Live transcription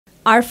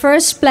Our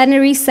first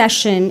plenary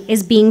session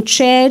is being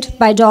chaired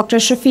by Dr.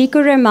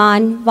 Shafiqur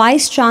Rahman,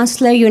 Vice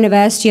Chancellor,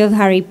 University of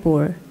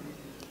Haripur.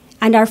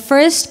 And our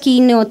first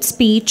keynote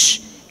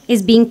speech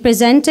is being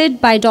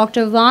presented by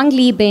Dr. Wang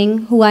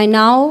Libing, who I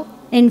now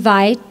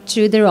invite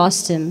to the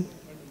rostrum.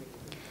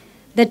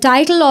 The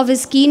title of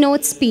his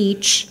keynote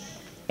speech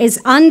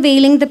is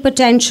Unveiling the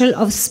Potential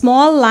of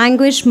Small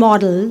Language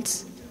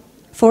Models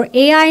for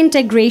AI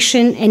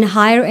Integration in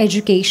Higher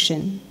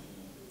Education.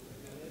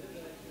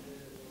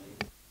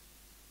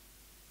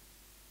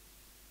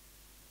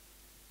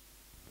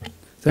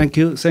 Thank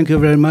you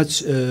very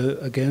much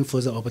again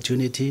for the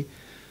opportunity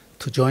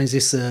to join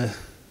this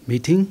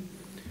meeting.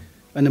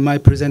 And my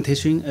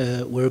presentation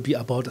will be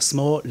about a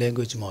small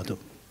language model.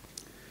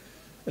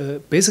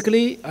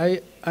 Basically,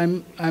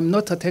 I'm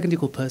not a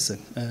technical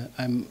person.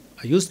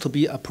 I used to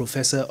be a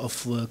professor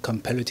of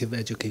comparative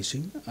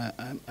education.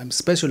 I'm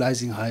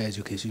specializing in higher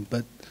education,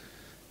 but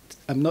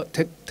I'm not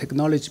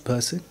technology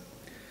person.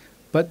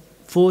 But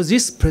for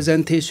this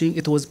presentation,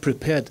 it was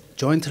prepared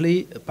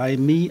jointly by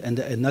me and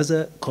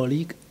another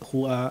colleague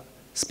who are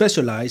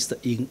specialized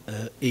in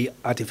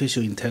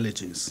artificial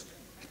intelligence.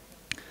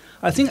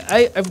 I think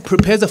I've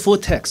prepared the full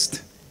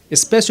text,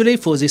 especially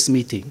for this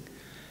meeting,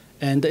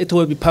 and it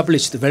will be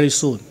published very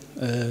soon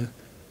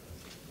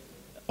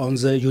on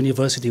the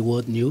University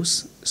World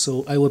News.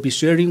 So I will be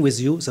sharing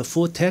with you the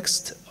full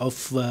text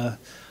of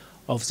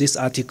this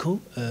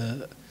article.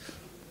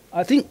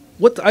 I think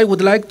what I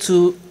would like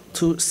to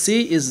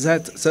see is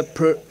that the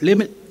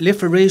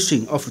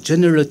proliferation of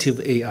generative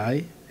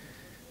AI,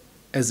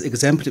 as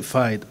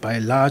exemplified by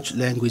large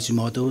language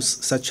models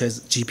such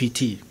as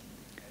GPT,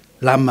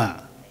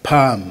 Llama,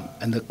 Palm,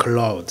 and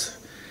Claude,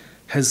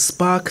 has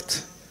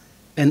sparked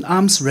an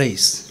arms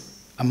race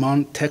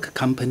among tech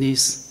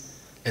companies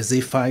as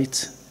they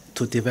fight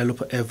to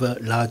develop ever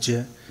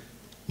larger,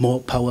 more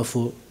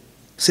powerful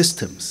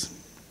systems.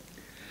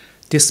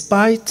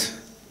 Despite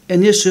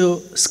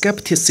initial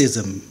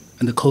skepticism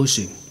and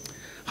caution,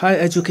 higher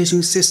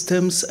education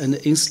systems and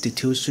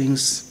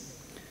institutions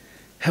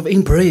have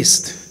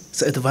embraced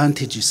the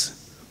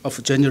advantages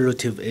of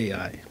generative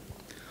AI.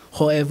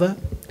 However,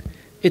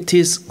 it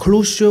is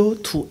crucial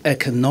to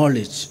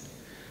acknowledge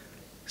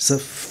the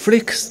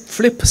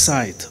flip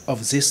side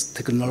of this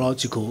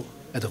technological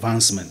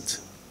advancement.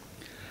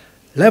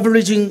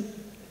 Leveraging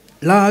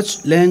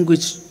large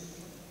language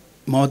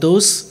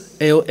models,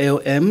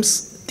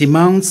 LLMs,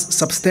 demands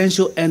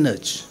substantial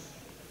energy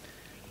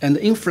and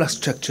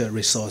infrastructure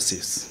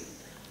resources,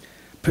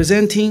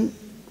 presenting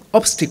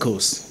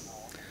obstacles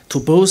to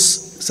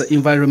both the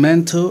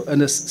environmental and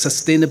the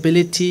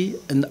sustainability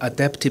and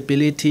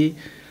adaptability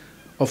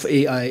of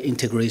AI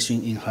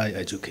integration in higher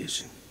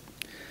education.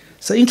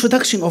 The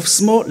introduction of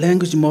small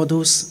language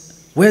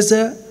models,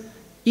 whether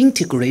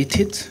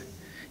integrated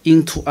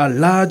into a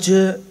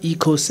larger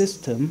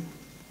ecosystem,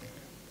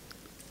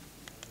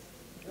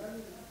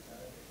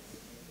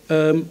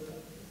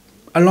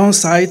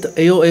 alongside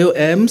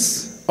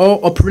LLMs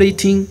or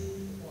operating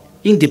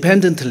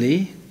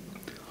independently,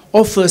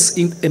 offers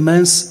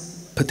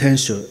immense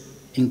potential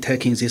in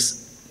tackling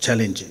these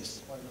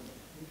challenges.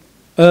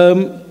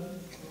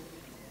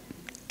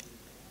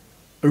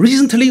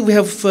 Recently, we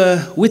have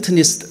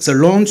witnessed the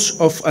launch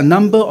of a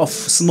number of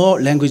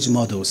small language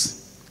models,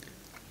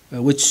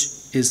 which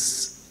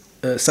is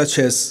such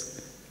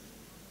as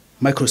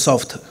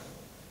Microsoft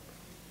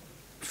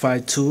Phi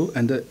 2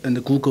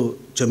 and Google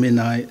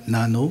Gemini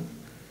Nano.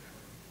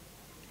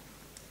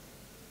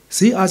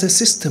 They are the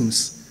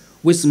systems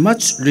with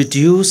much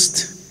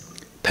reduced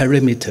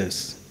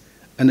parameters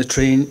and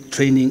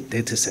training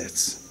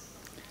datasets.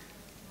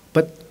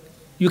 But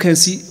you can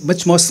see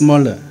much more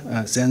smaller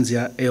than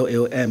their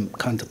LLM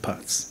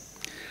counterparts.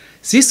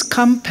 This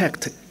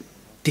compact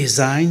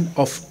design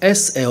of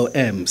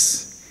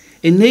SLMs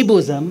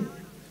enables them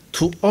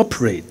to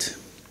operate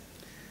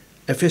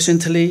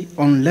efficiently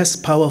on less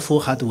powerful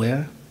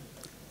hardware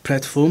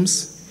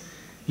platforms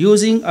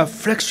using a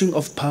fraction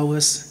of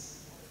powers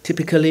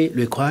typically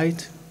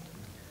required.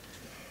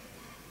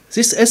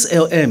 These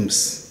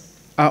SLMs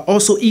are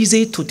also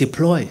easy to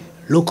deploy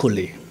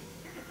locally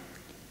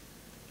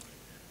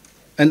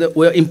and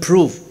will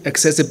improve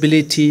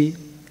accessibility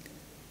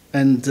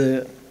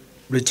and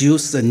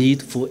reduce the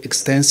need for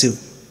extensive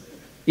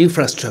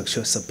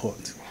infrastructure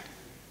support.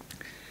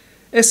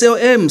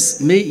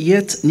 SLMs may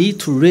yet need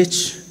to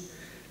reach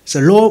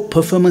the low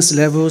performance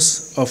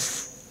levels of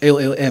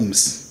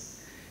LLMs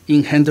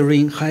in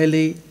handling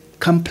highly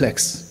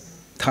complex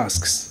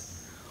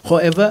tasks.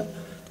 However,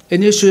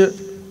 initial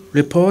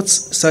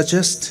reports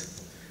suggest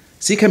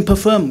they can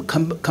perform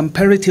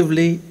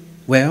comparatively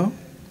well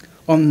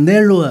on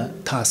narrower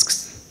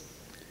tasks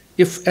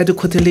if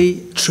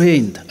adequately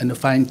trained and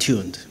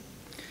fine-tuned.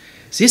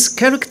 This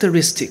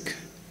characteristic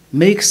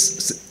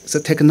makes the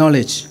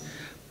technology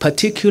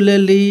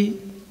particularly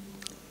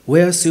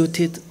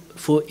well-suited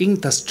for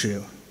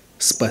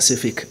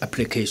industrial-specific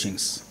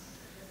applications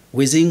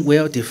within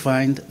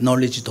well-defined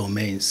knowledge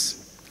domains.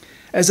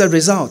 As a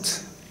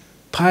result,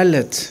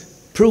 pilot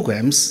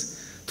programs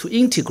to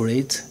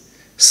integrate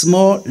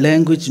small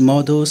language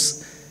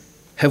models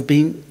have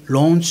been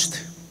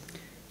launched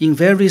in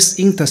various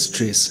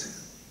industries,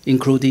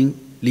 including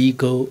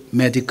legal,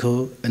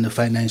 medical, and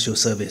financial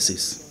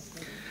services.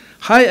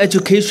 Higher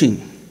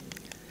education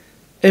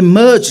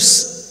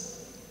emerges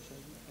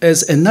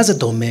as another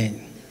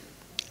domain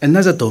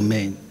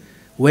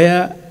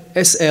where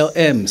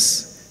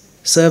SLMs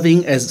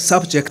serving as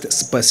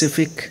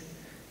subject-specific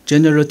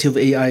generative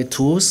AI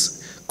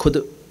tools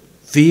could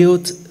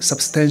wield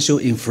substantial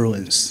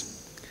influence.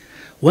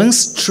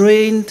 Once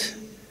trained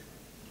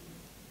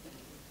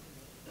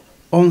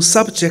on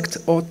subject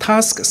or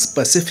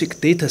task-specific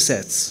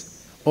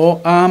datasets or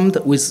armed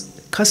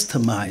with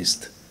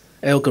customized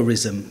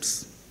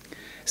algorithms,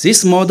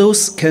 these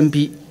models can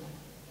be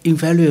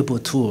invaluable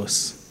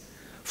tools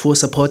for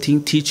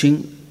supporting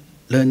teaching,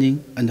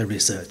 learning, and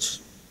research.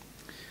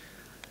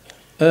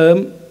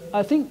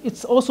 I think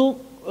it's also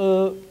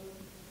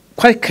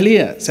quite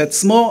clear that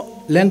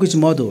small language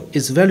model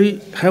is very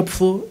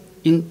helpful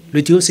in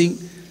reducing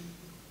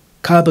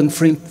carbon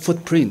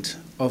footprint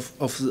of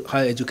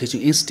higher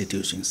education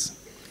institutions.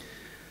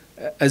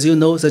 As you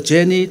know, the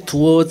journey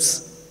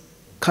towards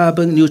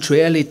carbon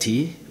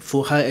neutrality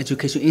for higher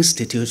education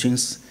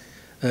institutions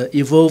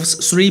involves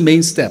three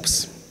main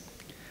steps.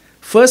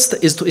 First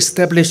is to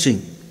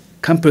establishing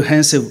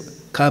comprehensive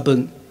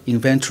carbon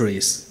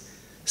inventories.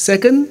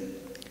 Second,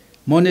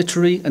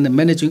 monitoring and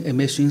managing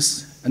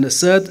emissions. And the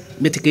third,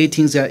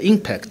 mitigating their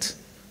impact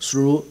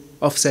through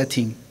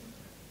offsetting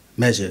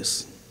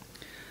measures.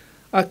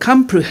 A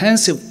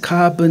comprehensive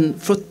carbon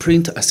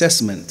footprint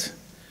assessment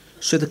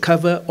should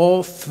cover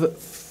all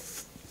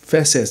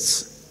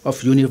facets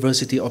of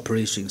university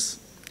operations,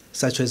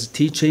 such as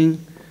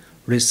teaching,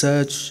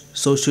 research,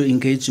 social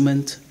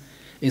engagement,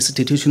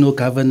 institutional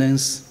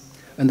governance,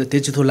 and the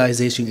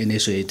digitalization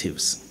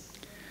initiatives.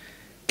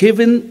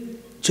 Given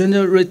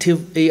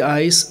generative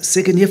AI's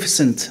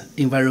significant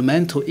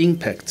environmental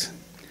impact,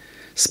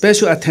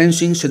 special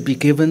attention should be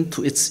given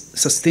to its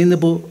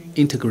sustainable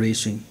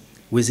integration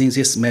within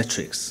these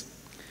metrics.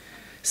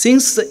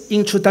 Since the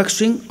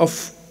introduction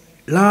of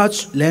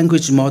large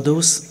language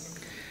models,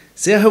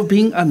 there have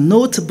been a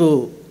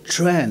notable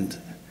trend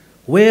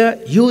where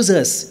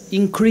users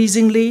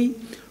increasingly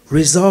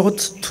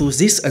resort to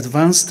these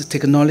advanced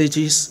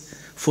technologies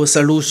for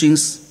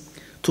solutions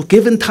to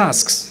given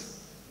tasks,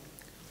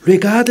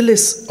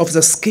 regardless of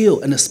the skill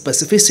and the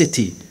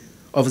specificity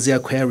of their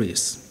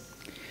queries.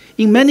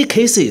 In many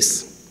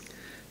cases,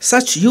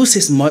 such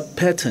usage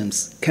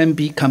patterns can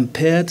be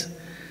compared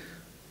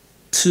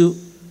to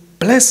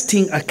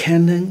blasting a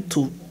cannon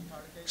to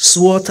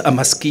swat a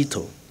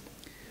mosquito,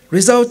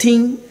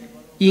 resulting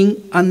in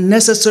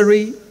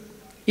unnecessary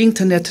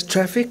internet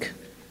traffic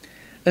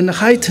and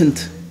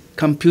heightened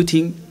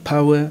computing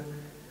power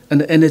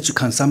and energy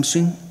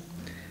consumption,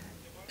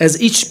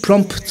 as each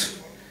prompt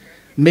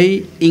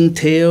may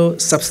entail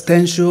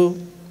substantial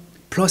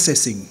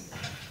processing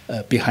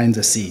behind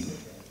the scene.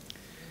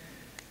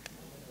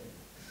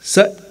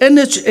 The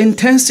energy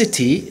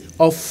intensity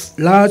of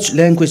large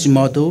language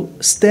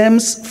models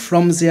stems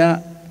from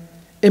their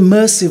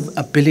immersive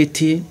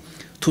ability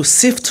to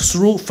sift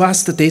through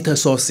vast data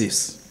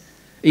sources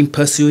in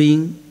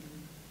pursuit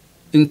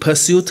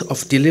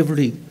of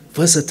delivering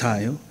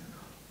versatile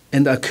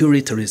and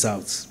accurate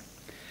results.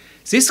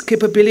 This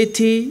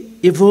capability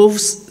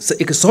involves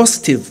the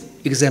exhaustive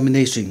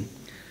examination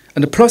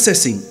and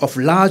processing of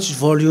large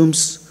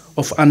volumes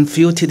of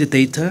unfiltered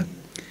data,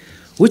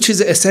 which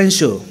is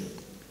essential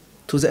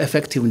to the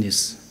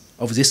effectiveness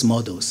of these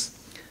models,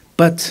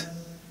 but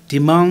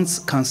demands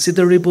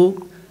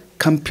considerable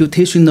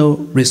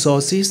computational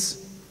resources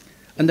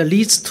and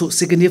leads to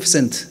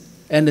significant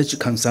energy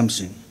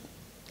consumption.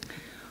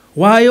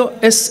 While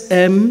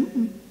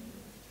SLM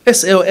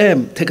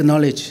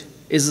technology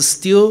is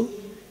still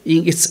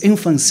in its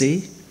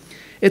infancy,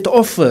 it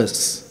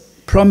offers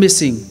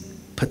promising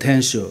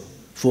potential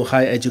for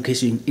higher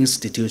education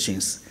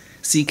institutions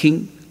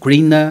seeking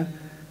greener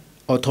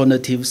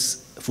alternatives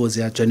for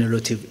their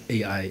generative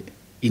AI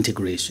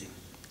integration.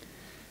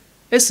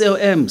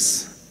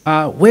 SLMs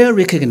are well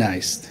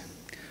recognized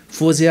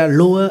for their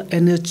lower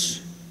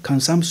energy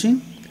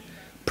consumption,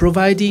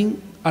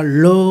 providing a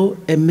low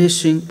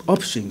emission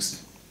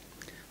options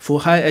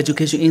for higher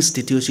education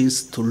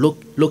institutions to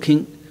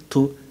looking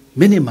to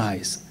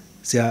minimize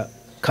their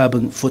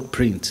carbon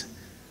footprint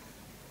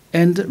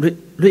and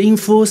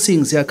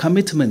reinforcing their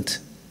commitment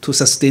to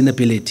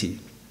sustainability.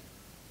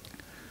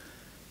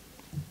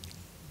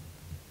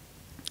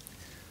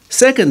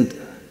 Second,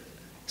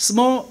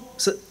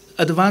 the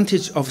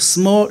advantage of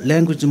small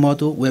language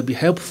model will be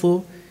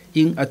helpful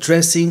in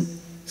addressing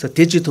the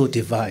digital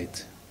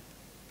divide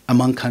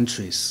among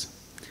countries.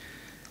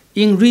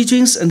 In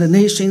regions and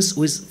nations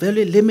with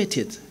very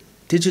limited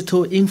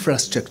digital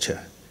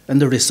infrastructure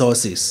and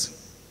resources,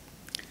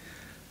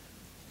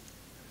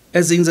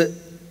 as in the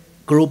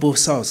Global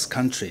South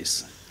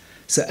countries,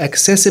 the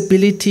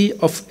accessibility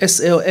of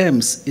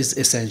SLMs is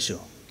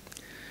essential.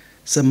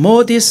 The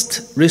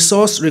modest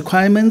resource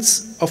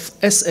requirements of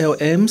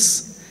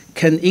SLMs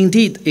can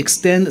indeed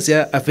extend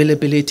their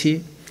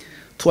availability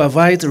to a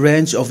wide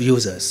range of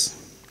users.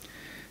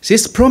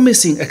 This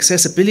promising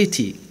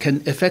accessibility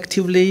can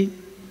effectively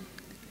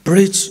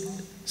bridge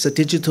the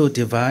digital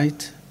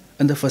divide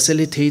and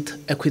facilitate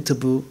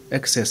equitable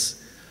access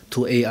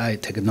to AI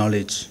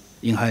technology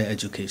in higher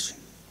education.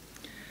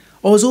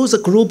 Although the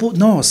global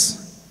North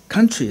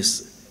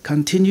countries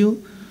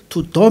continue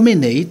to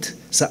dominate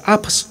the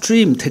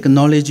upstream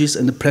technologies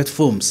and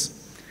platforms,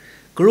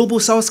 global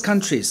South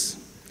countries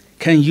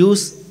can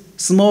use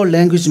small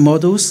language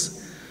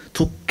models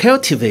to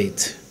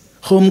cultivate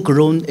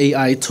homegrown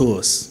AI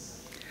tools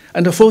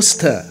and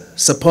foster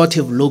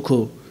supportive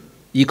local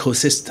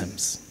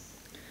ecosystems.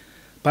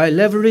 By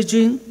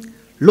leveraging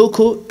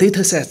local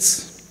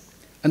datasets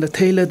and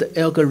tailored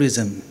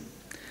algorithms,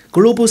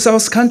 global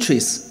South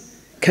countries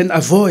can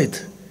avoid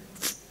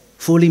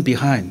falling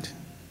behind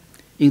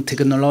in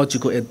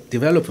technological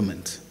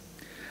development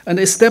and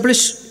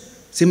establish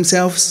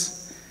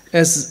themselves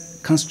as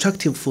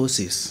constructive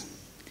forces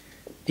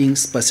in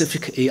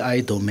specific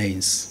AI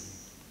domains.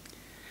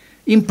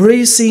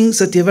 Embracing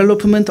the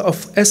development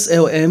of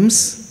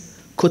SLMs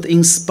could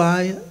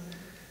inspire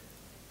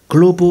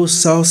global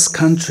South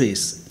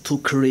countries to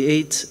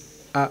create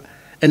an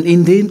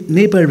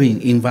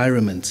enabling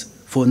environment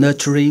for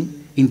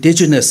nurturing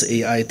indigenous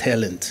AI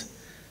talent,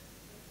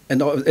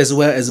 and as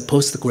well as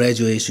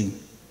post-graduation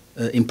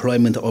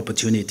employment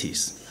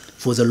opportunities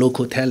for the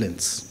local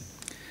talents.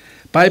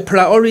 By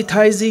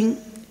prioritizing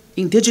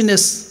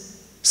indigenous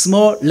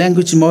small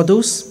language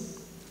models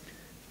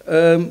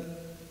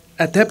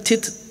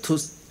adapted to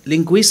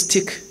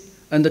linguistic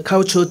and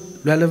cultural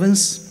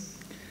relevance,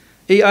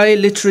 AI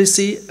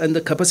literacy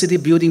and capacity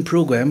building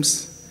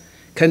programs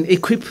can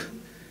equip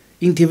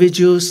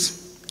individuals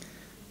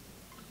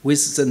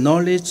with the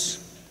knowledge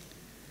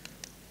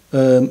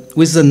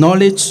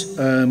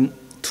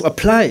to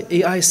apply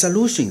AI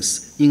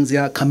solutions in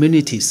their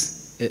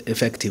communities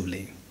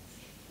effectively.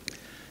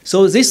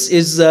 So this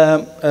is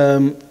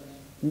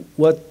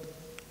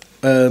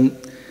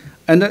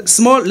and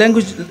small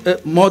language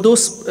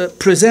models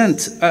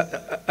present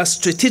a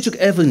strategic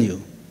avenue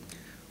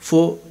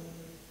for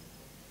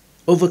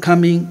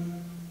overcoming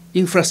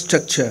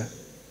infrastructure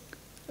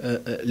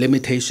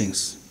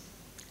limitations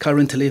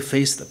currently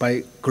faced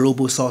by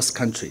global South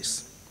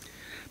countries.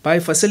 By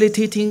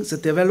facilitating the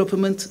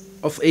development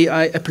of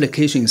AI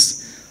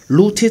applications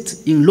rooted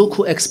in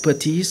local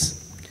expertise,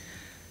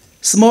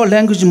 small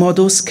language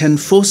models can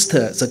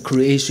foster the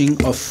creation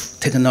of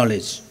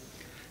technology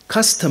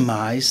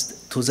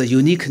customized to the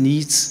unique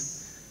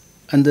needs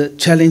and the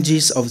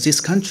challenges of these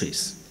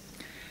countries.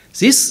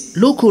 This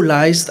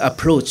localized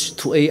approach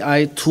to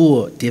AI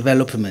tool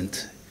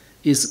development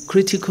is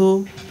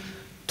critical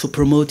to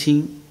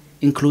promoting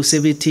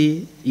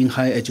inclusivity in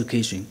higher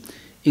education,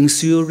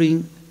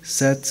 ensuring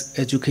that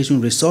education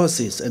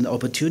resources and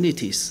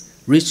opportunities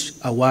reach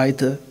a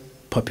wider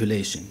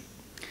population.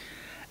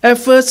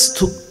 Efforts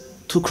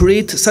to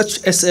create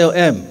such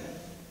SLM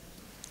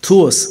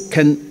tools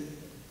can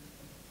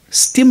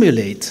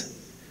stimulate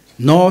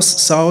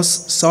North-South,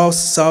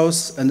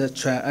 South-South, and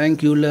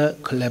triangular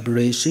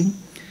collaboration.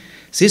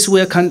 This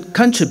will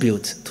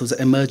contribute to the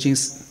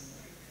emergence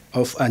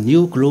of a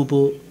new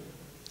global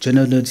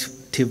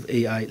generative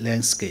AI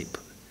landscape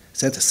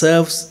that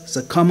serves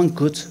the common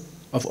good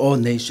of all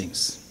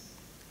nations.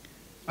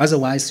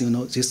 Otherwise,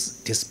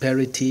 this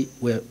disparity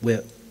will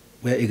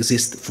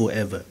exist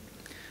forever.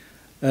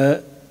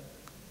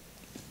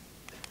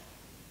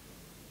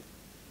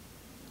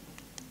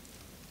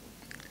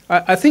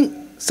 I think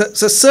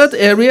the third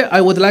area I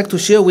would like to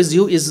share with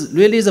you is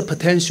really the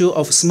potential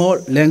of small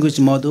language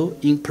model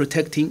in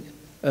protecting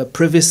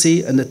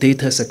privacy and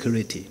data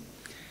security.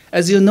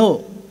 As you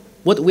know,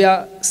 what we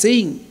are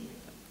saying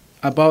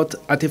about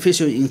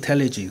artificial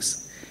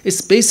intelligence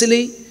is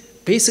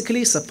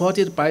basically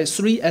supported by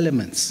three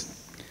elements.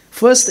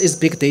 First is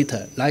big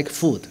data, like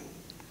food.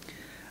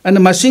 And the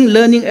machine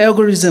learning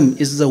algorithm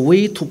is the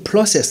way to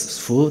process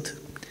food,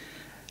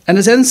 and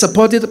then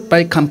supported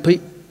by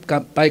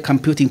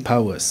computing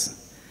powers.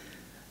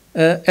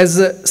 As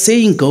the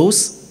saying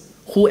goes,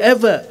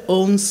 whoever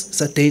owns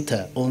the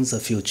data owns the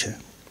future.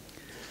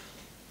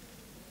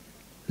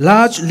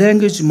 Large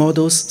language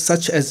models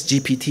such as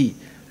GPT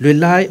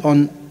rely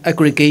on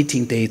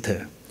aggregating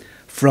data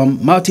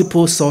from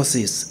multiple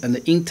sources and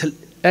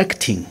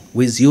interacting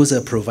with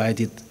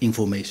user-provided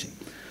information.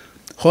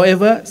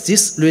 However,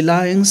 this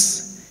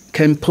reliance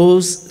can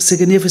pose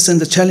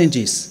significant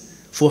challenges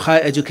for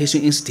higher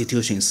education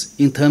institutions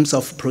in terms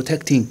of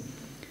protecting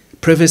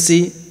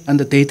privacy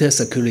and data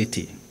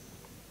security.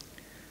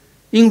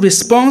 In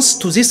response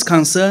to these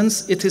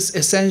concerns, it is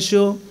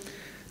essential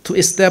to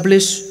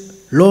establish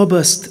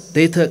robust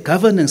data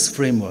governance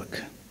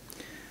framework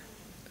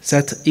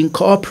that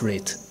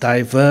incorporate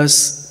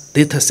diverse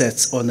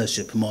datasets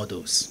ownership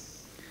models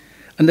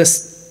and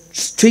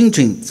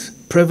stringent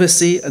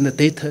privacy and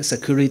data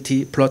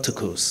security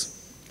protocols.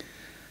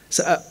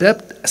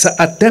 The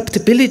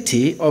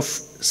adaptability of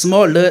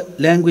small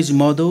language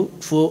model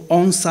for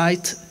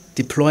on-site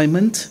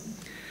deployment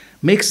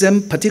makes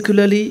them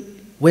particularly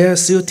well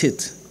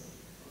suited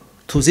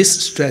to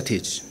this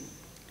strategy,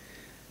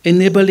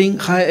 enabling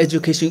higher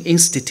education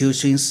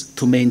institutions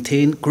to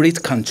maintain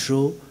great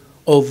control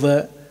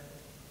over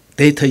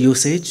data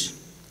usage.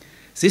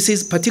 This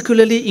is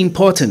particularly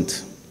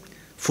important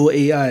for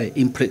AI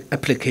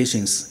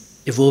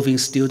applications involving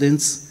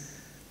students,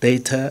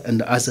 data,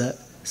 and other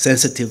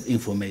sensitive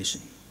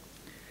information.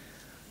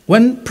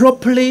 When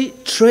properly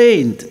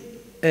trained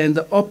and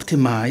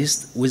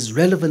optimized with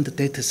relevant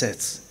data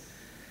sets,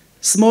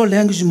 small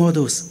language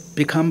models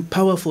become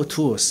powerful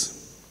tools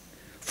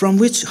from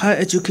which higher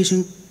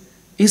education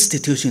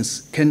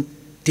institutions can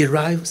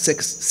derive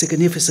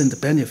significant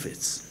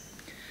benefits.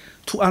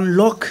 To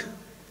unlock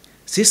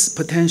this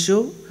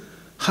potential,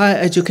 higher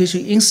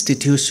education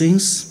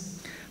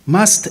institutions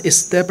must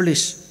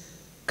establish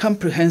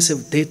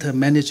comprehensive data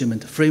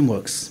management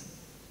frameworks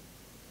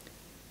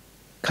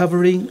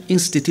covering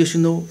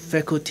institutional,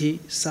 faculty,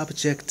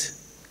 subject,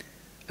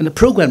 and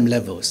program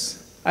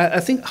levels. I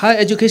think higher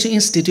education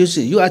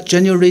institutions, you are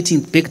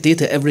generating big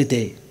data every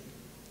day.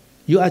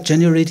 You are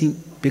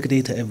generating big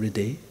data every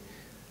day.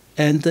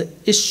 And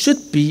it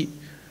should be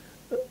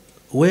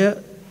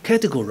well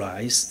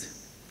categorized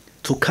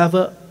to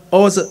cover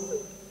all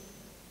the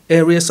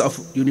areas of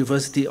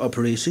university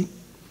operation.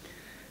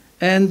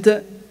 And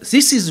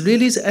this is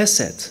really the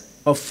asset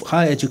of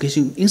higher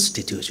education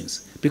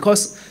institutions,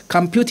 because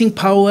computing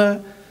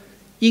power,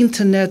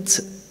 internet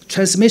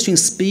transmission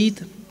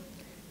speed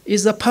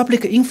is a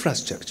public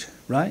infrastructure,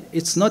 right?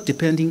 It's not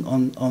depending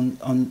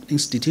on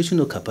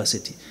institutional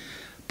capacity.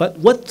 But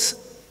what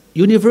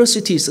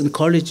universities and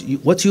colleges,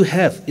 what you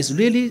have is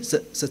really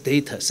the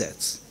data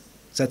sets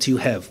that you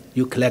have,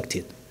 you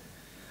collected.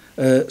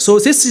 So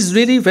this is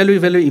really very,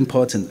 very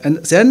important. And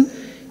then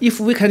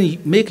if we can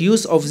make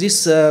use of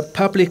this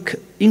public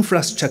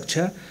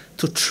infrastructure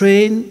to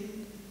train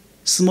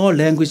small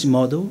language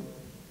model,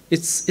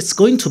 it's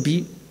going to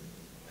be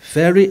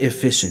very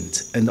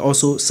efficient and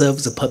also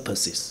serve the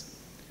purposes.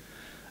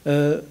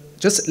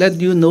 Just let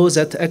you know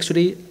that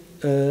actually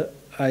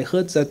I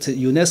heard that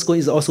UNESCO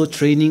is also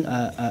training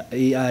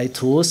AI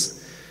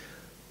tools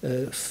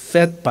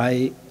fed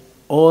by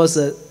all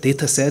the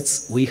data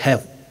sets we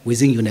have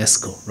within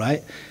UNESCO,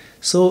 right?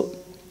 So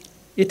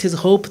it is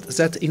hoped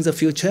that in the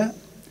future,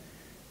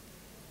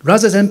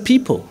 rather than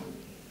people,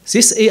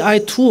 these AI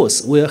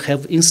tools will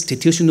have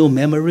institutional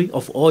memory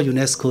of all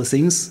UNESCO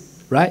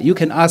things, right? You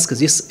can ask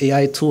these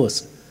AI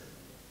tools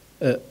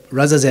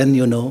rather than,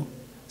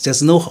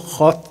 there's no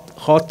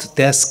hot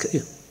desk,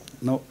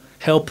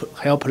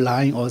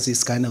 helpline, all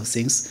these kind of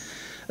things.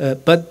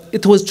 But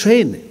it was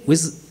trained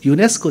with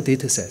UNESCO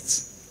data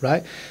sets,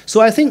 right?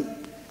 So I think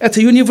at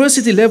the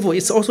university level,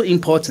 it's also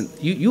important.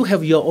 You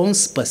have your own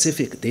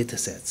specific data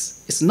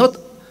sets. It's not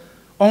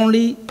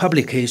only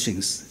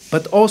publications,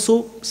 but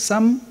also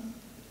some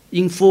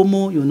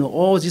informal,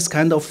 all these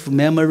kind of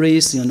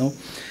memories,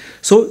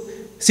 So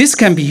this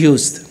can be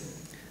used.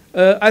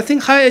 I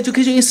think higher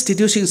education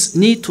institutions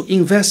need to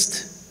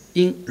invest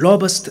in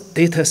robust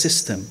data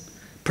system,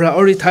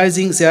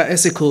 prioritizing their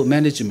ethical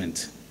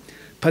management,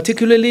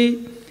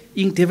 particularly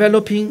in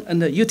developing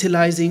and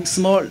utilizing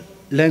small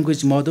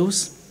language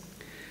models.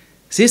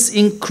 This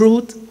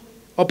includes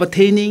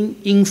obtaining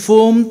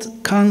informed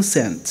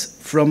consent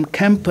from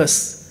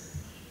campus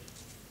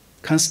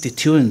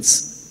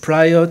constituents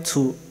prior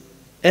to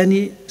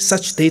any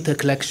such data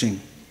collection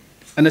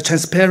and a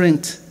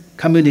transparent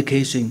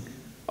communication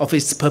of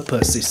its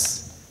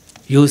purposes,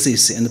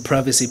 uses, and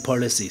privacy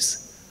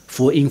policies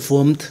for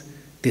informed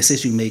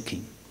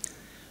decision-making.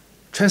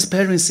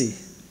 Transparency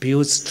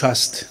builds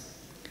trust,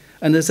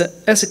 and the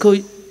ethical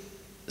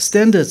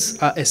standards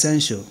are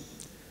essential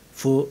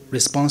for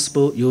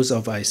responsible use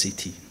of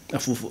ICT,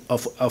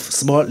 of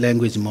small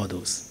language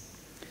models.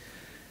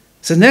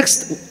 So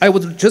next, I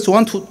would just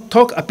want to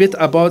talk a bit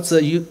about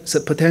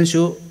the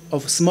potential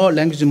of small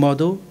language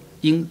model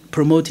in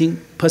promoting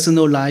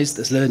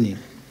personalized learning.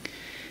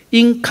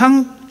 In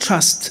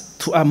contrast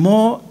to a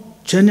more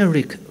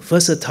generic,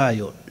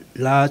 versatile,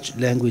 large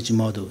language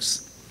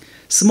models,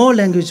 small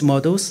language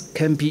models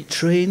can be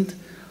trained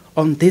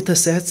on data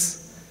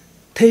sets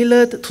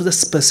tailored to the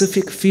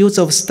specific fields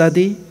of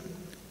study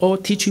or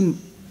teaching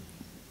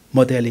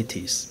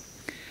modalities.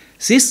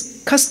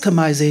 This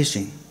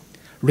customization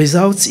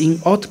results in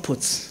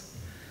outputs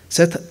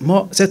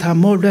that are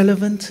more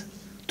relevant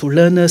to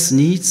learners'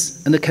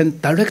 needs and can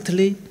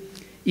directly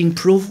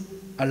improve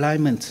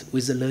alignment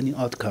with the learning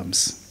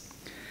outcomes.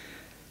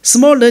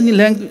 Small learning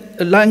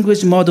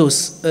language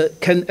models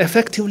can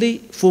effectively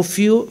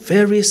fulfill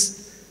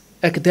various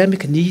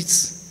academic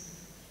needs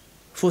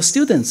for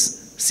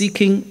students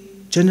seeking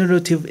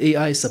generative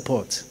AI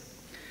support.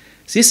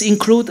 These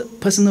include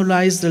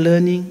personalized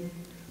learning,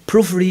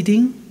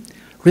 proofreading,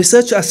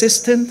 research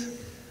assistant,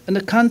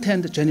 and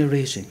content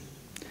generation.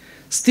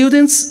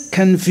 Students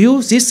can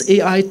view these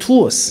AI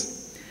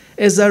tools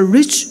as a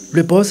rich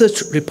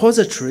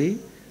repository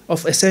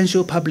of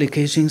essential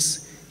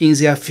publications in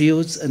their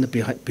fields and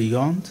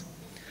beyond.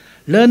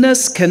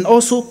 Learners can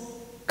also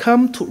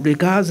come to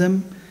regard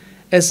them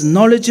as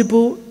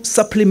knowledgeable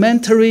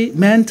supplementary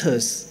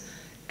mentors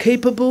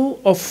capable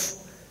of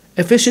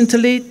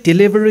efficiently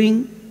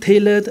delivering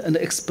tailored and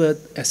expert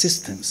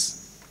assistance.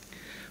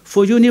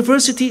 For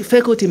university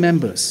faculty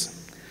members,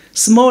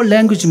 small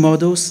language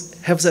models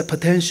have the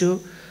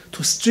potential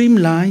to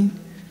streamline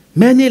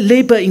many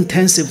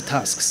labor-intensive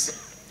tasks,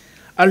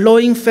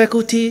 allowing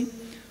faculty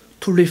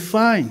to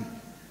refine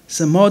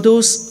the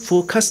models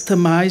for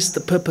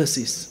customized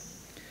purposes.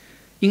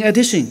 In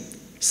addition,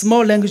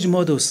 small language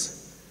models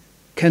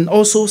can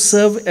also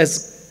serve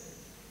as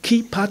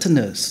key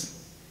partners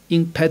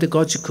in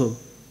pedagogical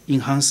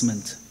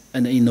enhancement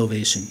and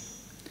innovation.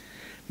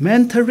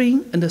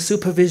 Mentoring and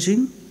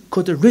supervision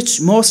could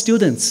reach more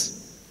students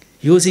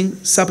using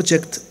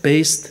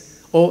subject-based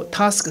or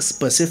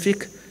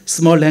task-specific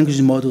small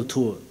language model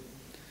tool,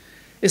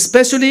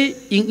 especially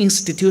in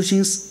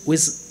institutions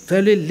with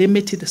very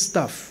limited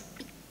staff.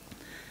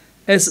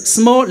 As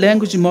small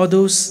language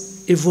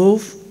models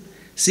evolve,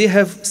 they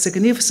have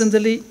significant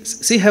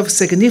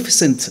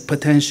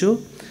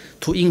potential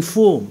to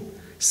inform,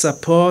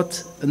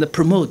 support, and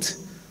promote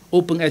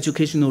open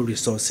educational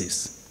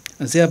resources,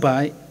 and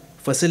thereby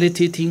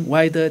facilitating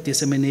wider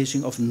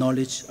dissemination of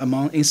knowledge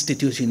among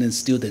institutions and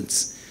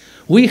students.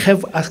 We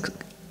have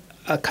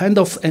a kind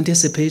of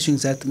anticipation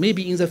that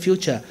maybe in the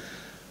future,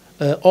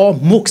 all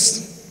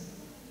MOOCs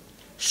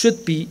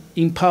should be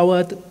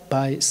empowered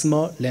by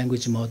small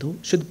language model,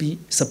 should be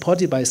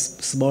supported by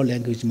small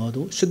language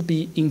model, should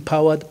be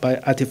empowered by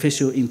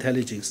artificial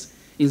intelligence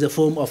in the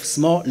form of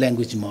small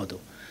language model.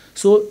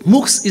 So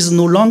MOOCs is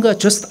no longer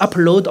just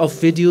upload of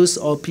videos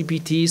or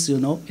PPTs, you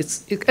know,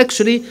 it's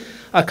actually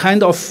a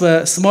kind of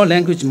small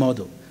language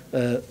model.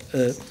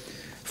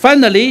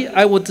 Finally,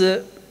 I would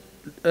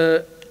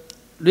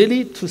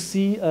really to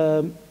see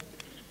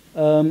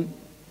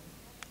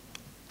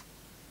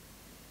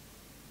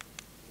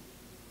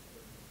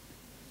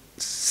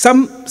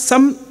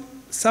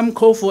some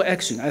call for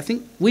action. I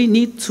think we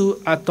need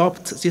to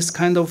adopt this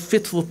kind of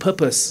fit for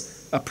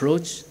purpose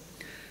approach.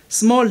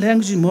 Small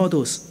language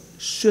models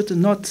should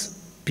not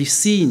be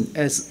seen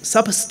as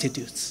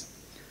substitutes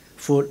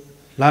for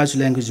large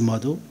language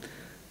model,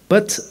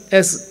 but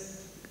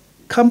as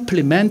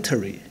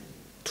complementary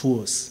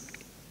tools.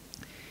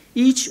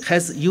 Each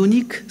has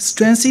unique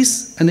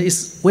strengths and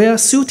is well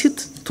suited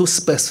to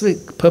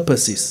specific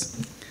purposes.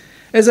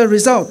 As a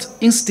result,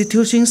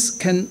 institutions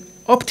can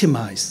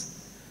optimize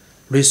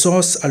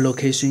resource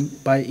allocation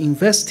by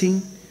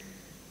investing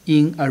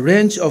in a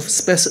range of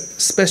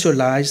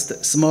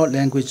specialized small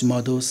language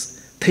models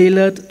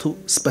tailored to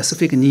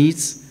specific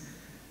needs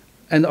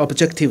and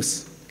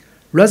objectives,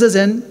 rather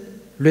than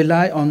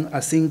rely on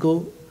a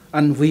single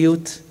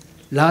unveiled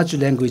large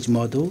language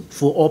model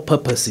for all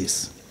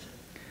purposes.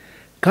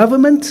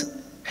 Government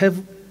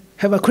have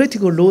a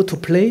critical role to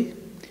play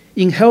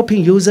in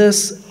helping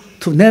users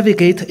to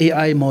navigate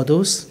AI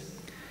models.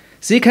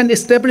 They can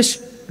establish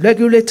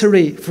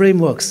regulatory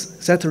frameworks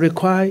that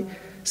require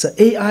the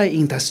AI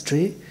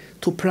industry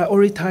to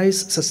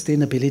prioritize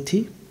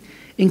sustainability,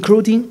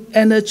 including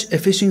energy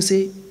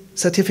efficiency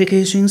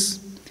certifications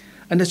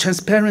and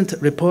transparent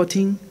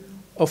reporting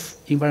of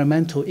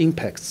environmental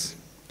impacts.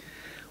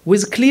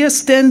 With clear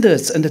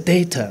standards and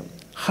data,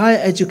 higher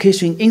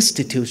education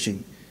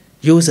institution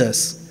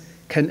users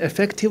can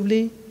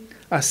effectively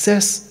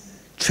assess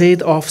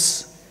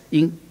trade-offs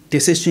in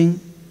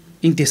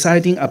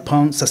deciding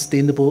upon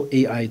sustainable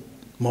AI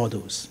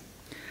models.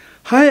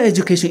 Higher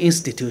education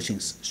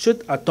institutions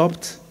should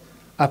adopt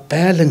a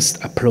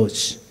balanced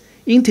approach,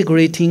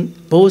 integrating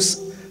both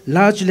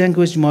large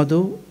language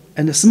model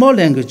and small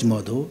language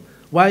model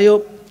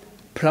while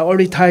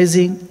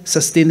prioritizing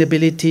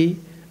sustainability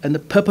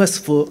and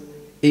purposeful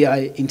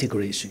AI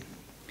integration.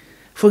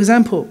 For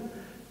example,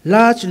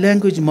 large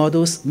language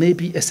models may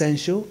be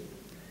essential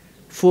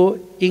for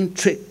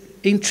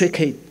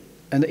intricate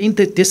and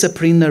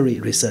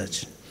interdisciplinary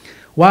research,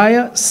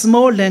 while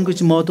small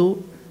language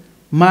model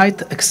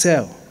might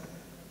excel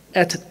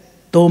at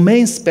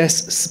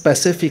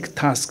domain-specific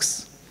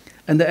tasks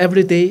and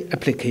everyday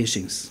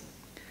applications.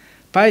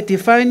 By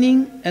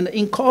defining and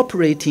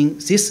incorporating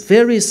these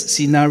various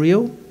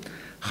scenarios,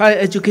 higher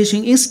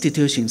education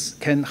institutions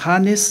can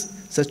harness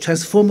the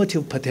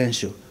transformative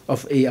potential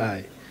of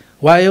AI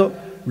while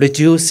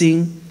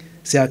reducing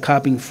their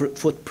carbon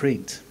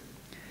footprint.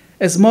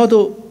 As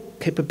model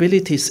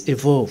capabilities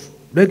evolve,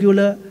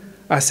 regular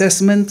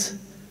assessment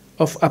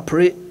of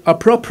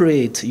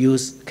appropriate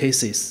use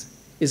cases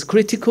is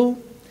critical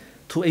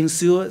to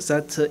ensure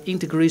that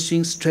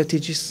integration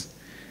strategies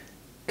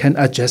can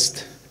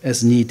adjust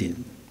as needed.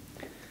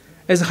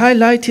 As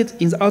highlighted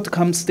in the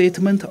outcome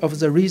statement of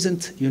the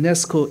recent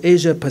UNESCO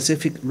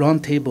Asia-Pacific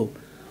Roundtable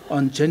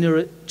on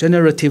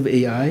generative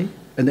AI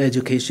and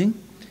education,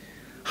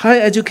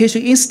 higher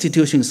education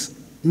institutions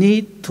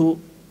need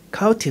to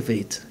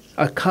cultivate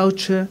a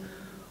culture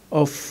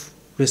of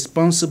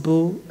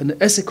responsible and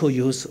ethical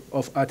use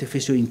of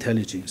artificial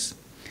intelligence.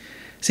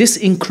 This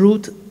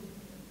includes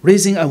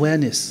raising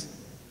awareness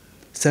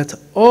that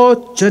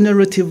all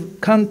generative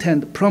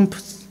content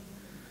prompts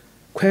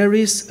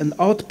queries and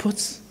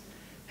outputs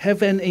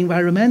have an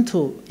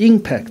environmental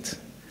impact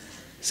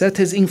that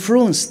is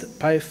influenced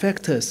by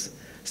factors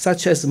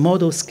such as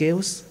model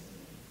scales,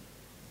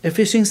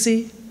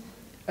 efficiency,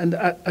 and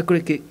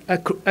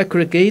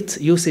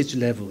aggregate usage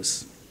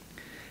levels.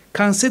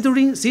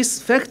 Considering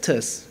these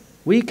factors,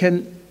 we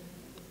can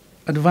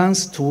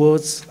advance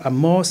towards a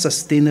more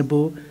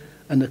sustainable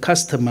and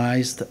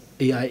customized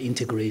AI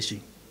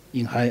integration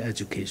in higher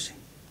education.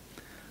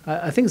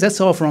 I think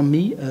that's all from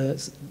me.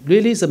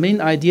 Really, the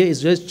main idea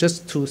is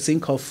just to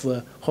think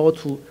of how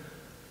to,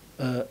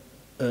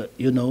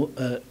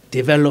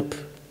 develop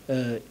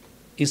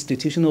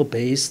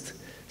institutional-based,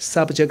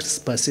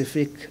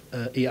 subject-specific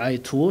AI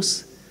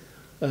tools.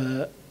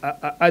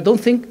 I don't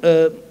think,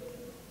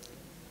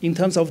 in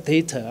terms of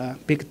data,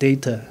 big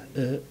data,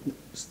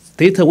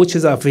 data which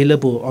is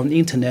available on the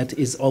internet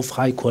is of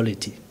high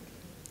quality,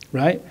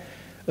 right?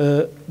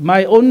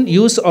 My own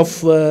use of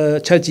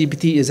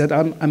ChatGPT is that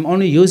I'm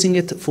only using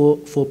it for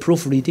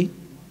proofreading.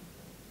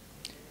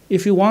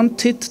 If you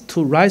want it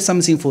to write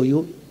something for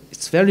you,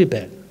 it's very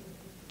bad.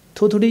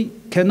 Totally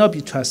cannot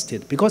be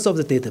trusted because of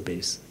the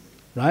database,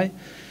 right?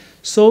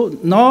 So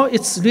now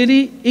it's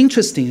really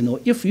interesting,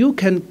 if you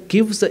can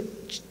give the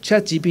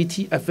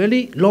ChatGPT a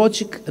very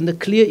logic and a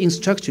clear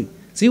instruction,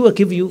 they will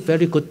give you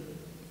very good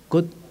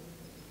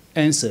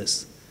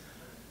answers.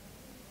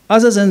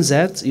 Other than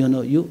that,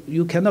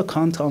 you cannot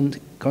count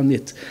on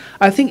it.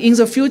 I think in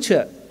the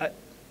future,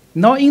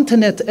 now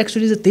internet,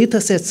 actually the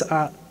data sets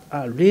are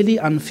really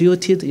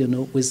unfiltered,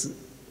 with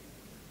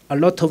a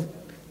lot of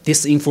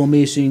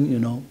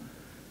disinformation,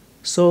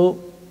 So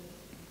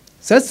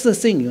that's the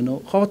thing,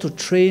 how to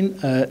train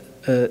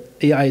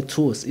AI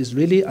tools is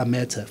really a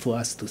matter for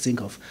us to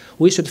think of.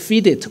 We should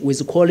feed it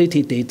with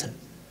quality data,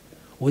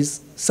 with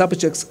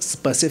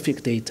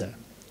subject-specific data,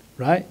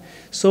 right?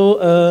 So,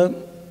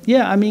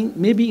 yeah, I mean,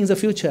 maybe in the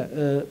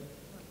future,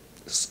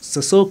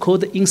 the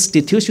so-called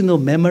institutional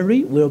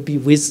memory will be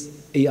with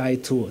AI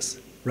tools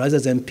rather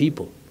than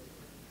people.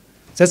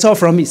 That's all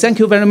from me. Thank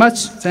you very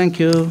much. Thank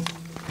you.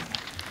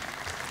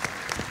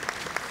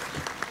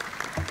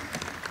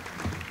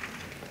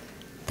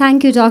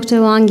 Thank you,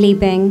 Dr. Wang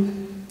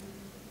Libing.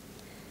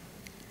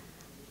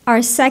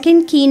 Our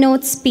second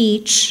keynote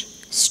speech,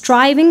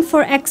 Striving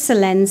for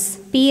Excellence,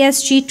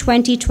 PSG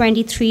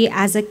 2023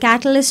 as a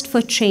Catalyst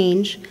for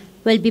Change,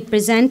 will be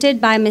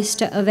presented by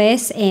Mr.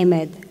 Awais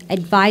Ahmed,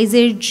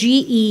 Advisor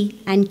GE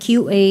and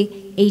QA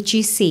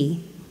HEC.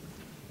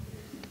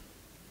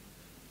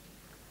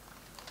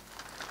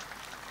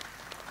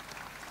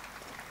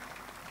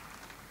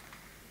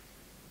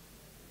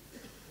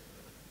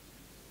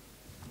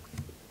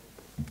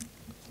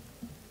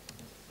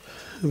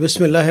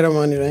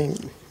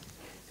 Bismillahirrahmanirrahim,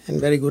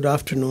 and very good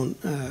afternoon.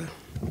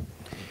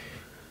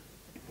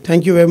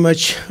 Thank you very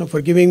much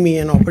for giving me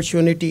an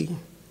opportunity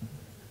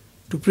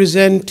to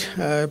present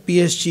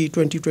PSG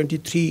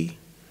 2023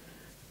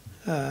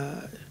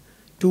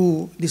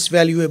 to this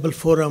valuable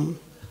forum,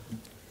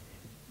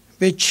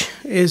 which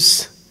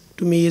is,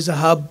 to me, is a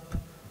hub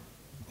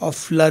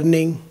of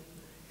learning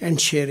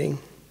and sharing.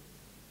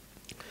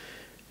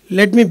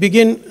 Let me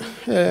begin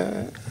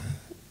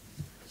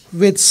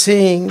with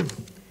saying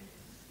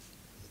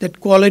that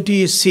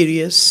quality is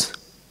serious.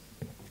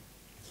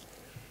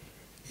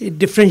 It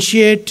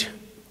differentiates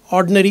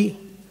ordinary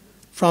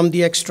from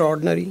the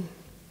extraordinary.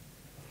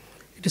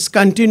 It is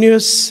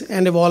continuous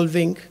and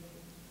evolving,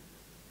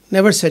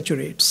 never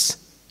saturates.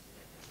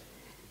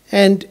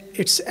 And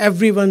it's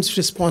everyone's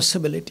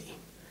responsibility,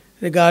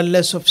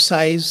 regardless of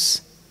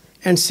size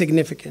and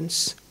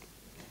significance.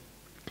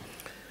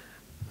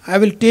 I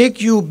will take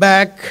you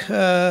back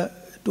to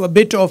a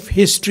bit of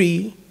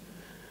history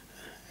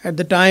at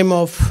the time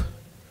of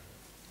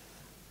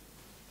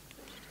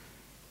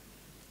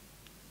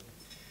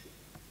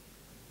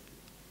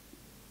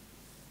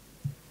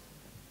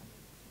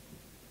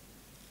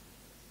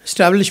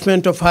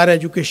establishment of Higher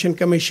Education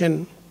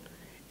Commission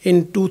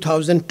in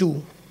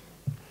 2002.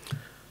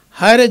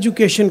 Higher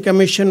Education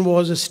Commission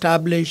was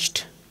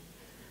established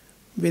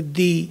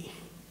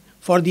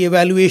for the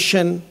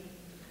evaluation,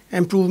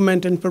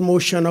 improvement and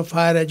promotion of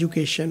higher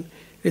education,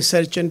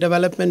 research and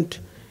development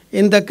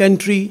in the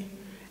country,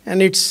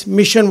 and its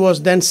mission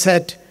was then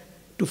set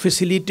to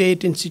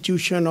facilitate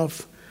institution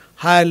of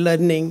higher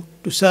learning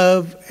to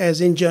serve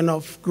as engine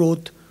of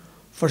growth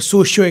for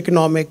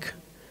socio-economic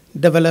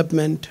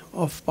development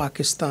of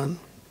Pakistan.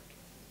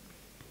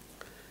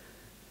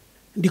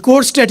 The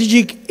core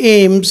strategic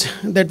aims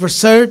that were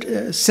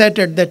set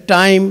at that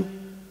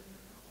time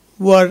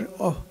were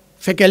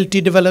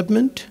faculty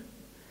development,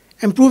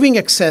 improving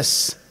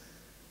access,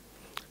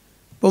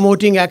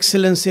 promoting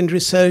excellence in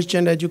research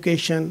and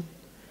education,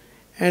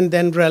 and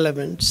then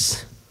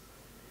relevance.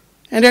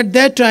 And at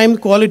that time,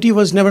 quality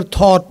was never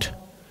thought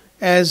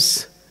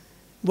as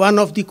one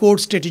of the core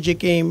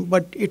strategic aims,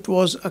 but it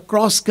was a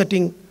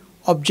cross-cutting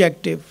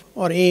objective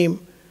or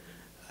aim,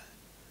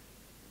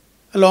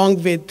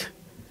 along with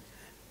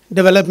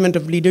development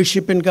of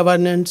leadership and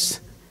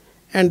governance,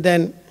 and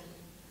then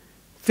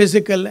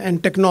physical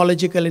and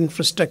technological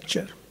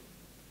infrastructure.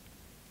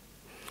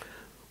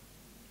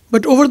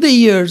 But over the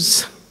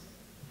years,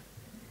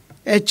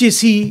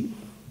 HEC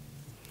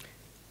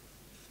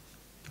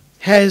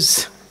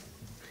has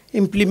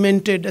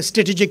implemented a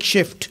strategic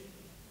shift.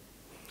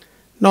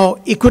 Now,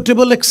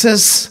 equitable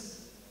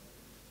access,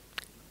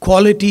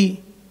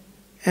 quality,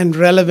 and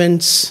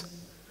relevance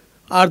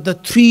are the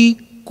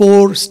three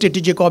core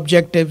strategic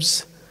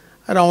objectives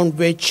around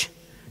which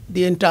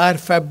the entire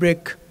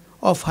fabric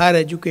of higher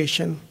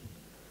education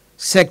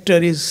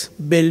sector is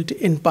built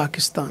in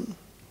Pakistan.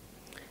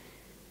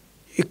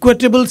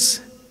 Equitable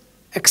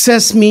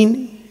access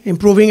mean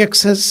improving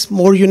access,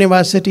 more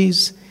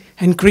universities,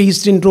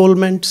 increased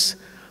enrollments,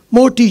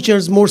 more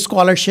teachers, more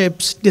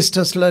scholarships,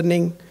 distance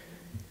learning,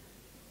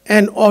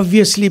 and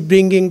obviously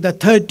bringing the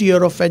third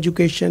tier of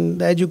education,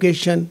 the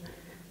education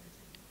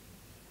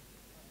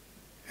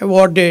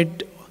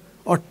awarded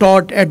or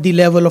taught at the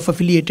level of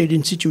affiliated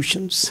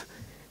institutions,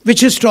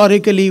 which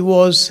historically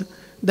was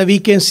the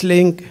weakest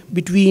link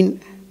between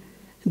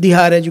the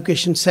higher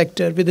education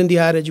sector, within the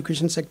higher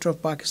education sector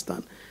of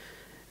Pakistan.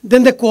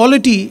 Then the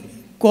quality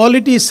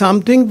is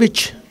something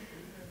which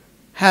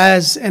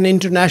has an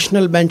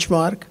international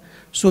benchmark.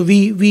 So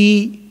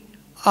we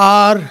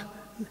are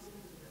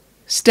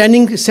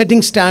setting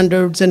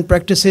standards and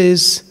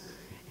practices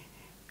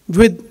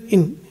with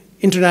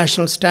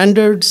international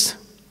standards,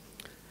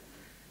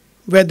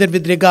 whether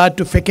with regard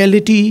to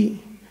faculty,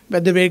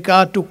 whether with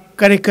regard to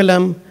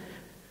curriculum,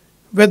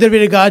 whether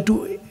with regard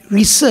to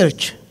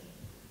research,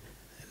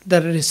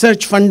 the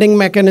research funding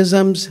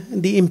mechanisms,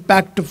 the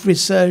impact of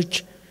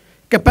research,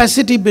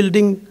 capacity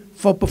building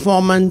for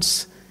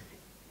performance,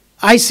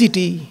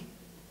 ICT,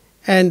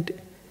 and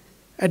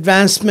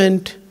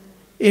advancement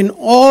in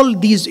all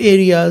these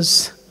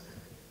areas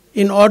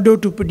in order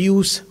to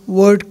produce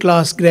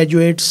world-class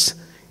graduates,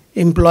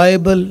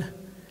 employable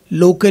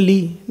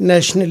locally,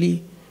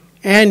 nationally,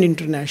 and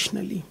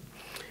internationally.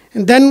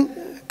 And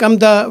then come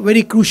the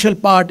very crucial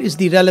part is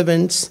the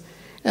relevance.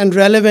 And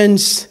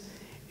relevance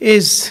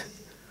is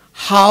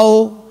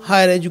how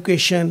higher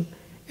education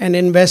and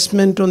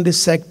investment on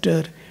this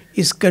sector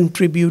is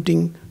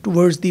contributing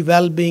towards the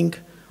well-being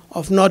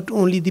of not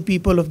only the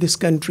people of this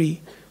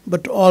country,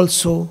 but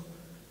also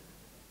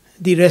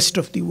the rest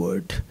of the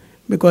world,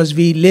 because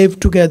we live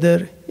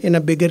together in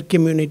a bigger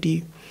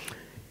community.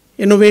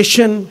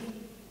 Innovation,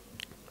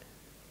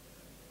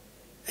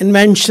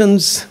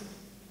 inventions,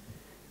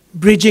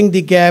 bridging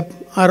the gap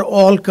are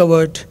all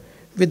covered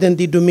within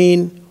the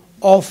domain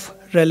of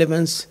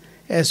relevance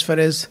as far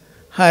as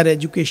higher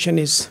education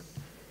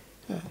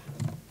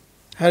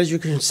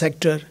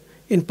sector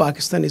in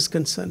Pakistan is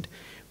concerned.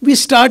 We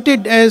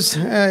started, as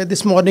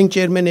this morning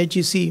Chairman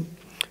HEC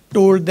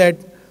told, that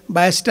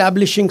by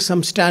establishing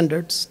some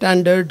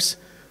standards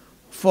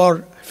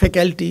for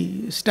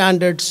faculty,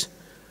 standards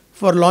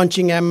for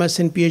launching MS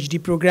and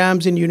PhD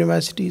programs in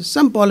universities,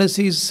 some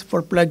policies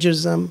for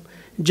plagiarism,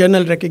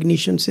 journal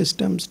recognition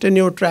systems,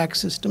 tenure track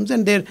systems,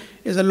 and there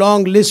is a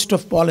long list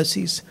of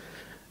policies.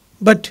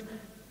 But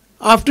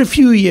after a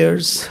few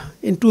years,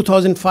 in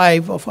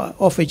 2005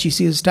 of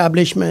HEC's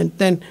establishment,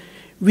 then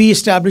we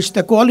established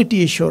the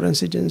Quality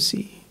Assurance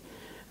Agency.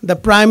 The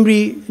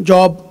primary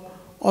job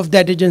of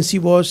that agency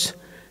was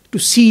to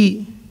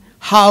see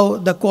how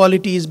the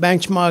quality is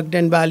benchmarked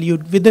and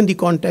valued within the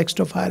context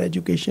of higher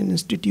education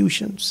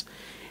institutions.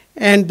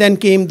 And then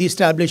came the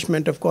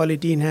establishment of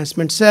quality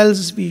enhancement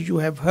cells. You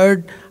have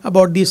heard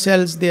about these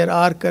cells. There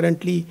are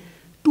currently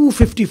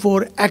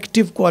 254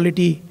 active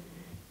quality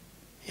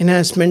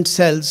enhancement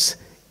cells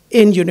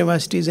in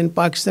universities in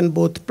Pakistan,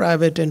 both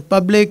private and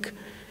public.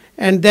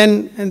 And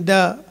then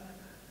the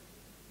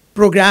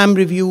program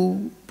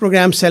review,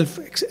 program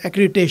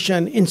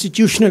self-accreditation,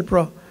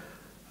 institutional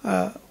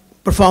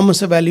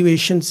performance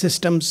evaluation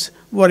systems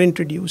were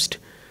introduced.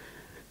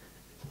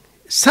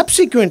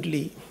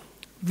 Subsequently,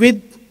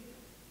 with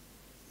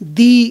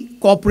the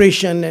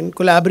cooperation and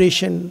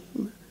collaboration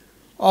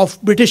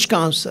of British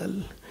Council,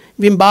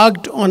 we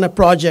embarked on a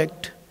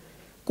project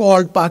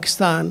called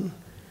Pakistan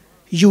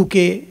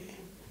UK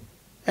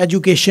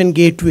Education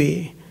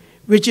Gateway,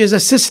 which is a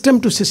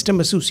system-to-system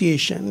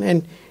association.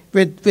 And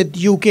with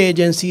UK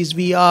agencies,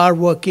 we are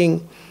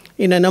working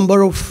in a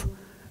number of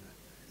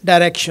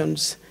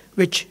directions,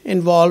 which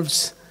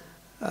involves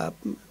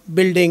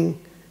building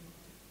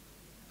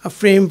a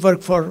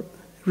framework for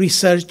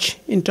research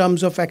in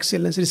terms of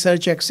excellence,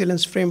 research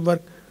excellence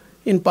framework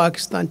in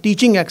Pakistan,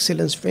 teaching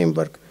excellence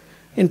framework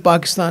in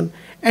Pakistan,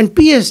 and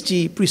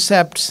PSG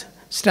precepts,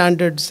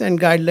 standards, and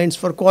guidelines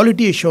for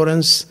quality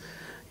assurance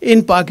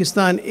in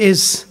Pakistan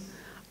is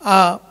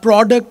a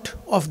product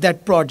of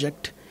that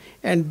project.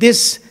 And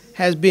this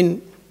has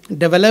been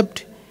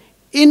developed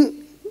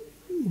in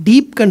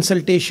deep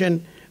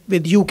consultation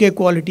with UK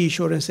Quality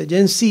Assurance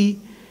Agency,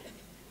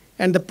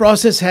 and the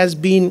process has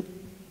been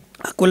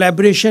a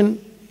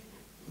collaboration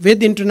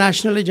with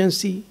international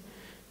agency,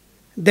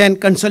 then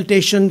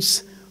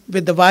consultations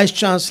with the vice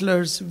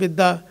chancellors, with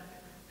the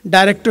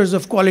directors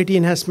of quality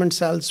enhancement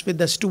cells, with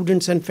the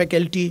students and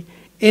faculty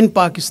in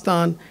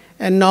Pakistan,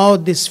 and now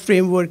this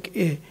framework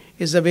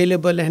is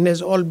available and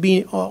has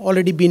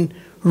already been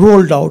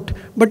rolled out.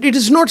 But it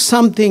is not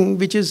something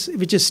which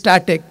is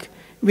static,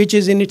 which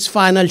is in its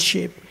final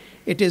shape.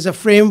 It is a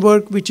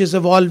framework which is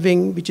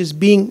evolving, which is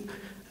being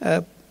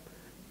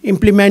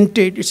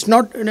implemented. It's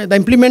not, the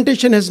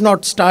implementation has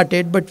not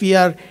started, but we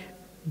have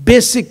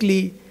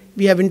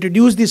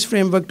introduced this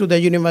framework to the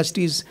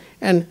universities,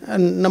 and a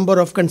number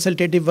of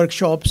consultative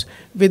workshops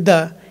with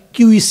the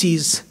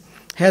QECs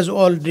have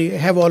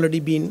already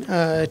been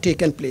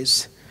taken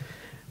place.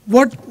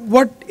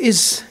 What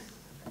is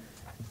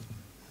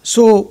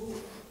so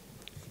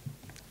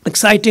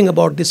exciting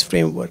about this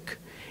framework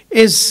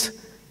is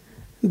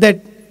that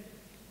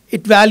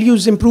it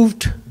values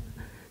improved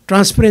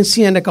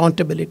transparency and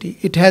accountability.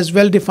 It has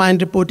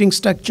well-defined reporting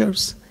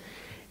structures.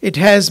 It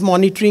has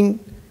monitoring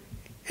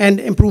and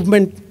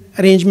improvement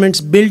arrangements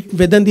built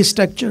within these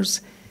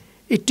structures.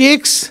 It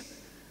takes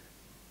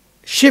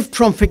shift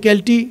from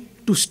faculty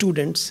to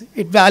students.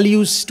 It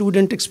values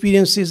student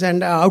experiences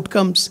and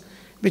outcomes,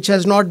 which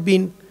has not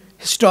been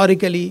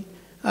historically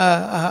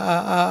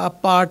a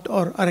part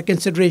or a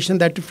consideration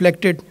that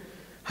reflected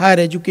higher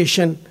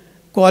education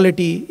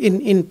quality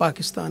in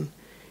Pakistan.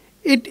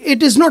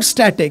 It is not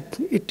static.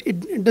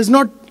 It does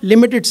not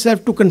limit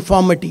itself to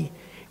conformity.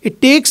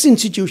 It takes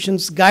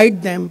institutions,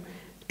 guide them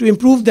to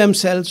improve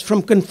themselves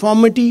from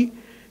conformity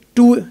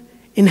to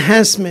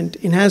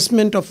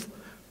enhancement of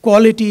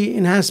quality,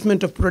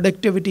 enhancement of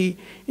productivity,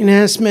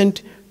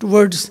 enhancement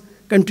towards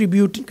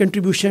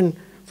contribution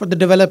for the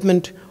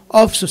development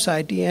of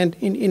society. And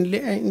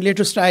in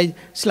later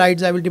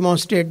slides, I will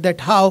demonstrate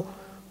that how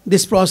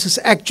this process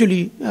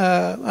actually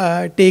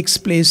takes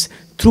place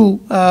through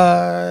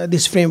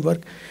this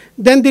framework.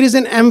 Then there is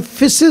an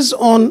emphasis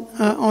on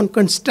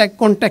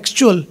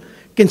contextual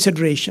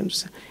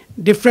considerations.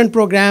 Different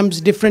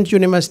programs, different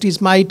universities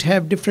might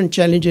have different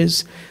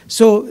challenges.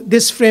 So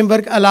this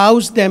framework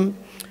allows them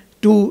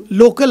to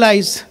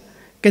localize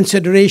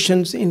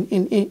considerations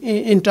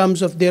in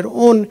terms of their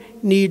own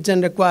needs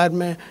and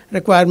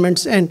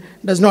requirements, and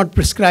does not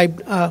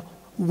prescribe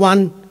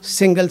one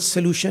single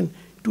solution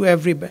to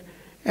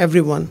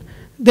everyone.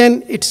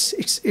 Then it's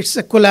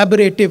a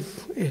collaborative.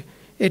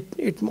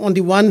 On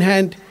the one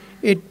hand,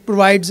 it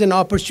provides an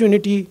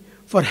opportunity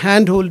for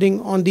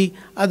hand-holding. On the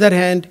other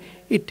hand,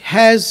 it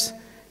has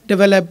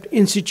developed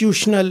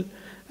institutional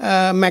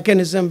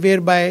mechanism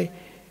whereby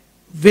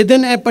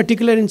within a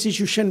particular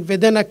institution,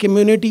 within a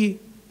community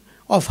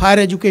of higher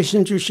education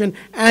institution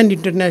and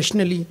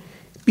internationally,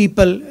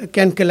 people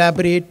can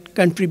collaborate,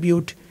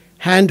 contribute,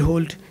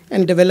 handhold,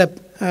 and develop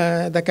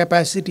the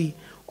capacity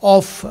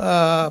of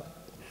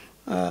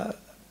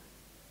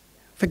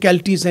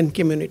faculties and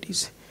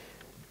communities.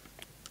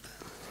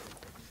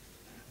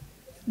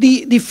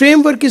 The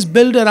framework is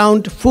built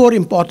around 4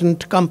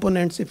 important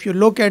components. If you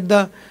look at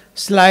the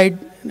slide,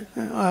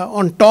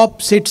 on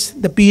top sits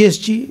the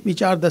PSG,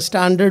 which are the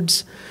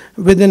standards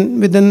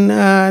within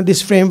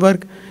this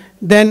framework.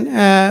 Then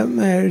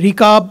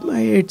RECAB,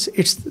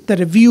 it's the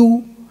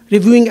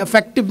reviewing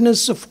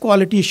effectiveness of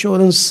quality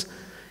assurance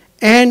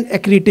and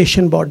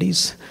accreditation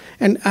bodies.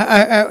 And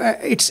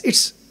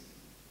it's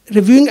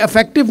reviewing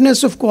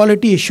effectiveness of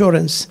quality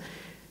assurance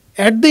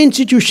at the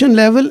institution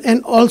level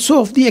and also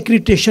of the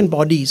accreditation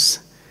bodies.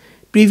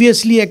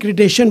 Previously,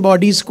 accreditation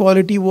bodies'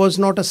 quality was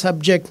not a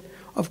subject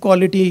of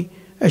quality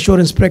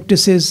assurance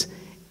practices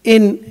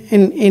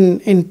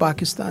in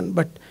Pakistan.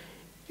 But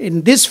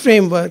in this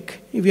framework,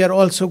 we are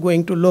also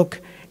going to look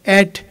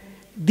at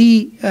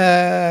the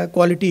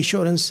quality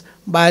assurance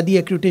by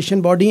the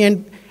accreditation body,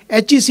 and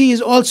HEC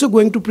is also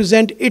going to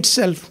present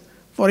itself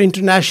for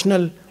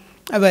international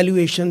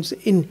evaluations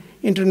in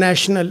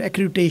international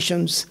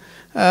accreditations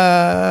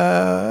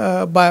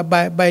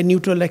by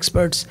neutral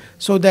experts,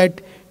 so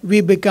that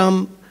we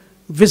become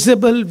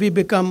visible, we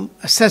become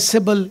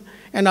accessible,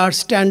 and our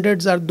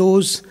standards are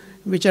those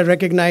which are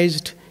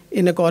recognized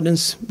in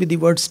accordance with the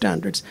world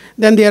standards.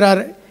 Then there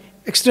are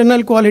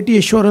external quality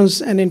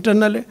assurance and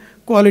internal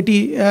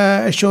quality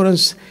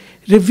assurance,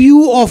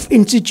 review of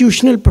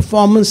institutional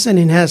performance and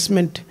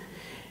enhancement.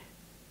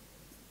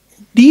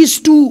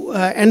 These two,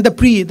 and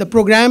the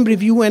program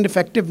review and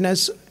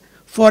effectiveness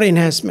for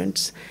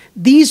enhancements.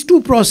 These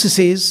two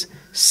processes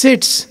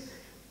sits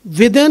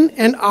within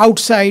and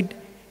outside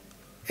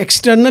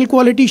external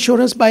quality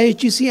assurance by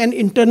HEC and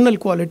internal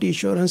quality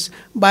assurance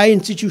by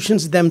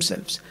institutions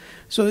themselves.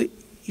 So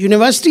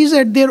universities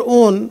at their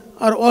own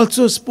are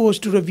also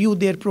supposed to review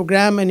their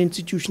program and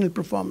institutional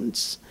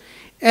performance.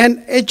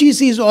 And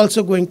HEC is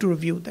also going to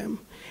review them.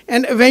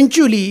 And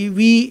eventually,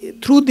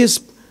 through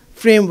this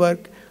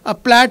framework, a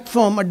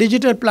platform, a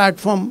digital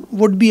platform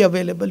would be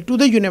available to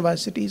the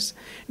universities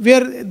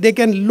where they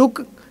can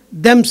look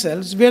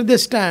themselves, where they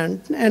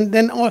stand, and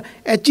then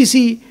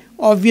HEC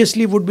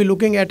obviously would be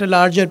looking at a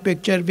larger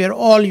picture where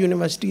all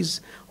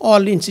universities,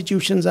 all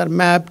institutions are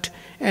mapped,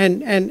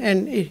 and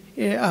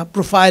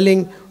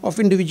profiling of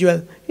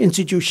individual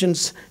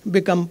institutions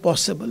become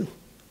possible.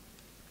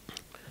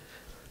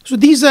 So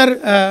these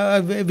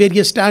are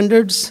various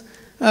standards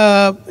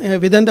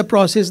within the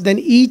process. Then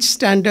each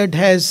standard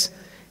has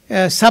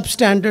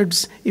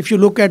substandards. If you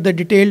look at the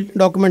detailed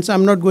documents,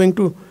 I'm not going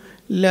to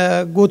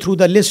go through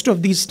the list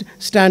of these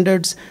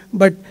standards,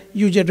 but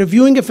you're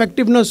reviewing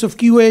effectiveness of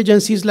QA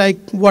agencies like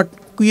what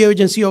QA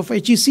agency of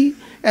HEC,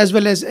 as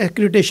well as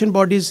accreditation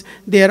bodies.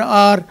 There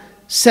are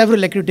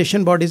several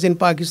accreditation bodies in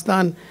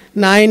Pakistan,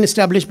 9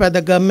 established by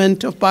the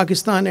government of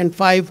Pakistan and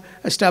 5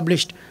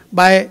 established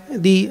by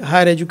the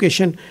Higher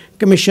Education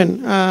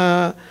Commission.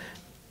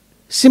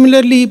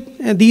 Similarly,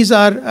 these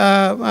are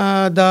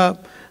the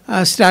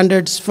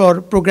standards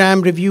for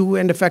program review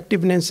and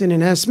effectiveness and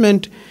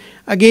enhancement.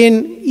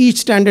 Again, each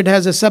standard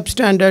has a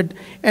substandard,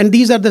 and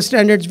these are the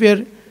standards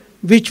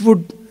which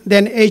would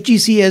then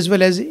HEC as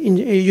well as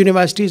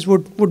universities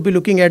would be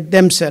looking at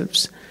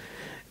themselves.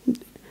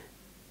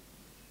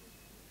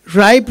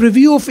 RIPE,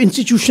 review of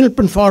institutional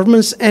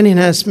performance and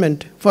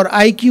enhancement for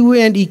IQA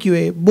and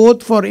EQA,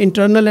 both for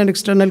internal and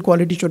external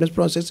quality assurance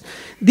process.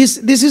 This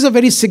is a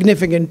very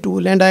significant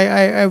tool, and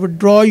I would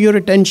draw your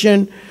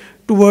attention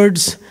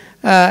towards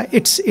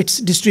its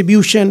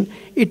distribution.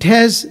 It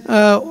has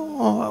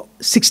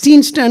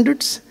 16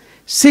 standards.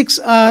 6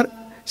 are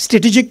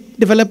strategic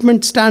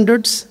development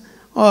standards.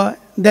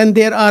 Then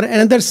there are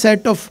another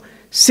set of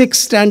 6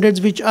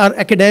 standards which are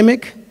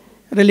academic,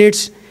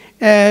 relates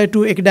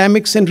to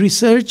academics and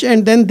research,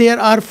 and then there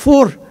are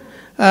 4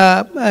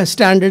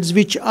 standards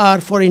which are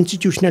for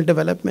institutional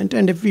development.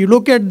 And if you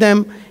look at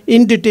them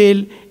in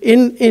detail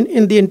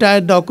in the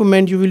entire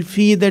document, you will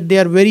see that they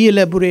are very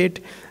elaborate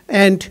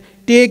and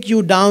take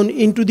you down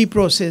into the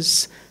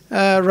process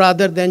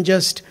rather than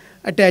just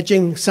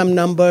attaching some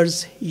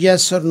numbers,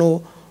 yes or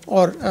no,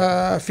 or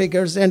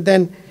figures, and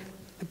then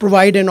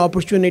provide an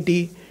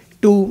opportunity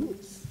to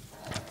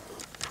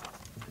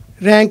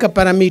rank a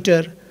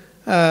parameter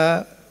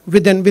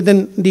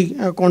within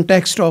the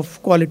context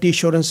of quality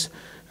assurance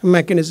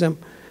mechanism.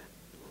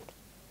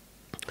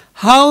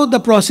 How the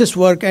process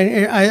works,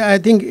 and I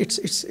think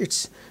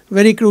it's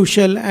very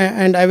crucial,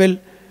 and I will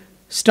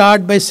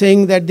start by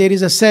saying that there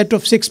is a set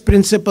of 6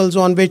 principles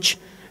on which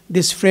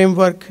this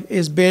framework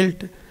is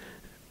built.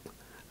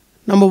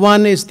 Number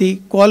 1 is the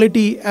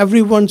quality,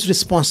 everyone's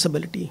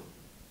responsibility.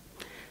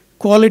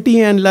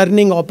 Quality and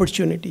learning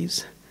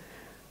opportunities.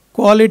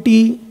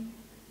 Quality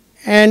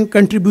and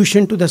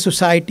contribution to the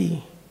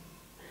society.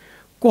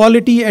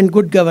 Quality and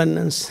good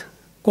governance.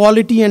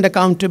 Quality and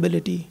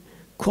accountability.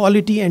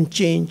 Quality and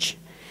change.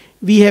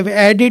 We have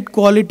added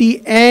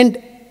quality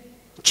and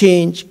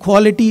change,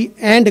 quality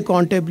and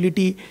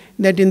accountability,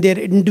 that in their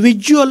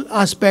individual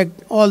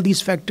aspect, all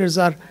these factors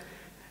are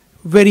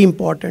very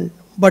important.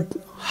 But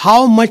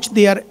how much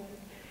they are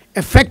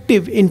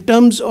effective in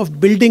terms of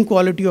building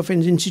quality of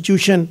an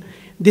institution,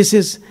 this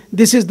is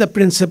the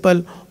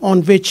principle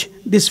on which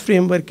this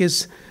framework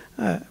is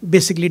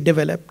basically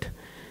developed.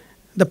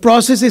 The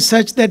process is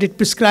such that it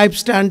prescribes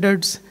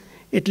standards,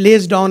 it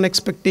lays down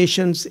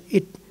expectations,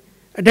 it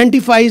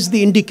identifies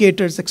the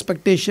indicators,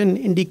 expectation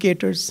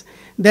indicators.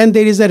 Then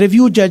there is a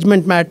review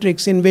judgment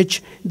matrix in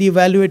which the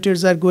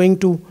evaluators are going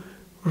to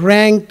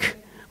rank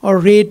or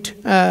rate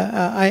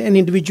an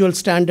individual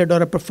standard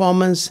or a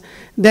performance.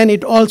 Then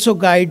it also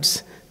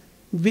guides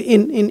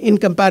in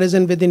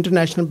comparison with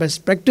international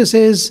best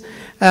practices,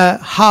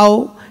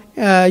 how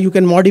you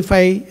can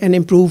modify and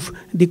improve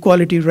the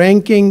quality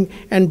ranking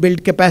and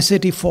build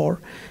capacity for.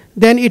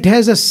 Then it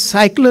has a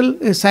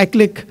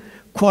cyclic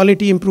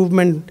quality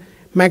improvement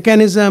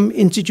mechanism,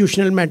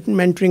 institutional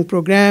mentoring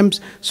programs,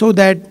 so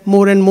that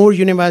more and more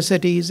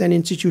universities and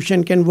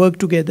institutions can work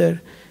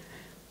together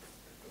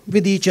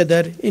with each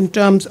other in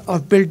terms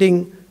of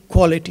building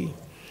quality.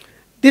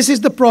 This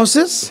is the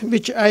process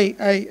which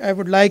I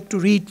would like to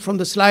read from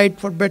the slide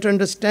for better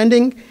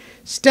understanding.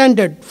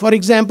 Standard, for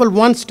example,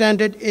 one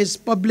standard is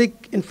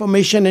public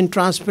information and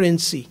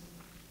transparency.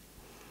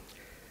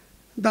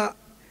 The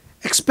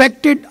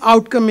expected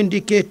outcome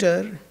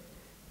indicator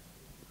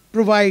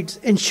provides,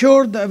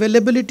 ensure the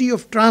availability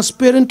of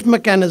transparent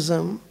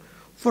mechanism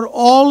for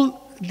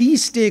all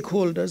these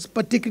stakeholders,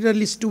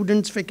 particularly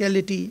students,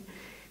 faculty,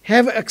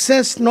 have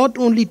access not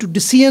only to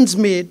decisions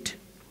made,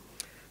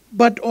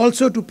 but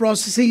also to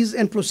processes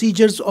and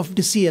procedures of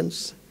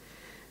decisions.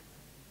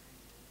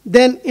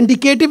 Then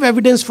indicative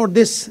evidence for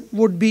this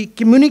would be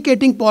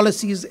communicating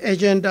policies,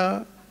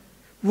 agenda,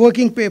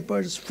 working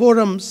papers,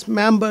 forums,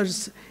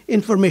 members,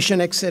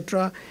 information,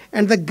 etc.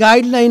 And the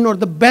guideline or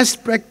the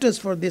best practice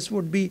for this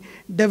would be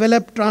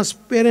develop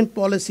transparent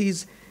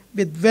policies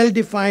with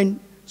well-defined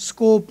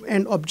scope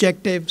and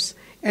objectives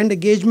and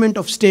engagement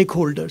of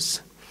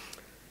stakeholders.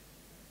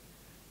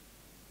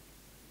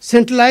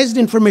 Centralized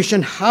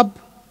information hub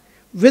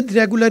with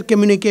regular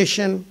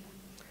communication,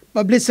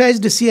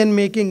 publicized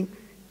decision-making,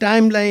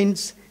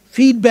 timelines,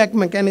 feedback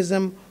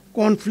mechanism,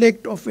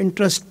 conflict of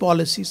interest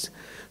policies.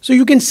 So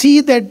you can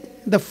see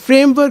that the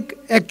framework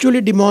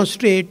actually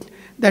demonstrates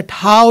that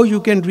how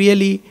you can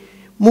really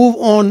move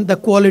on the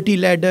quality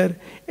ladder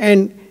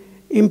and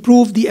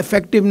improve the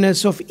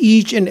effectiveness of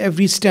each and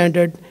every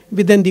standard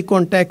within the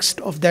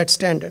context of that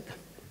standard.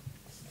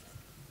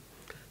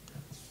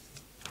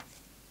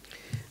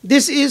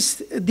 This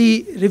is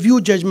the review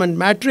judgment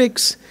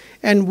matrix.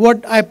 And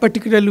what I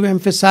particularly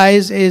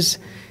emphasize is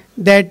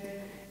that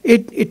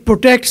it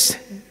protects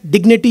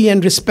dignity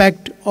and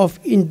respect of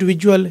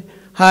individual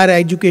higher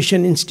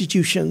education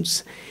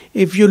institutions.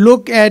 If you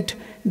look at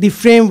the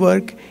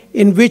framework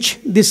in which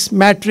this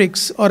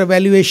matrix or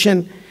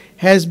evaluation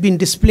has been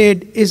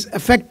displayed, is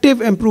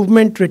effective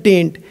improvement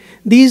retained.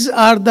 These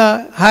are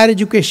the higher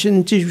education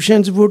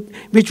institutions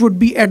which would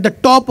be at the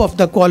top of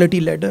the quality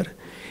ladder.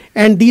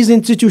 And these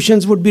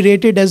institutions would be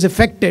rated as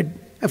effective,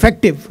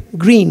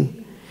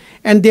 green.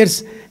 And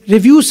there's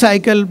review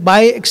cycle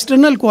by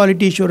external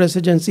quality assurance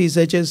agencies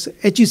such as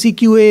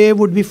HECQAA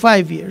would be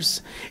 5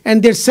 years.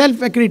 And their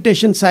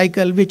self-accreditation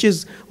cycle, which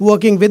is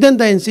working within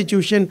the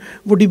institution,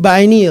 would be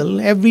biennial,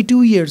 every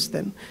 2 years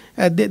then.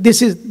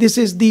 This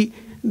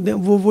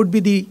would be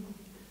the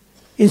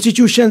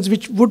institutions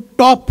which would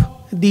top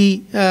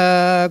the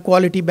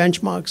quality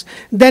benchmarks.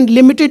 Then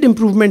limited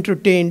improvement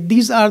retained.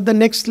 These are the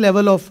next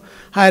level of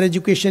higher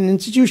education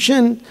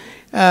institution.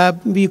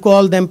 We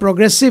call them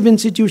progressive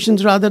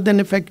institutions rather than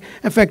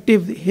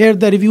effective. Here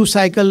the review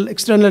cycle,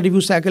 external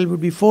review cycle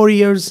would be 4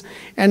 years,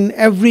 and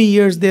every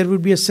year there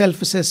would be a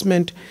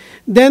self-assessment.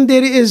 Then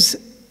there is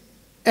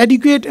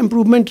adequate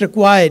improvement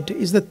required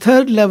is the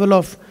third level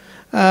of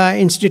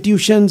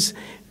institutions,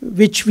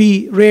 which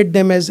we rate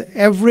them as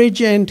average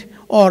and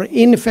or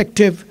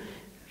ineffective.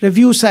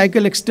 Review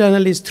cycle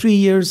external is 3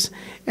 years,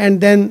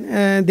 and then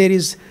there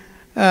is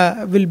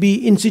will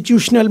be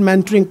institutional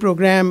mentoring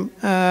program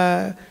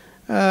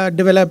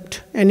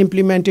developed and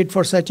implemented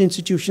for such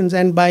institutions,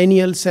 and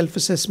biennial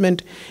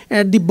self-assessment.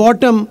 At the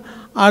bottom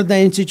are the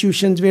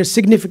institutions where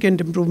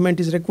significant improvement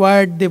is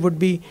required. They would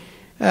be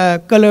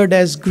colored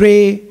as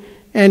gray,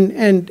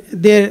 and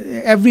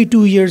there every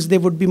 2 years they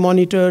would be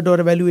monitored or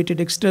evaluated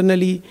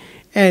externally,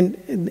 and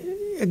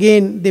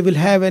again they will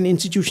have an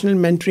institutional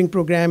mentoring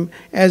program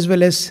as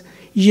well as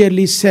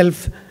yearly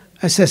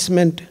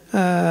self-assessment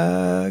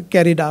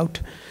carried out.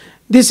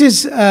 This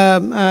is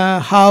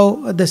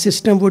how the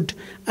system would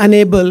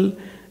enable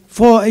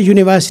for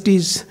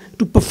universities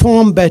to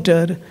perform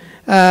better.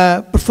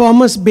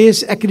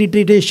 Performance-based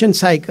accreditation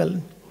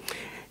cycle.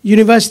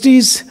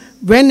 Universities,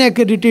 when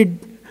accredited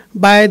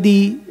by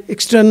the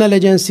external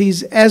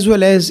agencies as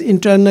well as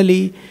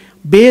internally,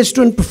 based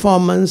on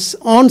performance,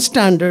 on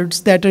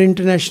standards that are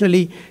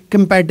internationally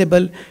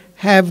compatible,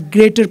 have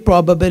greater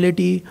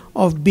probability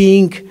of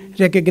being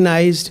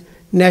recognized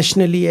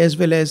nationally as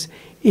well as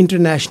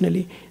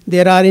internationally.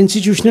 There are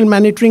institutional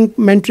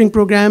mentoring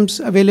programs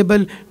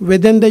available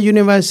within the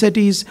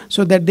universities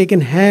so that they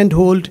can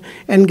handhold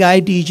and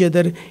guide each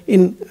other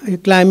in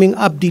climbing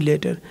up the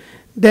ladder.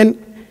 Then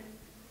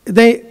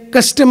they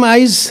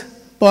customize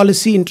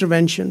policy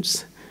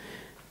interventions.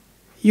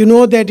 You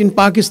know that in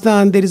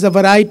Pakistan there is a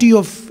variety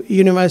of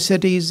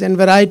universities and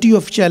variety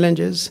of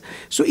challenges.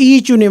 So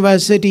each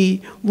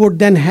university would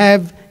then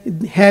have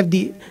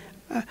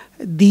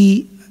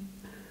the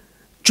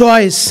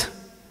choice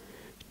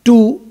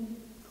to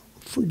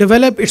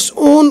develop its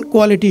own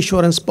quality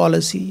assurance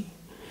policy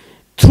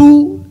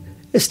through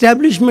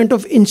establishment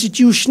of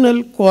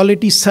institutional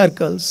quality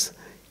circles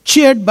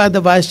chaired by the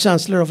vice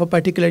chancellor of a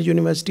particular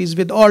university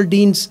with all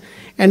deans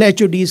and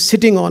HODs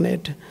sitting on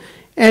it,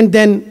 and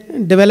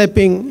then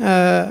developing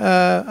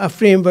a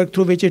framework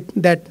through which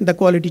the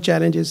quality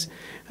challenge is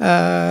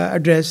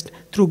addressed.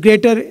 Through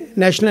greater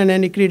national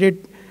and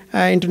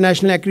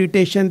international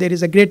accreditation, there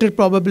is a greater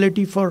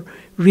probability for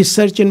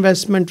research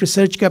investment,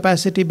 research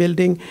capacity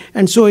building,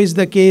 and so is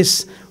the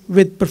case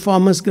with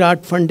performance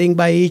grant funding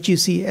by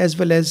HEC as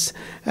well as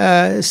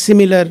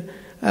similar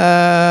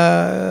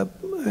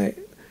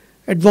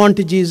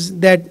advantages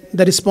that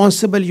the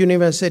responsible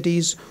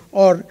universities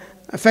or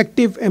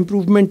effective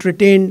improvement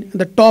retained,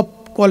 the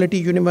top quality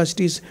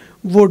universities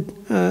would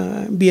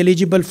be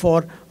eligible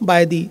for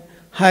by the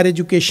Higher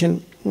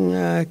Education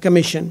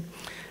Commission.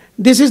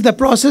 This is the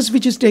process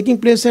which is taking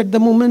place at the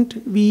moment.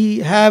 We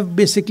have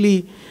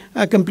basically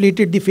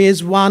completed the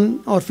phase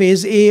 1 or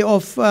phase A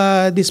of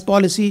this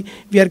policy.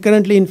 We are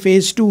currently in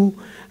phase 2.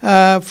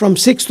 From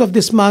 6th of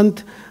this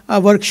month, a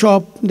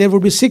workshop, there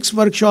will be 6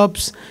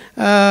 workshops,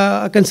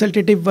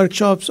 consultative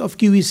workshops of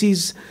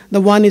QECs.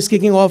 The one is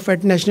kicking off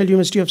at National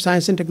University of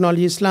Science and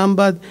Technology,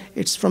 Islamabad.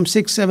 It's from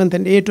 6th, 7th,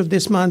 and 8th of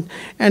this month.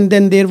 And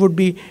then there would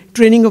be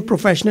training of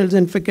professionals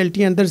and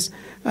faculty, and there's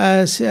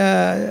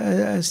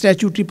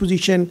statutory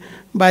position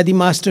by the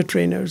master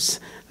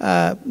trainers.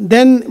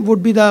 Then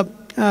would be the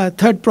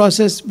third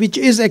process, which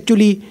is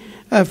actually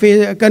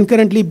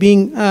concurrently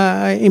being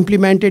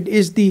implemented,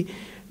 is the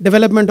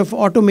development of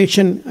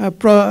automation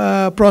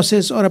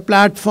process or a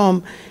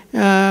platform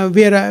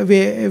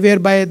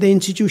whereby the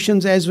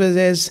institutions as well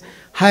as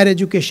Higher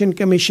Education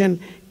Commission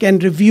can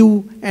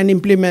review and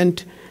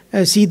implement,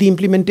 see the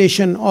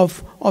implementation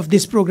of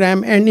this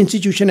program, and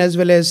institution as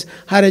well as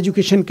Higher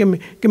Education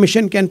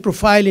Commission can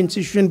profile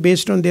institution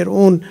based on their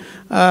own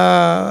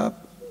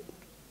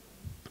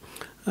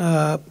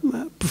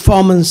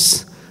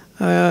performance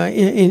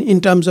in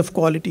terms of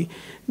quality.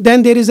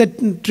 Then there is a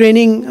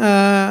training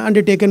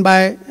undertaken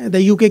by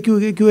the UK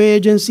QA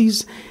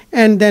agencies,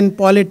 and then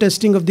pilot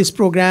testing of this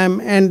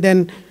program, and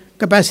then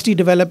capacity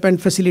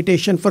development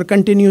facilitation for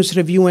continuous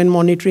review and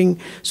monitoring.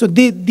 So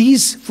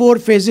these 4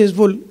 phases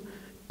will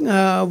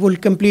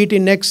complete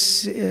in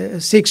next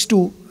 6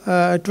 to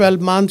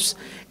 12 months.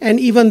 And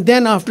even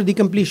then, after the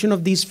completion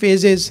of these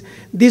phases,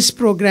 this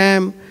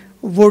program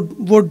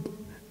would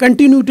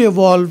continue to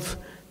evolve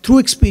through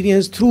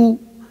experience, through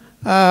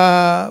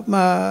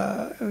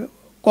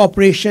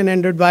cooperation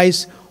and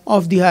advice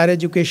of the higher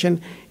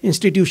education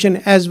institution,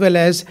 as well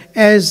as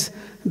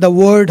the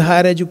world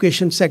higher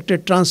education sector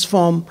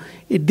transform,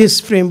 this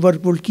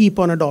framework will keep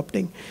on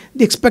adopting.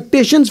 The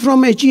expectations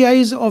from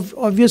HEIs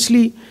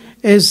obviously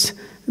is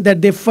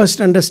that they first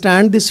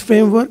understand this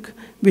framework,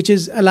 which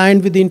is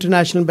aligned with the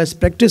international best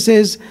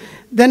practices,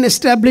 then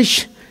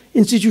establish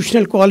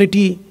institutional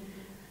quality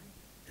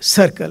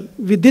circle.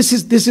 This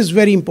is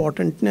very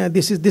important.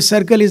 This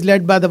circle is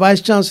led by the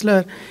Vice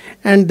Chancellor,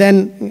 and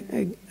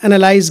then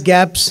analyze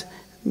gaps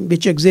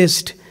which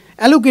exist,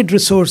 allocate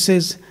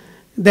resources,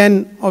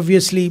 then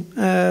obviously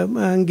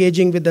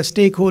engaging with the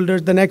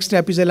stakeholders. The next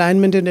step is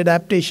alignment and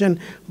adaptation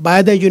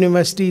by the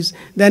universities,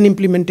 then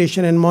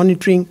implementation and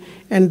monitoring,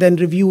 and then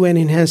review and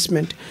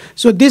enhancement.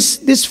 So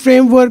this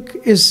framework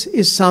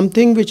is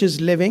something which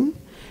is living,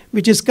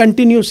 which is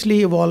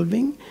continuously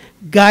evolving,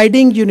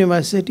 guiding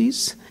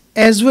universities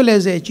as well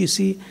as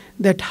HEC,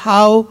 that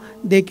how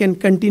they can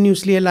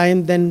continuously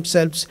align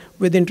themselves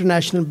with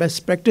international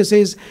best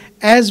practices,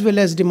 as well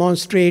as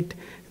demonstrate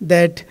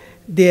that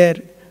their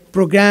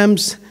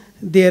programs,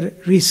 their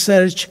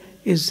research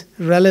is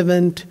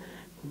relevant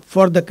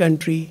for the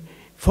country,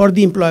 for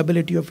the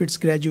employability of its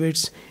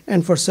graduates,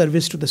 and for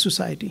service to the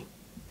society.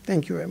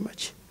 Thank you very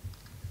much.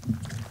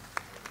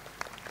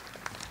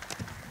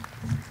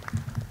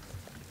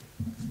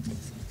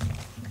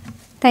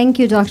 Thank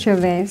you, Dr.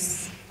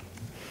 Weiss.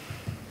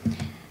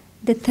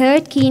 The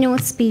third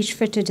keynote speech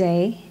for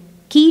today,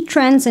 Key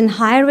Trends in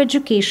Higher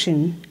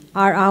Education.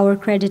 Are our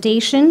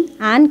accreditation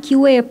and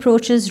QA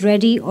approaches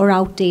ready or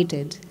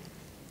outdated?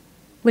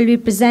 Will be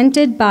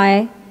presented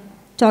by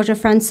Dr.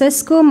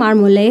 Francisco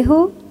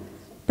Marmolejo,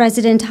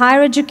 President,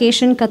 Higher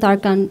Education,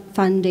 Qatar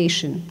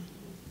Foundation.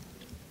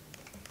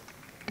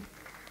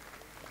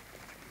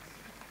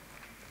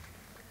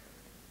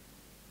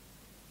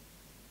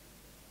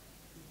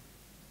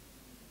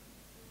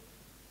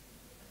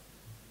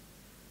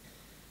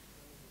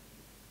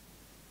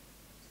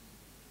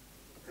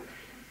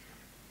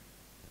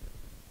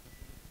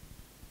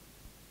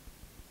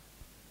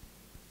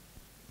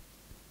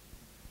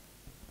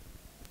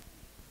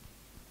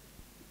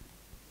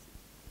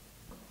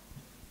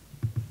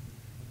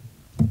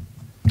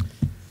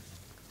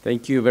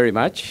 Thank you very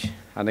much.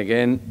 And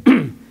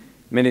again,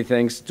 many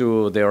thanks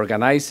to the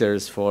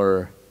organizers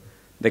for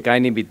the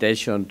kind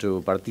invitation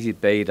to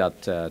participate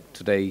at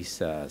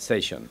today's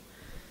session.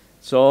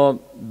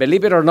 So,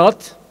 believe it or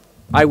not,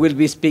 I will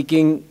be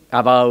speaking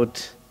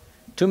about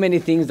too many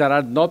things that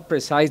are not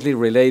precisely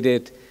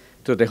related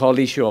to the whole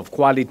issue of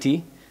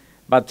quality,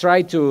 but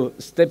try to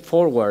step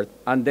forward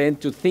and then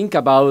to think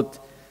about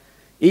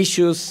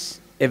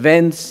issues,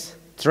 events,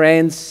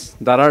 trends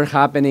that are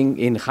happening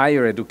in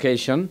higher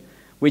education,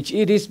 which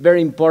it is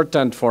very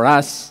important for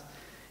us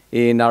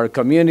in our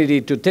community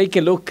to take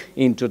a look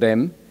into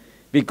them,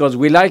 because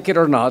we like it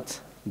or not,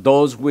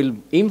 those will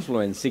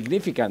influence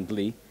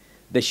significantly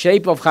the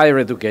shape of higher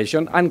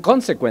education and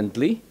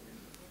consequently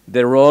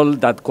the role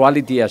that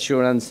quality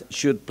assurance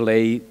should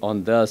play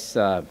on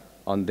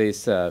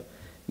these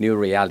new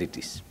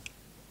realities.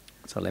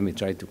 So let me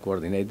try to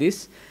coordinate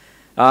this.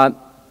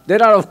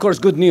 There are, of course,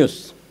 good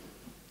news.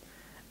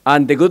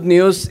 And the good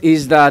news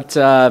is that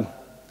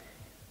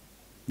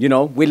you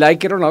know, we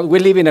like it or not, we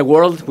live in a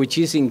world which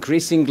is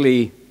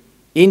increasingly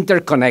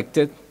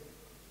interconnected,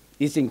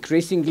 is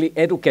increasingly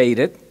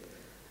educated,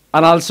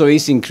 and also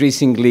is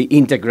increasingly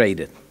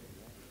integrated.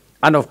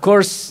 And of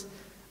course,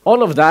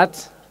 all of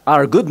that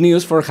are good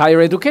news for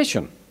higher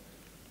education,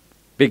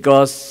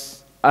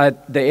 because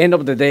at the end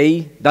of the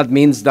day, that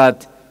means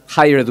that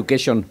higher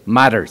education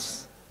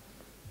matters.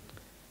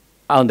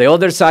 On the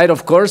other side,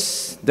 of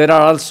course, there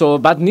are also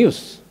bad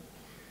news.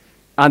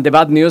 And the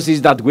bad news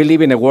is that we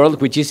live in a world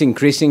which is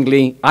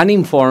increasingly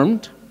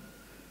uninformed,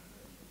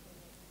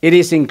 it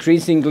is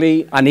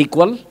increasingly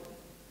unequal,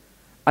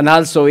 and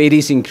also it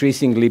is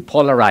increasingly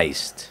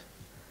polarized.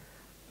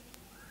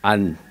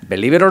 And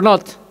believe it or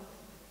not,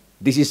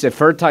 this is a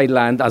fertile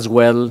land as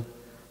well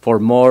for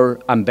more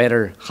and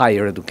better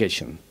higher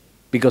education,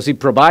 because it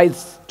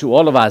provides to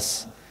all of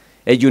us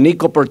a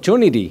unique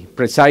opportunity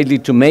precisely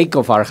to make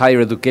of our higher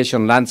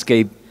education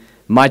landscape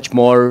much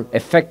more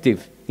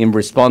effective in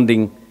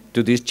responding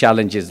to these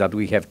challenges that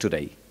we have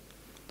today.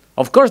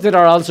 Of course, there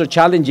are also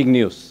challenging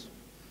news,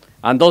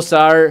 and those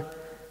are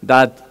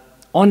that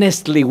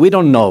honestly we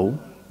don't know,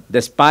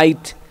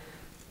 despite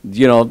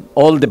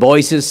all the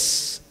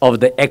voices of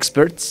the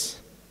experts.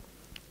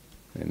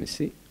 Let me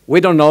see.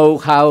 We don't know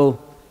how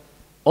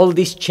all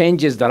these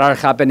changes that are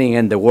happening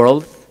in the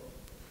world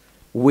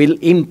will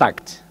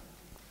impact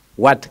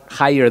what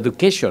higher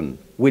education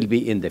will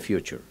be in the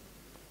future.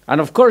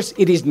 And of course,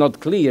 it is not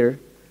clear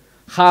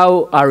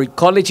how our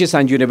colleges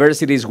and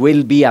universities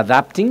will be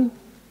adapting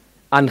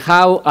and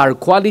how our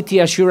quality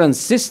assurance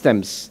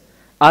systems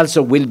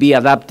also will be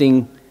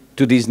adapting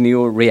to these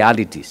new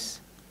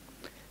realities.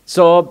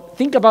 So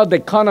think about the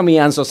economy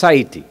and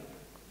society.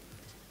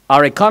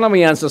 Our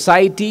economy and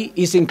society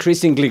is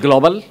increasingly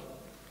global.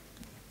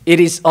 It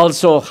is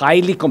also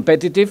highly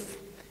competitive.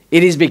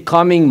 It is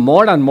becoming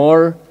more and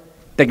more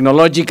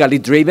technologically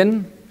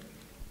driven.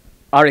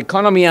 Our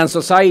economy and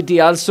society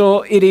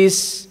also, it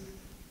is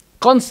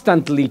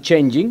constantly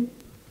changing.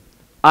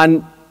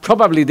 And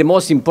probably the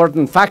most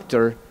important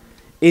factor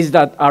is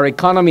that our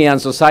economy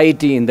and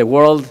society in the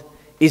world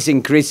is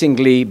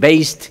increasingly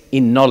based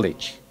in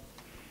knowledge.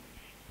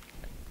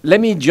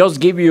 Let me just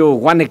give you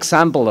one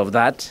example of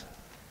that.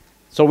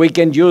 So we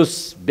can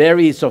use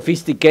very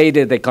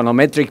sophisticated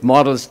econometric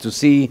models to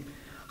see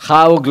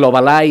how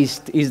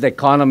globalized is the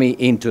economy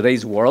in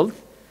today's world.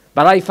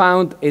 But I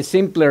found a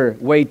simpler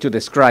way to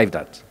describe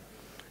that.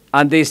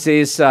 And this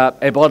is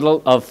a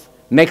bottle of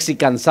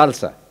Mexican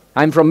salsa.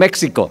 I'm from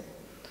Mexico.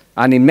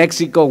 And in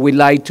Mexico, we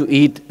like to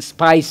eat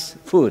spice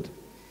food.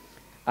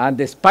 And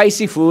the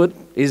spicy food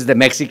is the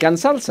Mexican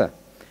salsa.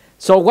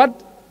 So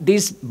what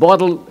this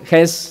bottle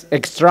has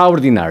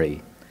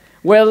extraordinary?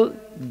 Well,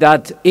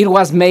 that it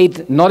was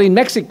made not in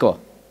Mexico,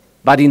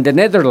 but in the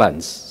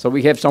Netherlands. So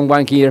we have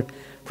someone here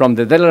from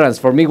the Netherlands.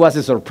 For me, it was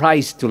a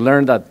surprise to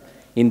learn that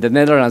in the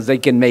Netherlands they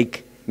can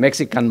make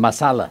Mexican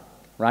masala,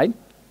 right?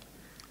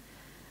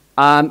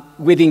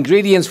 With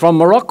ingredients from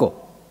Morocco.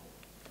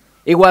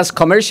 It was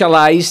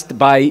commercialized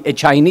by a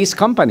Chinese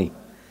company.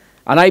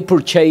 And I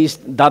purchased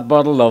that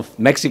bottle of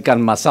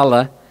Mexican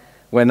masala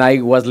when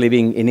I was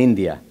living in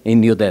India, in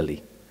New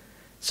Delhi.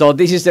 So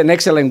this is an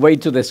excellent way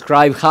to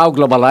describe how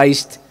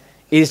globalized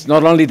is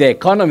not only the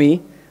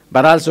economy,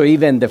 but also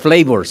even the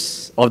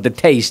flavors of the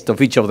taste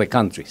of each of the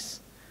countries.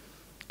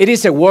 It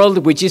is a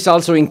world which is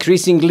also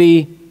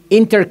increasingly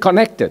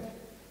interconnected.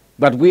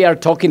 What we are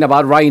talking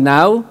about right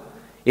now,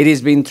 it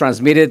is being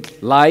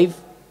transmitted live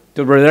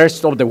to the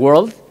rest of the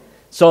world.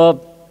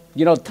 So,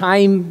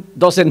 time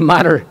doesn't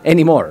matter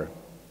anymore.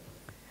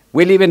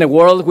 We live in a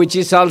world which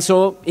is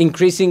also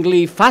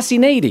increasingly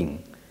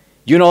fascinating.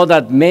 You know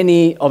that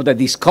many of the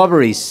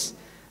discoveries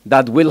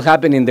that will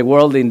happen in the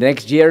world in the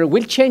next year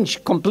will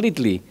change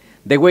completely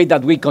the way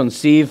that we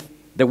conceive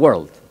the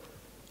world.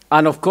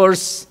 And of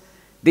course,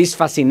 this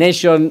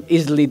fascination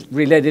is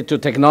related to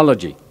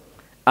technology.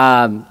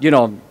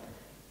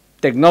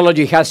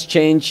 Technology has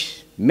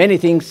changed many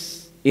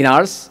things in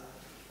ours.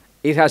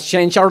 It has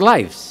changed our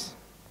lives.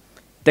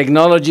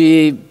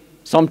 Technology,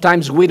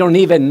 sometimes we don't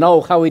even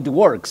know how it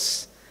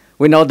works.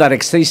 We know that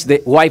exists the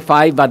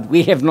Wi-Fi, but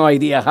we have no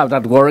idea how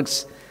that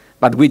works,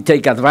 but we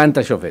take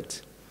advantage of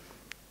it.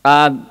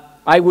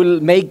 I will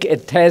make a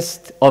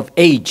test of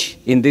age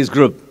in this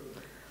group.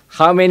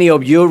 How many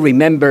of you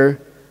remember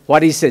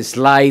what is a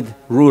slide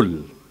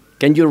rule?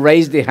 Can you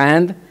raise the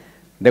hand,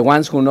 the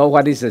ones who know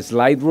what is a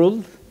slide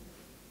rule?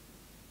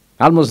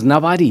 Almost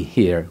nobody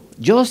here,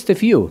 just a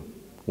few.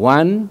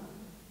 One,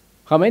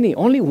 how many?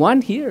 Only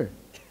one here.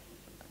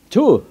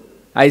 Two,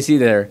 I see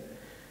there.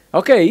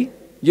 Okay,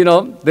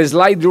 the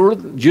slide rule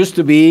used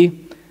to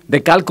be the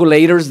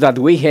calculators that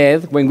we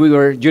had when we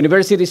were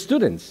university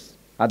students.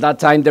 At that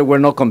time, there were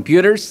no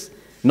computers,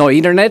 no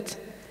internet,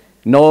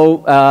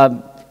 no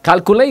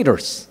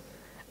calculators.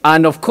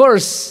 And of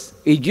course,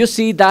 if you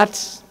see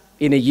that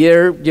in a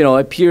year,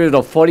 a period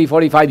of 40,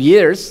 45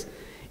 years,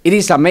 it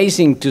is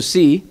amazing to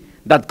see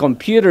that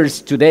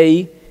computers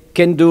today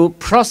can do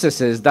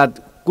processes that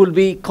could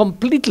be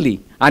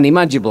completely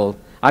unimaginable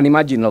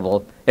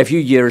a few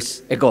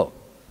years ago.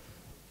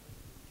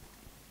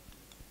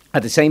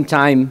 At the same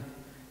time,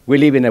 we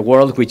live in a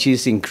world which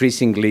is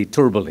increasingly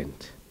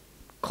turbulent,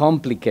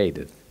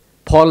 complicated,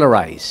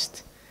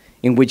 polarized,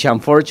 in which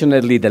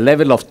unfortunately the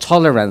level of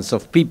tolerance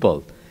of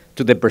people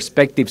to the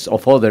perspectives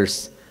of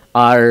others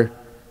are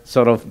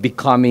sort of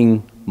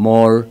becoming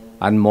more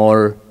and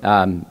more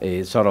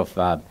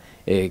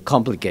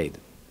complicated.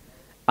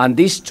 And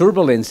this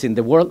turbulence in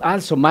the world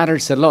also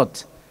matters a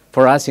lot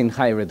for us in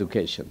higher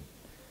education,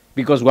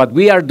 because what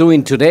we are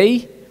doing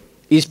today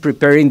is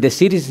preparing the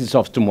citizens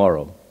of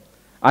tomorrow.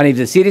 And if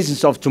the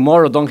citizens of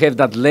tomorrow don't have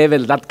that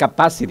level, that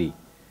capacity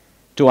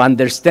to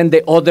understand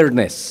the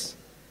otherness,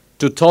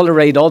 to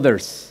tolerate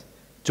others,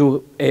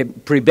 to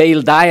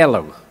prevail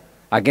dialogue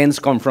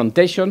against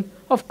confrontation,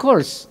 of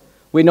course,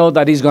 we know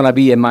that it's going to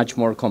be a much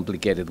more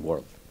complicated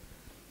world.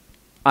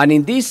 And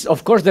in this,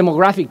 of course,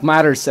 demographic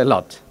matters a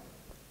lot.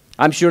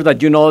 I'm sure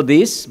that you know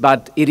this,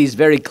 but it is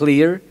very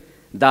clear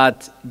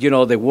that,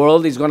 the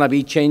world is going to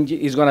be changing,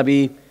 is going to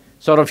be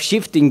sort of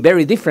shifting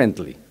very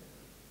differently.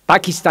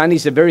 Pakistan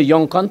is a very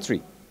young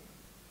country,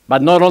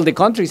 but not all the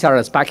countries are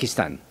as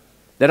Pakistan.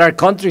 There are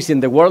countries in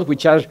the world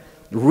which are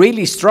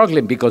really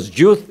struggling because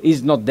youth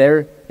is not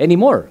there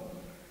anymore.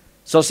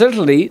 So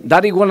certainly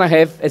that is going to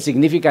have a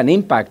significant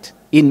impact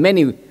in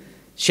many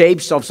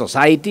shapes of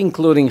society,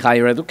 including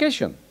higher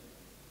education.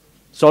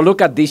 So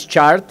look at this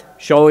chart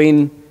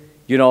showing,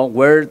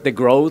 where the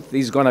growth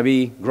is going to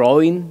be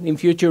growing in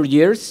future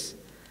years.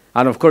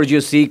 And of course, you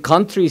see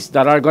countries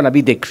that are going to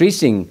be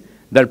decreasing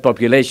their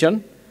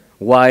population,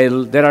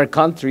 while there are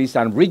countries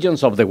and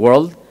regions of the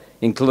world,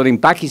 including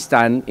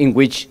Pakistan, in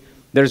which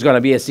there's going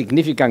to be a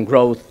significant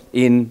growth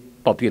in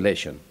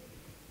population.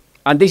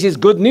 And this is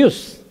good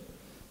news.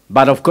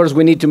 But of course,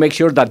 we need to make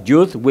sure that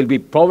youth will be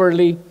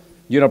properly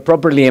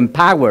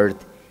empowered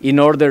in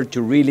order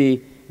to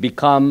really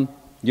become,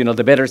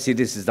 the better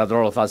citizens that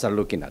all of us are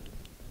looking at.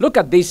 Look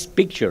at this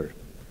picture.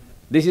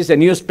 This is a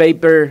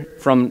newspaper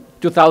from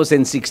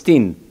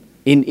 2016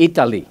 in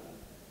Italy.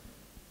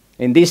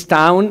 In this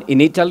town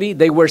in Italy,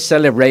 they were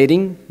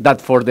celebrating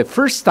that for the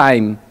first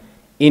time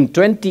in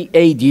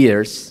 28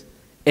 years,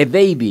 a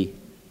baby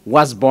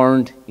was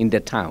born in the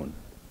town.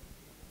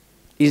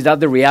 Is that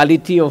the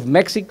reality of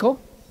Mexico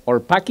or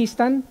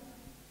Pakistan?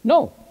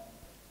 No.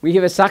 We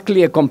have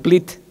exactly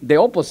the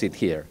opposite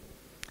here.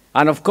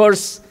 And of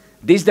course,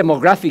 this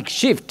demographic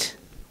shift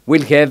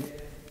will have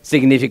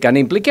significant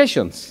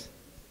implications.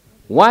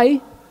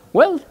 Why?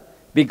 Well,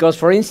 because,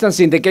 for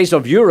instance, in the case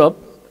of Europe,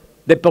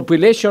 the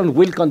population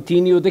will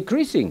continue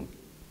decreasing.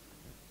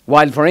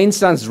 While, for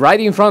instance, right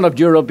in front of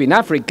Europe in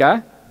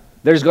Africa,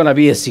 there's going to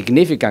be a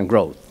significant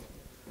growth.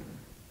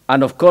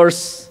 And of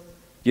course,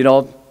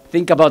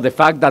 think about the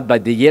fact that by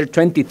the year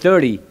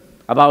 2030,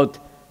 about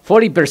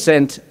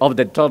 40% of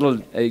the total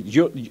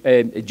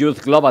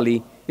youth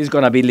globally is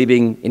going to be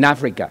living in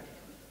Africa.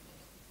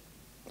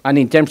 And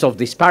in terms of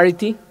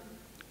disparity,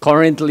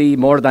 currently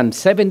more than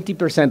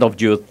 70% of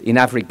youth in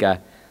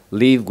Africa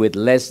live with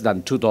less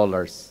than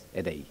 $2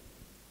 a day.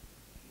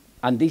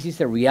 And this is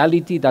a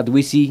reality that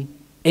we see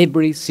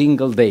every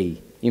single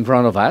day in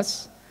front of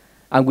us.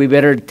 And we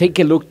better take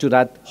a look to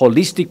that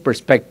holistic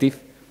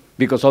perspective,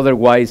 because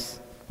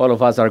otherwise all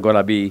of us are going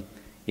to be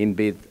in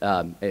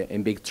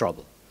big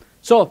trouble.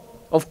 So,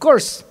 of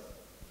course,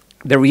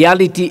 the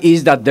reality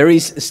is that there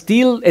is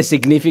still a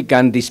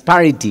significant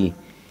disparity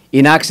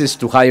in access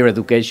to higher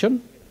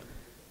education.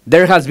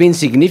 There has been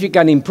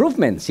significant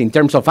improvements in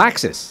terms of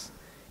access.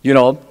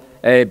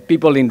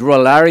 People in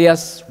rural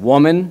areas,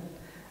 women,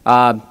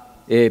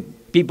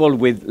 people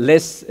with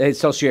less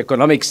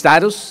socioeconomic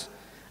status,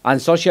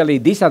 and socially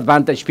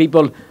disadvantaged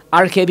people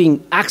are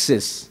having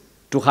access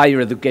to higher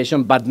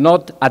education, but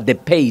not at the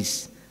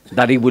pace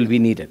that it will be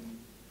needed.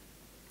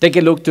 Take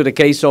a look to the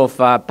case of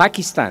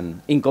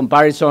Pakistan in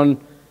comparison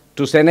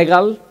to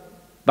Senegal,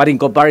 but in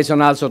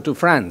comparison also to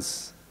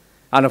France.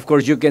 And of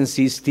course, you can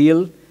see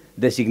still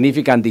the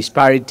significant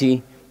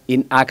disparity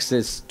in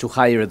access to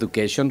higher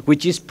education,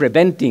 which is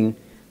preventing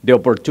the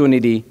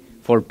opportunity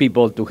for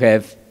people to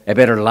have a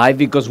better life,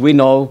 because we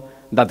know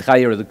that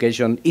higher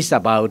education is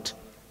about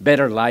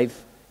better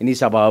life and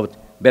is about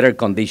better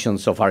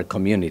conditions of our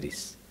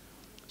communities.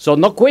 So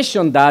no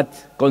question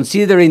that,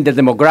 considering the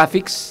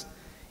demographics,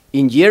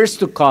 in years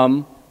to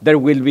come, there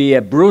will be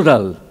a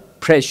brutal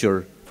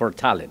pressure for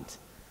talent.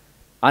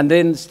 And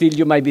then still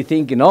you might be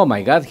thinking, oh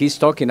my God, he's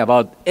talking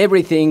about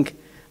everything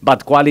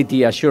but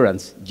quality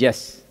assurance.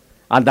 Yes,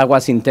 and that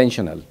was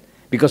intentional,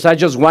 because I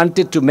just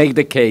wanted to make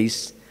the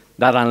case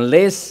that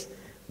unless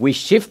we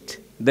shift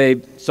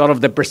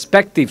the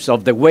perspectives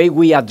of the way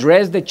we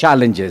address the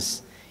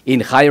challenges in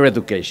higher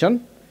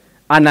education,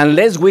 and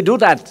unless we do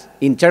that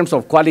in terms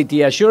of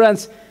quality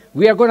assurance,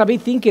 we are going to be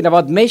thinking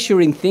about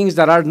measuring things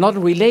that are not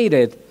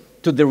related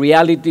to the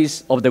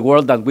realities of the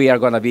world that we are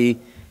going to be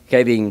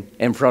having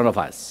in front of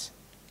us.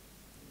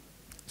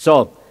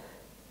 So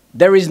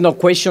there is no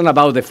question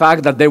about the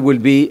fact that there will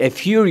be a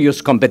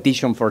furious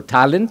competition for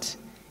talent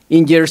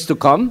in years to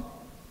come.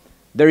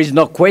 There is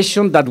no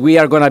question that we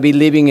are going to be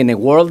living in a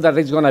world that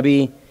is going to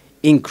be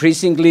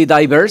increasingly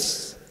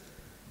diverse.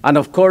 And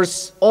of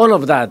course, all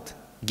of that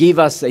gives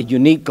us a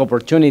unique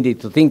opportunity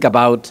to think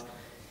about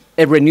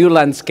a renewed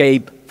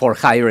landscape for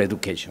higher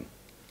education.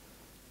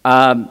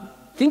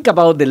 Think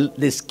about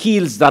the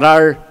skills that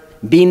are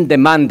being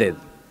demanded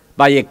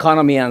by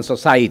economy and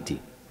society.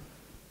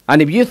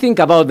 And if you think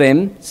about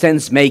them,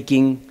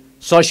 sense-making,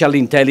 social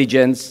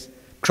intelligence,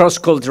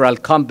 cross-cultural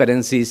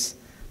competencies,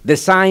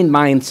 design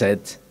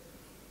mindset,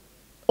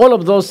 all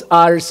of those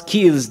are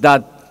skills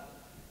that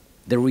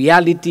the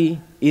reality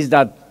is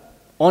that,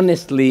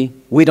 honestly,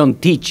 we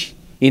don't teach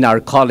in our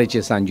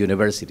colleges and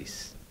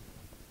universities.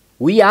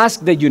 We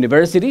ask the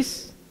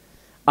universities,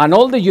 and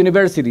all the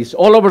universities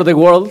all over the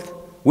world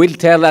will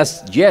tell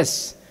us,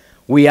 yes,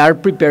 we are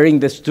preparing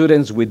the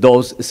students with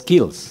those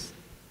skills.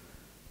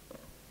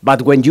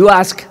 But when you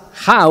ask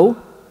how,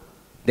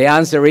 the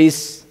answer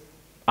is,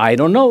 I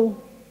don't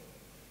know.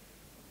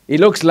 It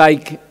looks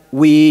like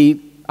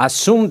we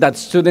assume that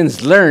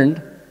students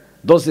learn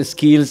those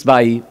skills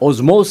by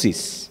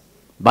osmosis,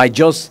 by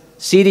just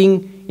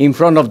sitting in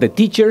front of the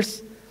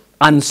teachers,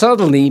 and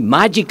suddenly,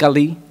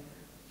 magically,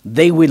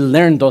 they will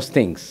learn those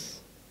things.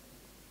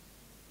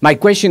 My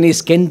question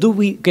is, can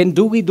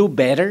we do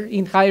better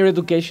in higher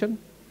education?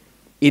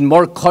 In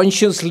more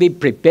consciously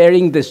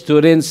preparing the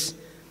students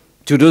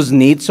to those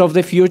needs of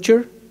the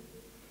future?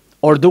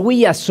 Or do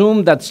we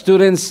assume that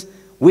students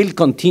will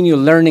continue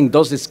learning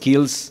those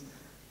skills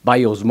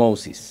by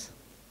osmosis.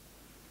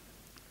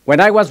 When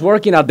I was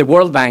working at the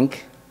World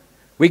Bank,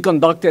 we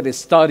conducted a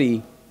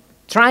study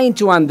trying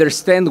to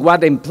understand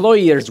what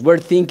employers were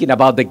thinking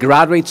about the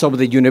graduates of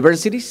the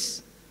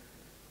universities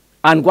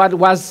and what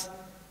was,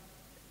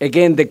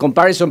 again, the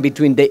comparison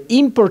between the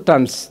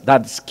importance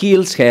that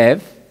skills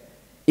have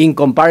in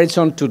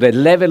comparison to the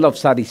level of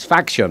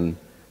satisfaction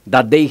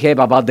that they have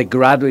about the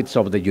graduates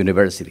of the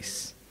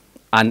universities.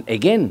 And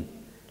again,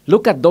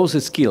 look at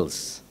those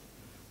skills: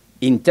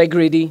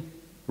 integrity,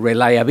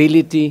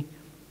 reliability,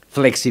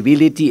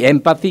 flexibility,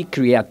 empathy,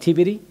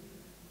 creativity.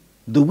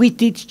 Do we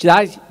teach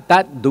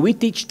that? Do we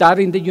teach that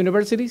in the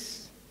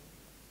universities?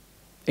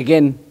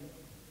 Again,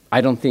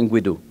 I don't think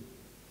we do.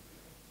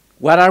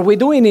 What are we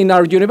doing in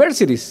our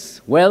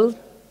universities? Well,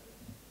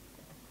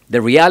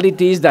 the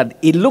reality is that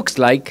it looks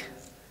like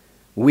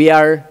we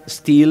are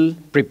still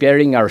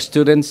preparing our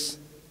students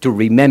to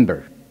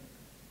remember,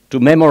 to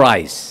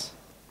memorize,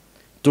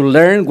 to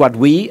learn what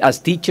we as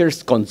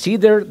teachers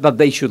consider that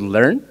they should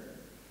learn,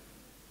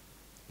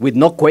 with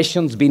no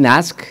questions being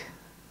asked,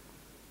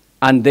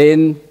 and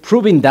then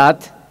proving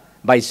that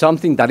by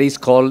something that is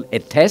called a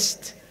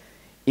test,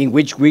 in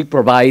which we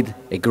provide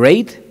a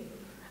grade,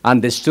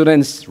 and the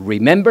students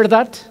remember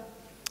that,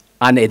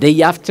 and a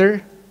day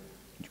after,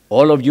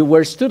 all of you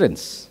were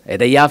students. A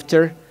day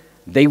after,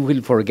 they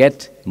will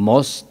forget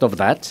most of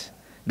that,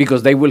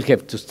 because they will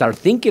have to start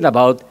thinking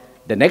about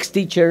the next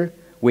teacher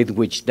with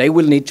which they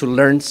will need to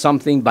learn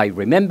something by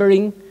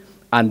remembering,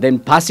 and then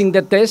passing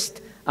the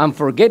test and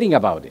forgetting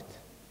about it.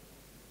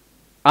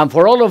 And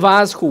for all of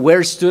us who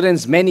were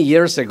students many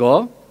years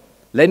ago,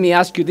 let me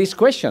ask you this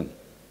question.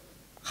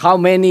 How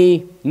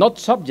many, not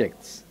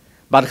subjects,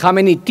 but how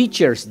many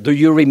teachers do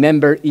you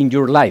remember in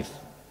your life?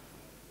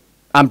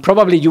 And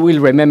probably you will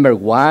remember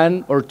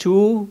one or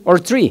two or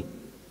three.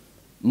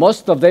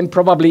 Most of them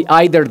probably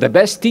either the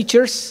best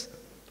teachers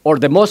or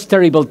the most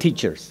terrible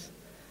teachers.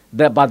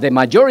 But the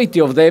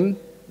majority of them,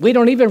 we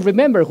don't even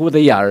remember who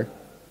they are.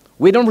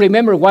 We don't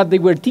remember what they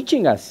were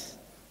teaching us.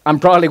 And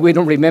probably we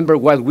don't remember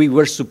what we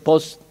were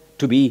supposed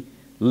to be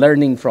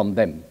learning from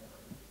them.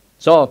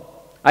 So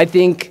I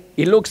think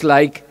it looks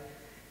like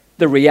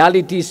the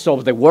realities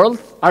of the world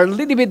are a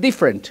little bit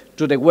different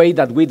to the way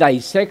that we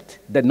dissect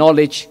the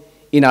knowledge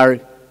in our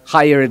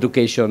higher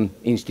education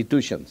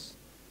institutions.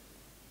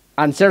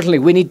 And certainly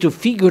we need to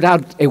figure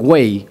out a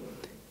way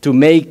to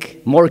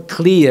make more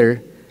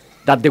clear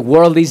that the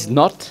world is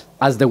not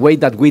as the way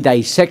that we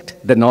dissect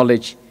the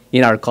knowledge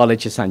in our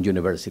colleges and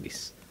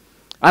universities.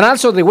 And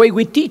also the way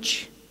we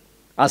teach.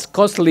 As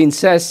Koslin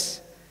says,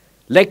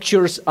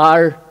 lectures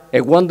are a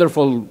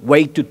wonderful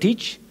way to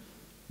teach,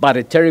 but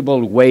a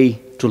terrible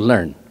way to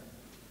learn.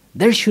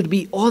 There should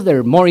be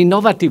other, more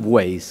innovative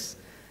ways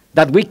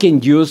that we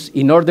can use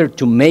in order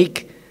to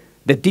make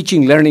the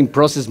teaching learning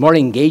process more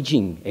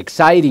engaging,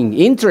 exciting,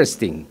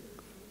 interesting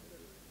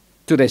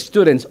to the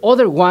students.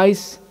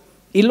 Otherwise,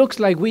 it looks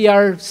like we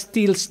are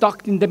still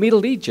stuck in the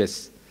Middle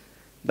Ages,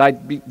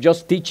 like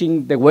just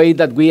teaching the way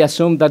that we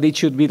assume that it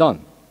should be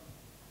done.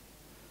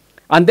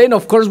 And then,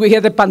 of course, we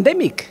had the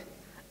pandemic.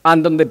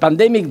 And on the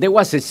pandemic, there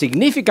was a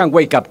significant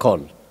wake-up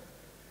call,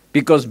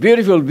 because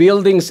beautiful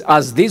buildings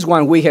as this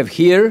one we have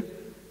here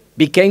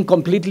became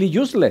completely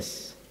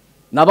useless.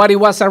 Nobody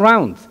was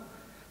around.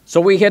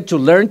 So we had to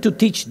learn to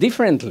teach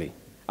differently.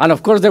 And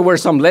of course, there were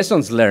some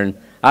lessons learned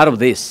out of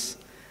this.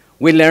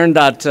 We learned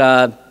that,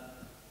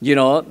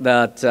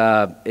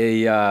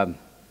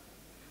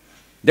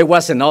 there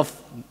was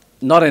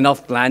not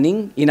enough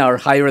planning in our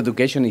higher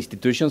education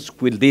institutions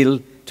to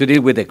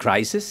deal with the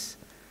crisis.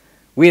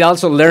 We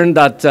also learned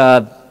that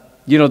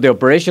the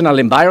operational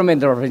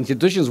environment of our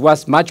institutions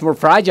was much more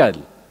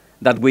fragile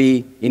than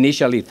we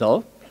initially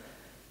thought.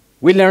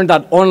 We learned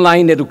that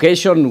online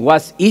education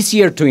was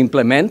easier to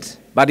implement,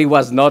 but it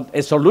was not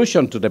a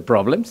solution to the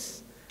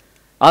problems.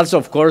 Also,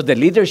 of course, the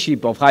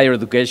leadership of higher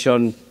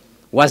education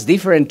was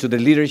different to the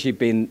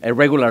leadership in a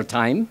regular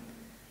time,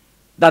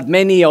 that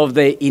many of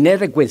the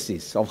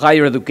inadequacies of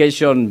higher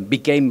education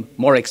became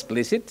more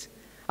explicit.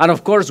 And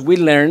of course, we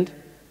learned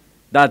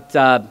that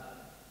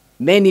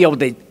many of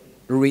the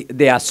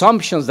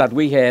assumptions that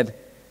we had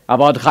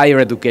about higher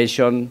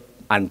education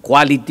and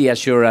quality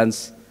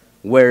assurance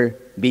were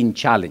being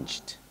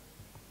challenged.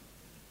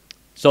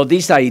 So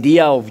this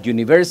idea of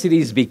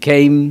universities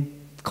became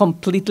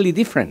completely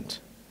different.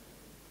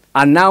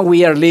 And now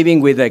we are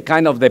living with a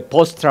kind of the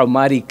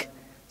post-traumatic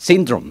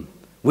syndrome.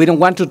 We don't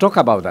want to talk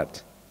about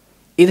that.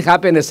 It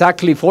happened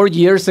exactly 4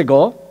 years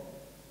ago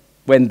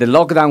when the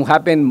lockdown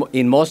happened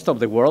in most of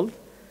the world,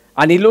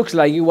 and it looks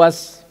like it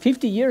was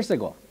 50 years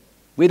ago.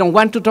 We don't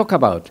want to talk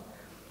about.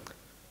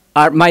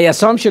 My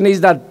assumption is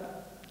that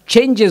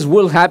changes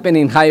will happen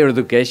in higher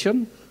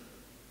education,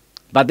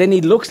 but then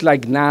it looks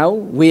like now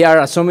we are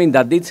assuming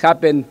that this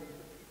happened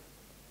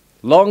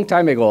long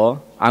time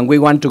ago, and we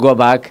want to go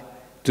back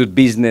to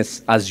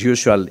business as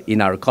usual in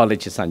our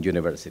colleges and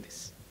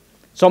universities.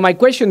 So my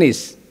question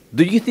is,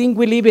 do you think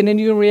we live in a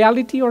new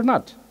reality or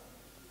not?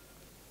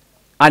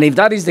 And if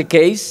that is the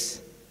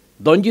case,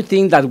 don't you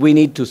think that we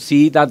need to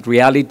see that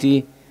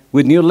reality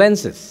with new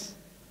lenses,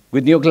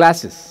 with new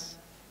glasses?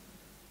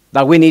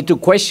 That we need to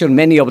question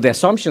many of the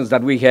assumptions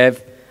that we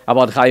have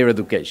about higher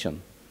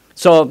education.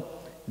 So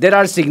there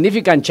are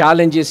significant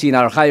challenges in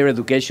our higher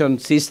education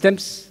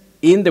systems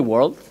in the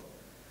world,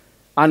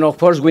 and of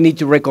course we need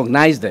to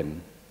recognize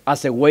them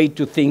as a way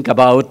to think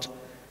about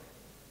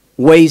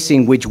ways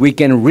in which we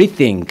can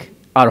rethink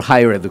our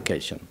higher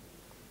education.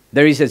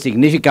 There is a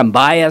significant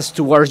bias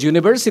towards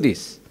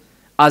universities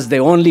as the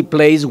only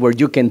place where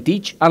you can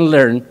teach and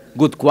learn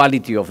good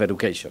quality of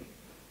education.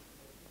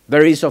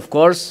 There is, of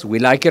course, we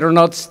like it or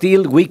not,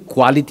 still weak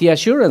quality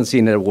assurance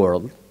in the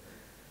world.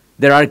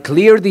 There are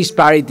clear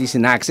disparities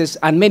in access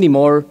and many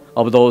more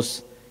of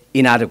those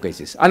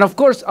inadequacies. And of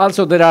course,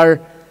 also there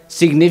are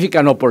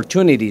significant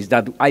opportunities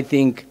that I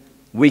think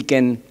we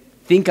can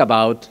think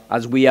about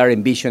as we are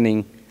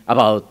envisioning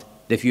about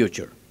the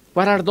future.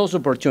 What are those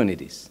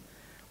opportunities?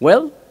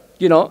 Well,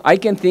 I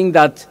can think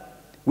that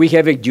we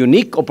have a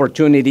unique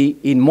opportunity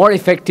in more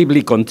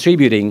effectively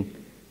contributing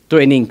to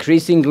an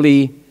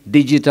increasingly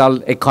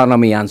digital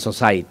economy and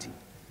society.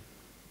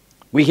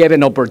 We have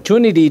an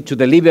opportunity to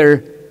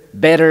deliver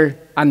better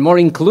and more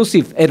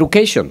inclusive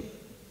education.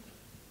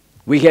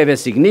 We have a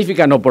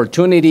significant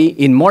opportunity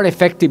in more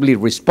effectively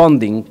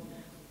responding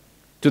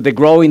to the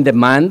growing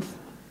demand,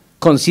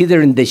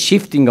 considering the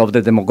shifting of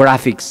the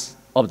demographics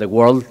of the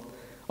world,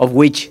 of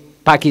which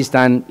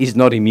Pakistan is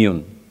not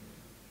immune.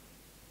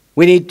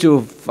 We need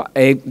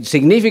a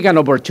significant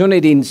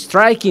opportunity in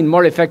striking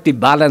more effective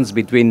balance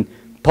between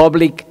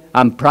public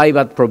and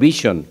private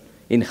provision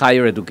in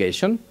higher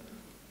education,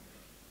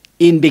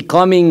 in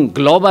becoming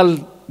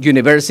global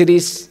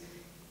universities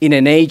in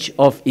an age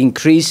of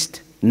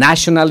increased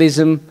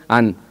nationalism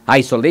and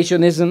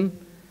isolationism.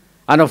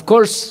 And of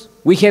course,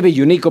 we have a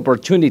unique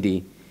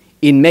opportunity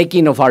in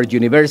making of our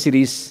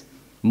universities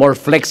more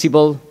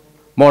flexible,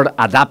 more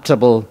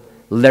adaptable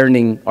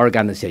learning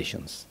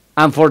organizations.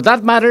 And for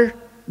that matter,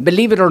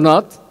 believe it or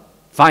not,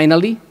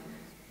 finally,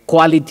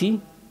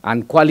 quality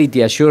and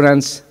quality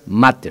assurance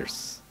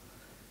matters.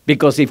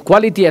 Because if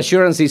quality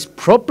assurance is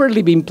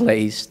properly being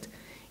placed,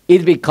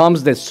 it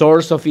becomes the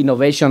source of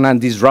innovation and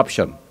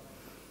disruption.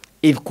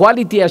 If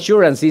quality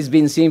assurance is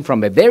being seen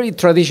from a very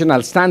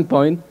traditional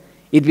standpoint,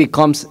 it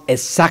becomes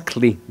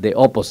exactly the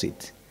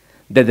opposite,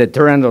 the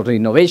deterrent of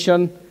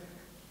innovation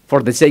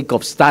for the sake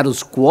of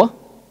status quo,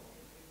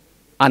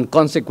 and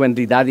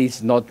consequently that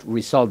is not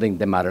resolving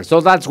the matter.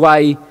 So that's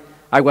why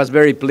I was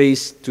very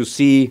pleased to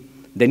see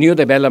the new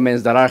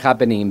developments that are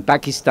happening in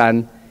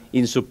Pakistan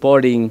in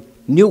supporting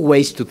new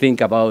ways to think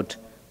about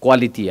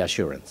quality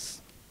assurance.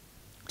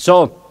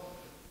 So,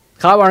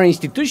 how our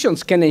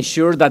institutions can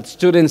ensure that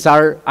students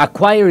are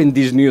acquiring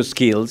these new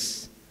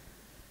skills,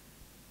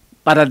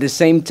 but at the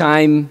same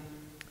time,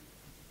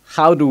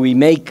 how do we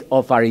make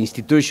of our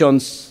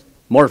institutions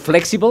more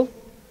flexible,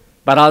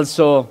 but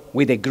also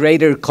with a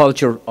greater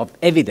culture of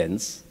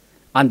evidence?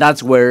 And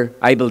that's where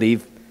I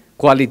believe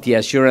quality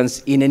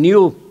assurance in a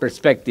new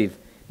perspective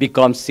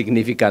becomes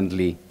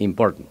significantly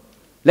important.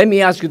 Let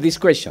me ask you this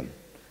question.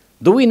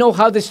 Do we know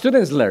how the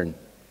students learn?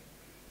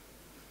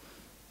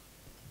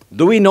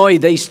 Do we know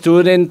if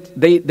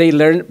they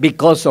learn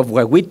because of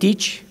what we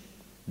teach,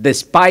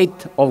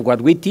 despite of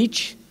what we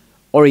teach,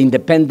 or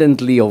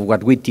independently of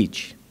what we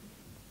teach?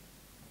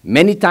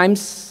 Many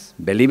times,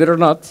 believe it or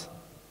not,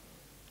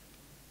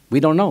 we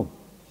don't know.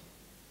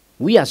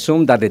 We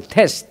assume that the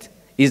test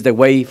is the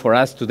way for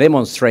us to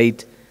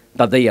demonstrate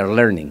that they are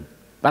learning,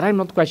 but I'm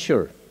not quite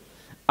sure.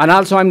 And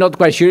also, I'm not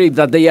quite sure if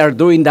that they are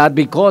doing that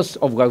because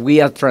of what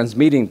we are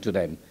transmitting to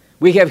them.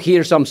 We have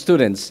here some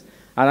students,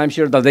 and I'm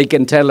sure that they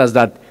can tell us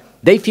that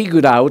they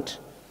figured out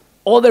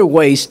other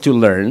ways to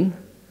learn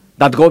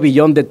that go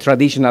beyond the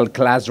traditional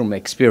classroom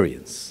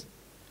experience.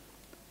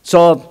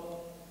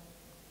 So,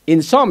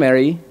 in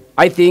summary,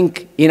 I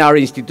think in our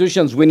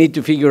institutions we need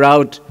to figure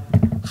out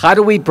how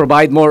do we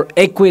provide more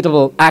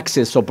equitable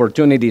access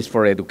opportunities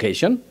for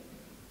education?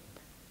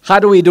 How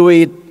do we do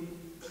it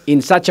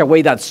in such a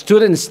way that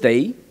students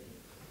stay?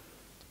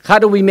 How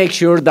do we make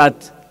sure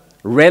that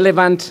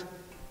relevant,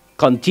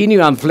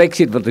 continuous and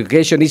flexible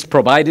education is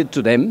provided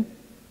to them?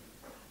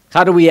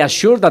 How do we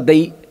assure that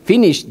they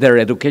finish their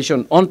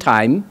education on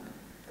time?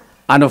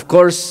 And of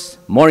course,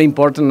 more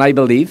important, I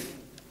believe,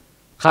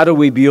 how do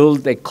we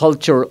build a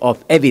culture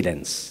of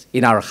evidence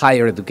in our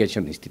higher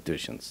education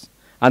institutions?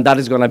 And that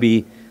is going to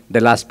be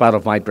the last part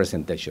of my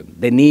presentation,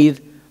 the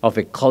need of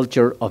a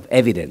culture of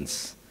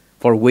evidence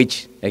for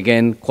which,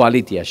 again,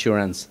 quality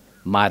assurance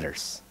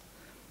matters.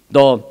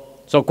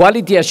 So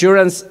quality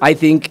assurance, I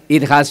think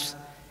it has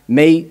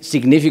made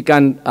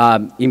significant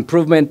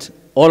improvement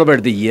all over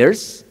the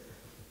years.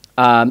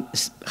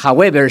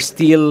 However,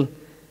 still,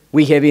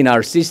 we have in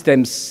our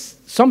systems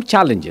some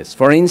challenges.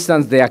 For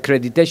instance, the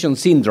accreditation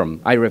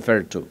syndrome I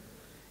referred to.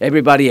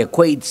 Everybody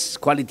equates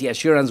quality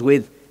assurance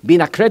with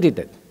being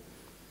accredited.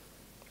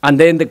 And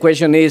then the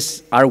question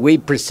is, are we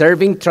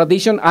preserving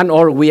tradition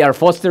and/or we are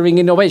fostering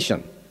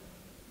innovation?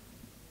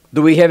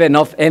 Do we have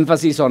enough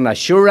emphasis on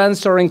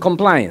assurance or in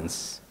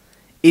compliance?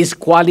 Is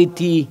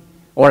quality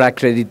or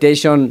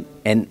accreditation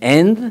an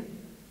end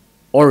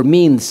or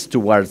means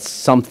towards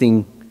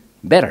something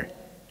better?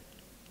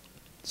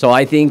 So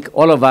I think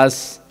all of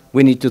us,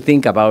 we need to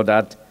think about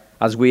that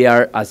as we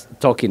are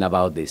talking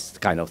about these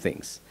kind of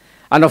things.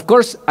 And of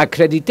course,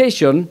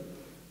 accreditation,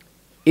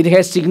 it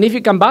has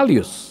significant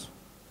values.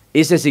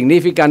 It's a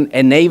significant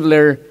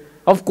enabler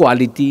of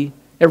quality,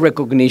 a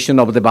recognition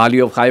of the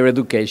value of higher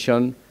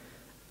education,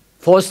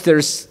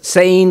 fosters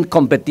sane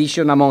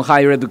competition among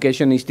higher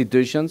education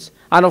institutions,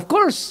 and of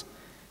course,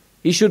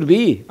 it should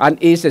be and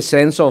is a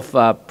sense of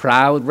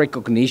proud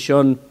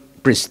recognition,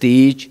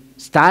 prestige,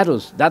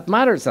 status. That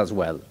matters as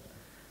well.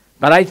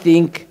 But I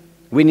think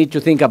we need to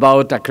think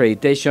about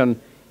accreditation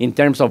in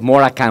terms of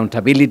more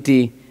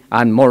accountability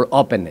and more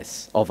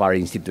openness of our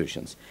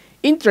institutions.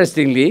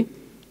 Interestingly,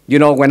 you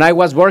know, when I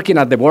was working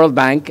at the World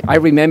Bank, I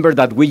remember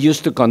that we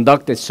used to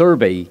conduct a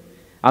survey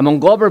among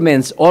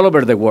governments all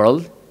over the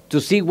world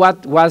to see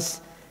what was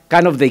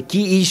kind of the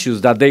key issues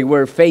that they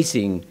were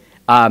facing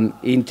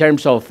in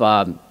terms of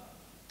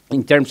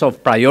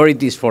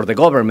priorities for the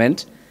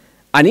government.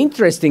 And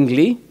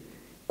interestingly,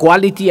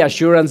 quality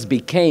assurance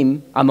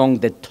became among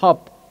the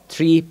top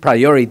 3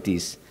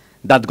 priorities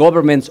that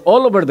governments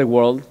all over the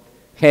world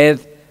had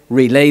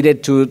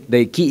related to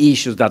the key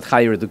issues that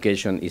higher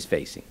education is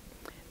facing.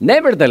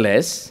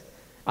 Nevertheless,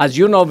 as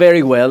you know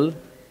very well,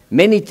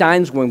 many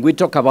times when we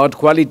talk about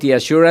quality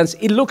assurance,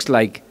 it looks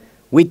like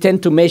we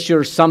tend to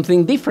measure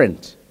something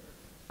different,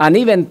 and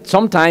even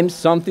sometimes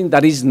something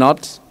that is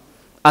not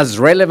as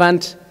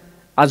relevant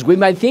as we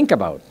might think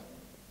about.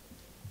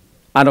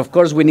 And of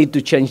course, we need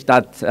to change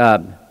that,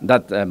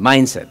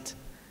 mindset.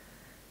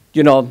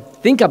 You know,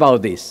 think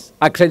about this.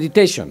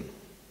 Accreditation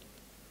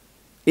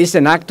is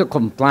an act of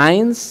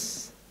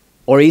compliance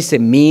or is a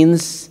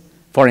means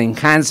for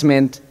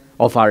enhancement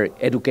of our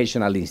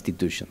educational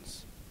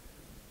institutions.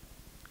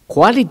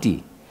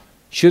 Quality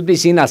should be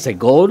seen as a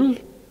goal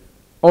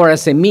or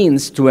as a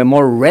means to a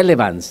more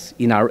relevance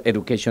in our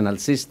educational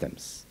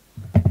systems.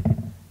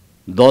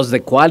 Does the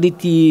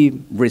quality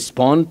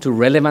respond to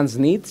relevance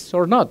needs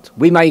or not?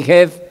 We might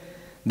have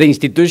the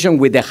institution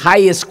with the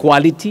highest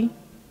quality,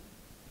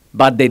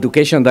 but the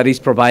education that is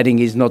providing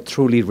is not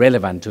truly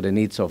relevant to the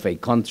needs of a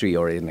country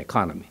or an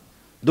economy.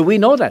 Do we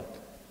know that?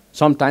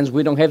 Sometimes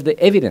we don't have the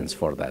evidence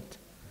for that.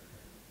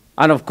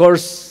 And of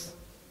course,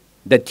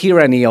 the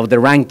tyranny of the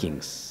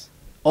rankings.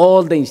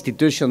 All the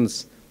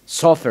institutions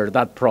suffer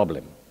that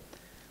problem.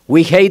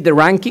 We hate the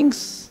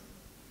rankings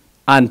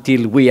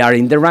until we are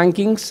in the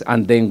rankings,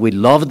 and then we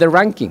love the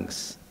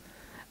rankings.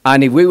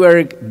 And if we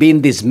were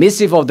being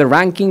dismissive of the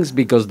rankings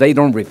because they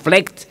don't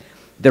reflect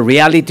the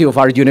reality of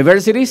our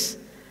universities,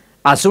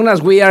 as soon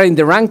as we are in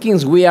the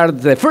rankings, we are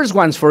the first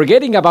ones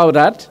forgetting about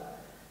that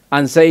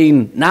and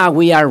saying, now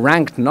we are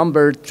ranked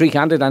number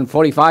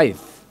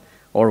 345,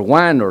 or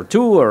 1 or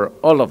 2, or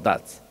all of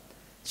that.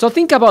 So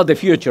think about the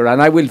future,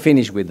 and I will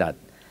finish with that.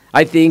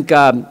 I think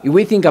if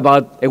we think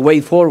about a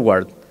way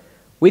forward,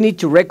 we need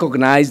to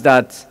recognize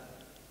that,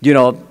 you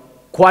know,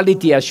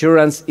 quality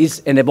assurance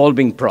is an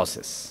evolving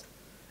process.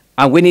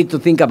 And we need to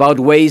think about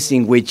ways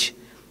in which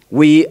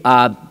we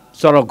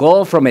sort of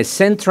go from a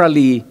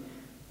centrally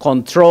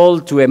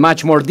controlled to a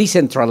much more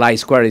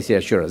decentralized quality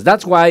assurance.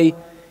 That's why,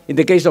 in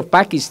the case of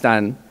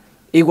Pakistan,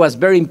 it was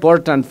very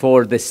important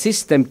for the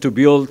system to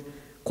build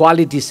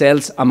quality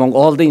cells among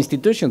all the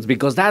institutions,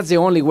 because that's the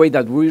only way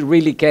that we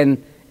really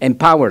can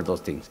empower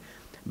those things.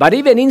 But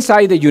even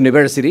inside the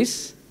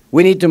universities,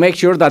 we need to make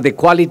sure that the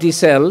quality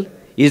cell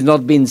is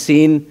not being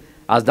seen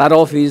as that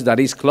office that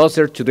is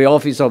closer to the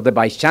office of the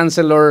vice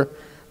chancellor,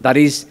 that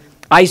is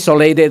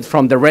isolated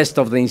from the rest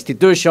of the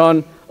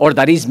institution, or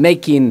that is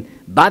making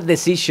bad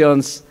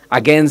decisions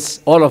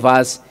against all of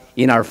us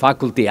in our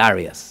faculty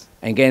areas.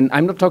 Again,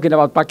 I'm not talking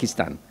about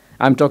Pakistan.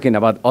 I'm talking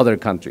about other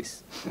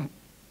countries.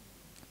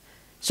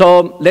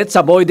 So let's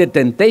avoid the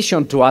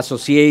temptation to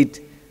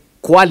associate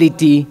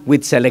quality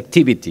with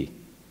selectivity.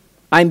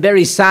 I'm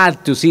very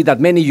sad to see that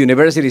many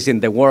universities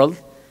in the world,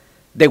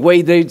 the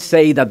way they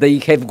say that they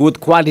have good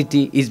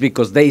quality is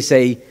because they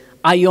say,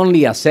 I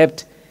only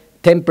accept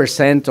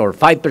 10% or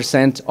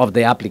 5% of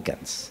the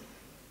applicants.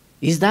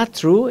 Is that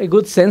true? A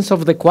good sense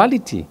of the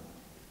quality?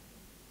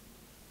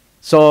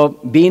 So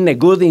being a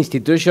good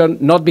institution,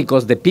 not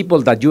because the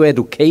people that you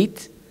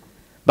educate,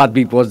 but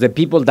because the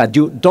people that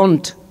you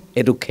don't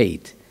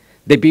educate,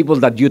 the people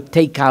that you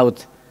take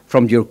out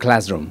from your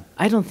classroom.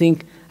 I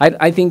think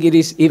it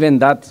is even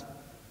that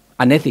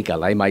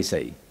unethical, I might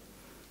say.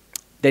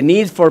 The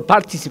need for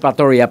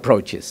participatory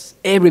approaches.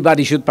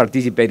 Everybody should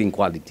participate in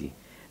quality.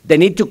 The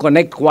need to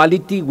connect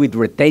quality with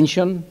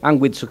retention and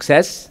with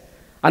success,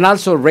 and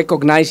also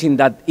recognizing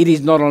that it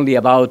is not only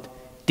about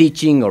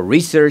teaching or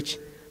research,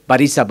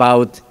 but it's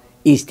about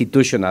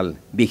institutional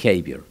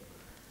behavior.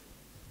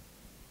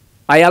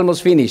 I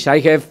almost finished. I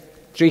have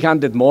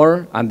 300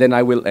 more, and then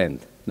I will end.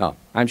 No,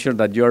 I'm sure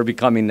that you're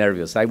becoming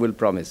nervous. I will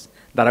promise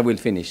that I will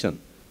finish soon.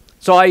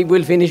 So I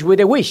will finish with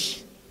a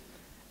wish.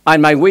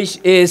 And my wish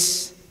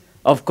is,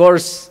 of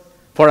course,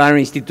 for our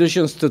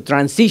institutions to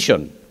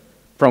transition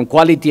from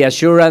quality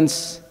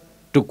assurance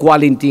to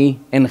quality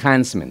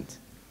enhancement.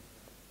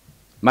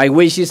 My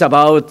wish is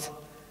about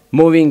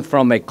moving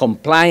from a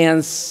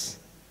compliance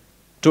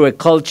to a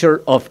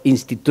culture of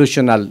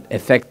institutional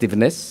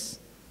effectiveness.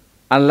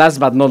 And last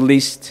but not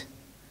least,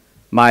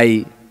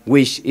 my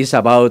wish is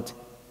about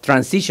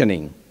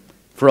transitioning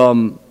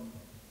from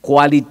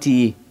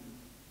quality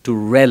to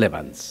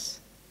relevance,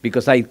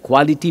 because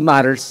quality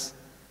matters,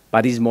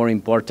 but it's more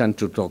important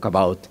to talk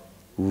about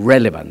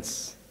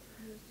relevance.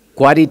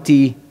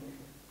 Quality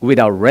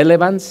without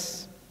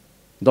relevance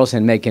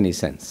doesn't make any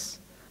sense.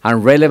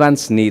 And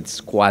relevance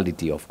needs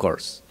quality, of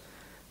course.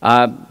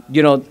 And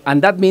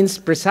that means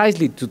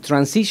precisely to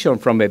transition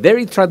from a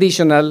very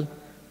traditional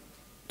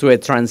to a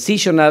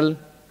transitional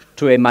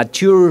to a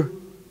mature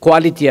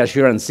quality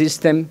assurance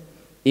system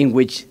in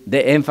which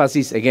the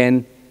emphasis,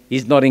 again,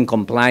 is not in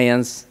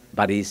compliance,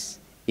 but is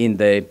in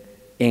the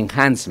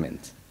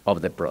enhancement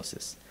of the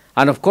process.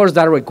 And of course,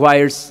 that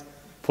requires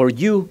for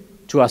you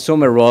to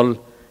assume a role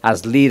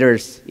as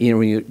leaders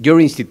in your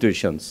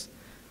institutions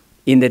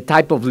in the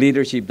type of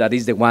leadership that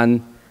is the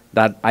one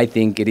that I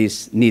think it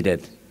is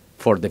needed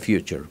for the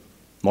future.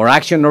 More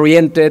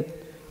action-oriented,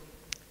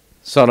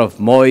 sort of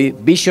more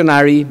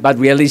visionary but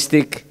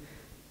realistic,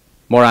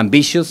 more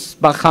ambitious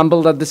but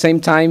humble at the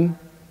same time,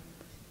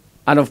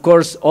 and of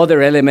course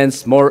other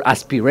elements more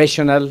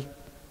aspirational,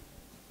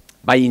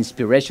 by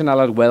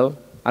inspirational as well,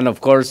 and of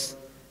course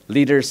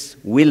leaders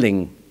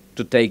willing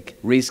to take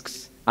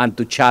risks and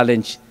to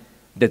challenge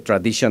the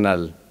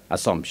traditional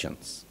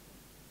assumptions.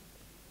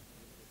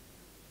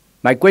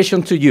 My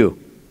question to you,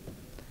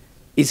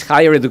 is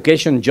higher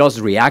education just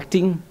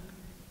reacting,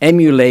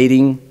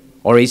 emulating,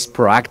 or is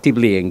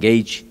proactively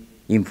engaged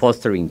in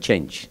fostering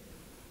change?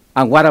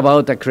 And what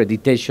about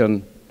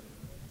accreditation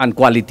and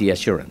quality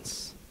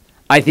assurance?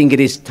 I think it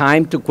is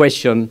time to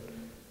question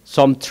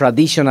some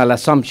traditional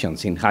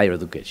assumptions in higher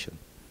education.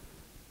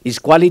 Is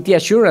quality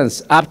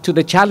assurance up to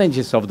the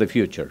challenges of the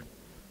future?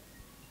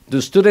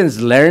 Do students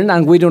learn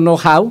and we don't know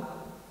how?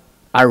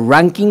 Are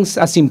rankings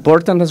as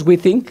important as we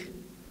think?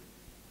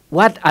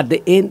 What at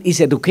the end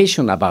is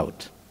education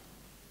about?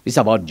 Is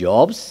it about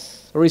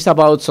jobs or is it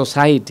about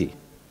society?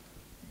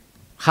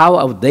 How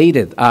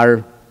outdated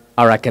are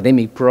our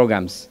academic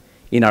programs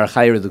in our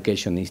higher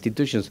education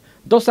institutions?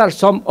 Those are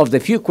some of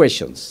the few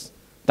questions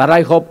that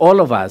I hope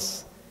all of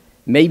us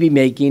may be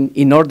making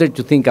in order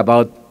to think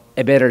about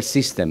a better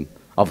system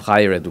of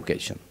higher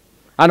education.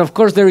 And of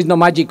course, there is no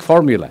magic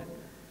formula.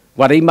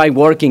 What it might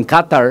work in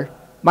Qatar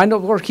might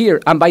not work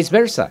here, and vice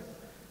versa.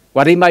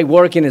 What it might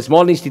work in a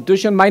small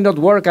institution might not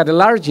work at a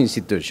large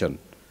institution.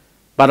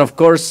 But of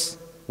course,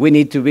 we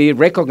need to be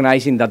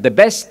recognizing that the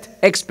best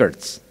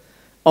experts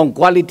on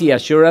quality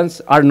assurance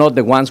are not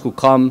the ones who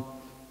come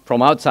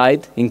from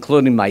outside,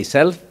 including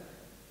myself,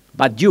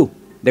 but you,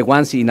 the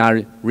ones in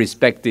our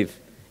respective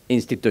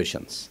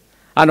institutions.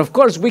 And of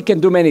course, we can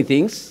do many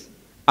things,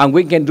 and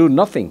we can do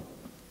nothing.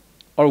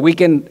 Or we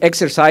can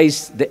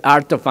exercise the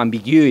art of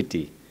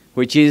ambiguity,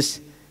 which is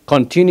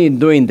continuing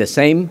doing the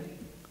same,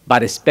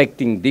 but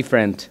expecting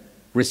different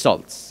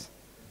results.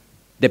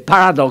 The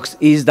paradox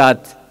is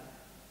that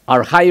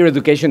our higher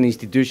education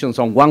institutions,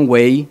 on one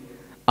way,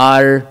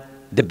 are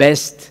the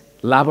best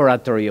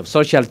laboratory of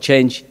social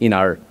change in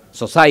our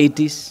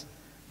societies,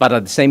 but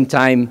at the same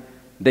time,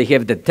 they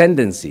have the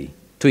tendency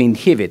to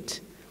inhibit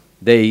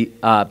the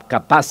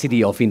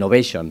capacity of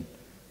innovation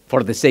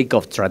for the sake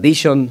of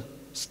tradition,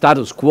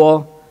 status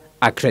quo,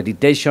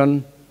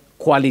 accreditation,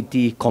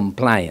 quality,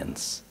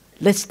 compliance.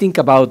 Let's think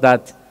about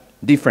that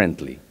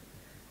differently.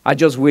 I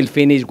just will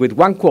finish with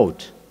one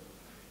quote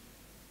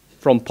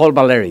from Paul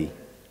Valéry.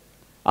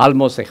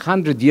 Almost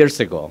 100 years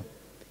ago,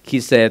 he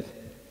said,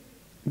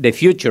 "The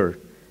future,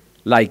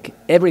 like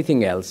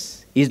everything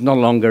else, is no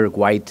longer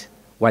quite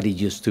what it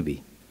used to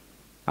be."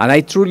 And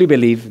I truly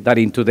believe that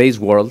in today's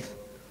world,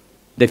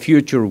 the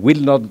future will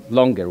not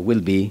longer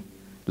be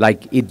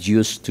like it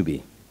used to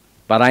be.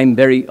 But I'm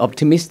very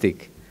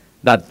optimistic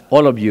that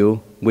all of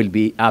you will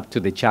be up to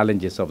the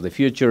challenges of the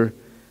future,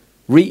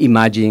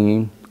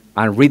 reimagining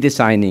and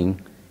redesigning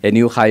a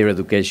new higher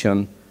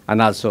education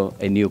and also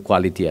a new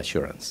quality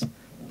assurance.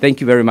 Thank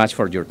you very much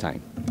for your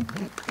time.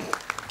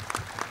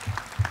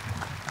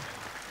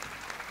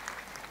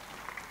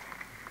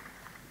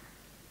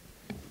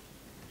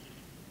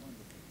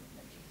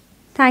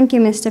 Thank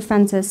you, Mr.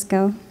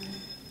 Francisco.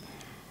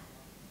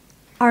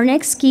 Our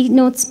next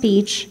keynote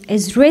speech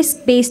is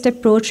Risk-Based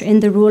Approach in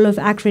the Role of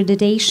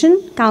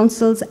Accreditation,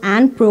 Councils,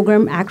 and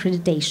Program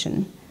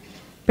Accreditation,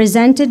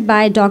 presented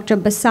by Dr.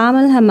 Bassam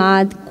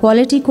Al-Hamad,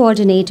 Quality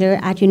Coordinator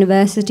at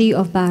University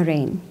of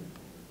Bahrain.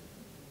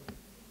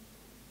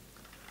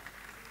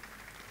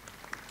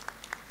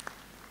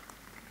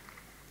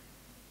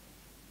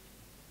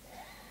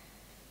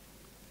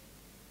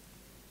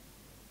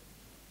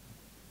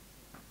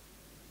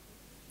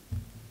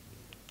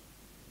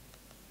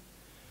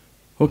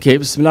 Okay,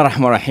 Bismillah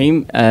ar-Rahman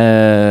ar-Rahim.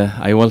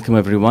 I welcome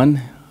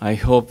everyone. I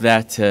hope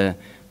that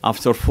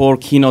after 4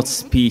 keynote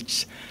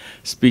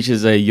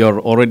speeches,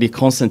 you're already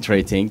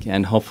concentrating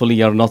and hopefully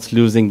you're not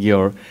losing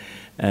your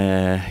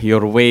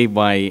your way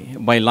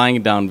by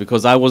lying down,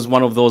 because I was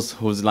one of those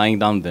who's lying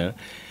down there.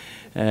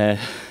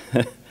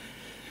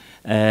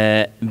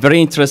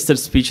 Very interested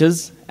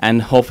speeches,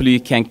 and hopefully you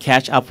can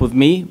catch up with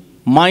me.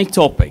 My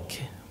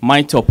topic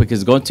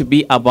is going to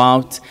be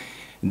about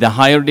the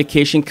Higher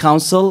Education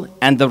Council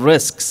and the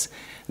risks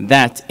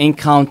that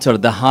encounter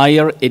the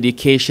higher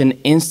education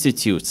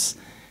institutes.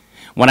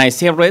 When I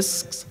say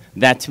risks,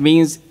 that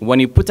means when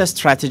you put a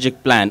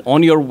strategic plan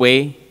on your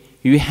way,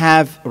 you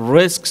have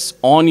risks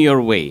on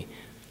your way.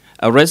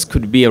 A risk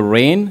could be a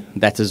rain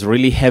that is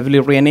really heavily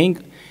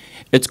raining.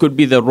 It could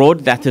be the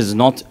road that is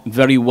not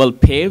very well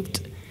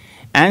paved.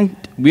 And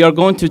we are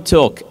going to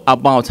talk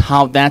about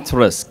how that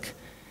risk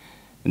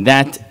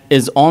that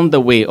is on the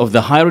way of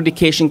the Higher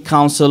Education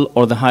Council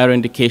or the higher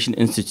education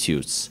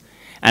institutes.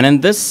 And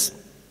in this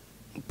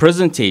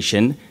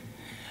presentation,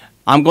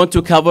 I'm going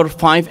to cover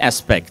 5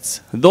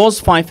 aspects. Those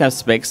 5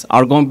 aspects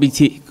are going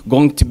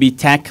to be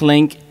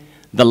tackling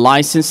the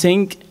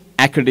licensing,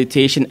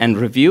 accreditation, and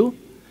review.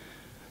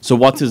 So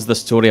what is the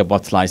story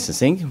about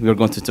licensing? We're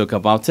going to talk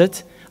about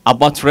it.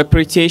 About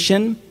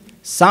reputation,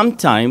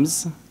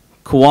 sometimes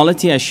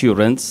quality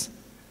assurance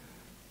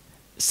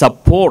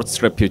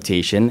supports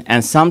reputation,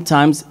 and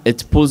sometimes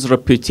it pulls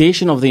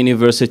reputation of the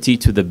university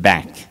to the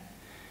back.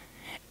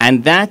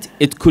 And that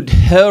it could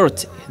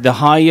hurt the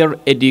higher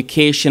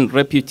education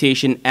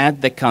reputation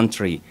at the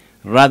country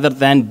rather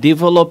than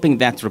developing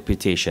that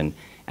reputation.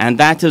 And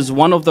that is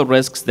one of the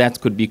risks that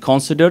could be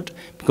considered,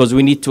 because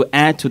we need to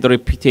add to the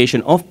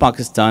reputation of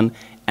Pakistan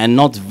and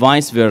not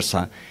vice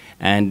versa.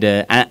 And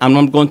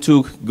I'm going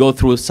to go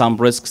through some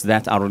risks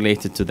that are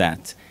related to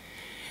that.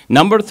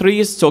 Number 3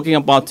 is talking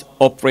about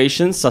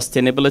operations,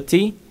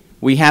 sustainability.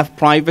 We have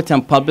private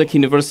and public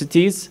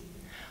universities.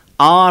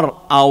 Are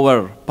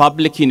our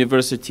public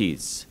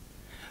universities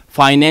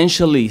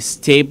financially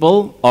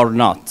stable or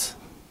not?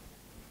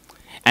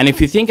 And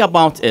if you think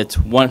about it,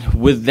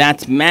 with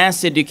that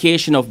mass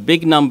education of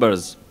big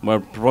numbers, where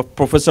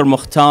Professor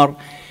Mukhtar,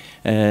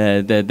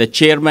 the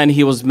chairman,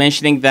 he was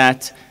mentioning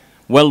that,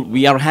 well,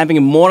 we are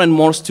having more and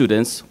more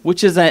students,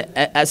 which is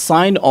a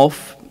sign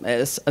of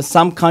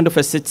some kind of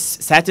a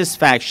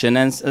satisfaction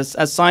and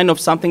a sign of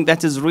something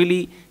that is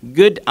really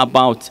good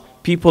about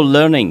people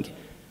learning.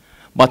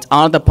 But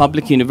are the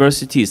public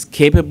universities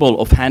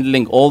capable of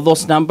handling all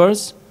those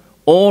numbers?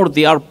 Or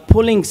they are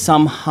pulling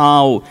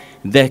somehow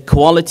the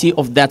quality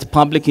of that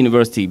public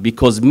university?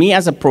 Because me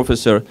as a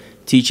professor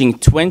teaching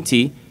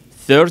 20,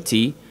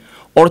 30,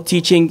 or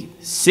teaching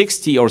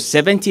 60 or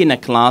 70 in a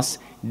class,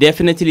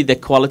 definitely the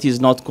quality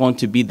is not going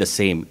to be the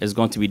same. It's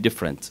going to be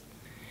different.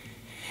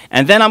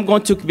 And then I'm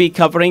going to be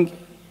covering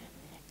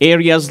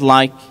areas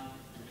like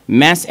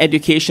mass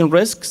education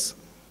risks,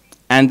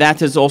 and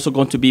that is also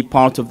going to be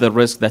part of the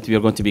risk that we are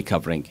going to be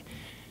covering.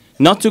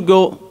 Not to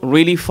go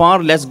really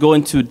far, let's go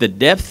into the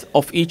depth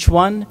of each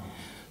one.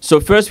 So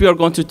first we are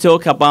going to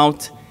talk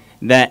about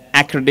the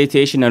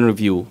accreditation and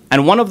review.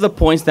 And one of the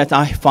points that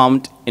I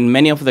found in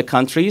many of the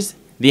countries,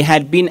 they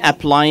had been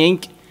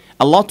applying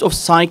a lot of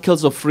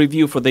cycles of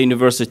review for the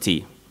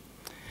university.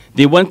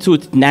 They went to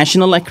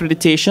national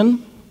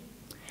accreditation,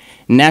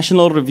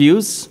 national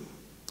reviews,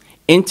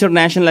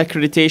 international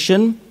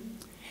accreditation,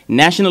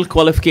 national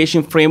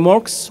qualification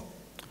frameworks,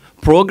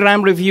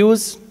 program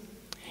reviews,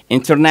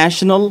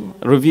 international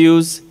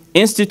reviews,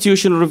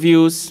 institutional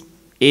reviews,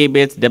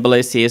 ABIT,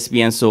 AACSB,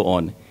 and so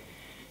on.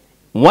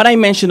 What I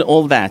mentioned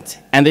all that,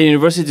 and the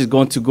university is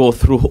going to go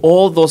through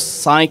all those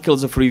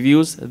cycles of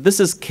reviews, this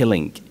is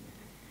killing.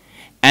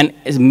 And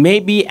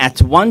maybe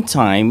at one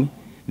time,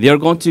 they are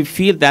going to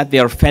feel that they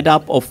are fed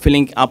up of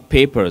filling up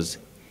papers.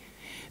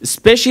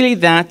 Especially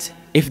that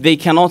if they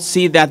cannot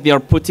see that they are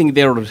putting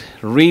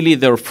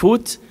their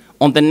foot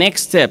on the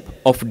next step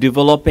of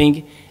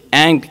developing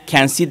and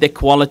can see the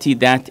quality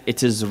that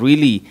it is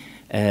really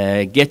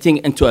getting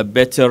into a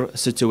better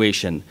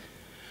situation.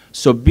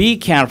 So be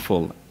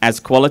careful as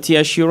quality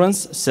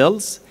assurance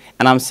cells,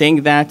 and I'm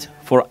saying that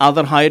for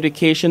other higher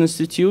education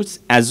institutes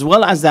as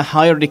well as the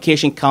Higher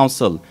Education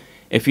Council.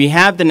 If you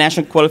have the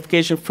National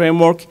Qualification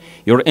Framework,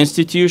 your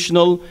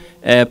institutional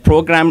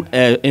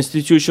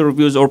institutional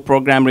reviews or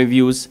program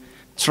reviews,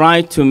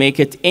 try to make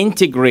it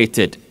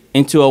integrated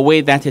into a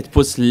way that it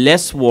puts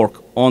less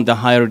work on the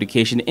higher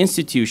education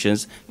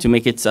institutions to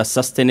make it a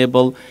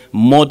sustainable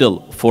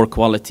model for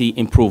quality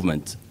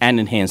improvement and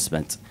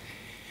enhancement.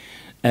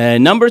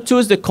 Number 2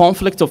 is the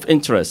conflict of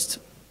interest.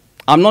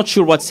 I'm not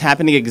sure what's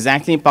happening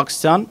exactly in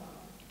Pakistan,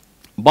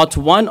 but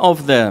one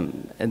of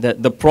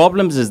the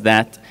problems is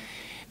that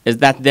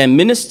the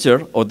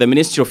minister or the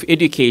Ministry of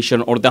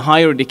Education or the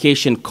Higher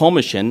Education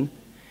Commission,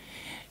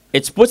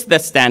 it puts the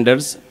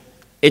standards,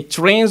 it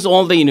trains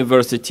all the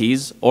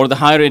universities or the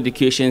higher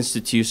education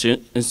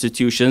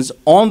institutions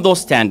on those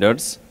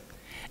standards,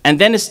 and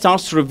then it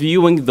starts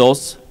reviewing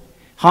those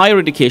higher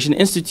education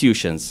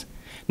institutions.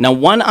 Now,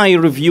 when I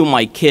review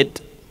my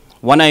kid,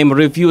 when I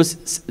review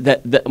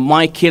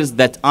my kids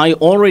that I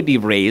already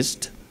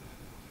raised,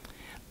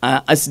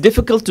 it's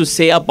difficult to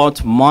say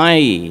about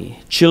my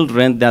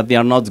children that they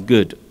are not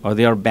good or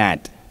they are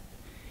bad.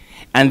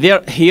 And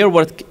here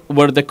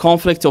where the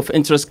conflict of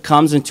interest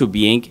comes into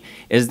being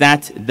is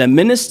that the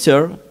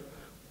minister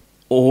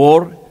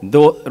or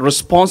the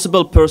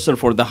responsible person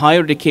for the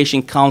Higher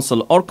Education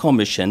Council or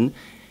Commission,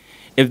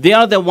 if they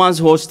are the ones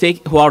who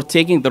are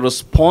taking the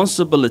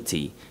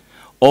responsibility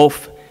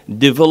of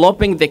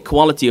developing the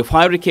quality of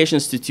higher education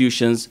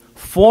institutions,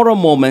 for a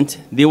moment,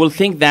 they will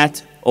think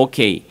that,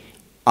 okay,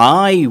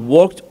 I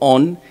worked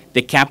on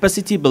the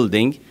capacity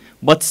building,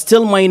 but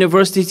still my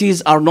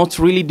universities are not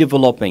really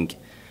developing.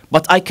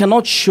 But I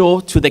cannot show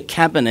to the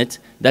cabinet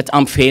that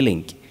I'm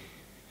failing.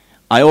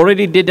 I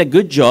already did a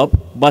good job,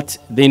 but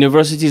the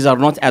universities are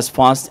not as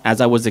fast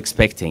as I was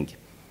expecting.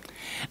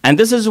 And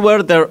this is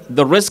where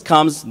the risk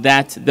comes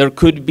that there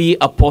could be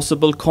a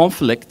possible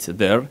conflict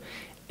there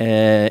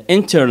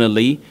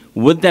internally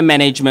with the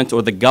management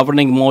or the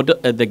governing model,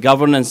 the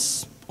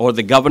governance or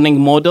the governing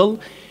model,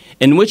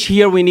 in which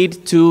here we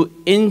need to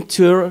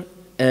include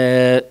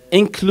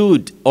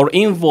or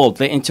involve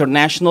the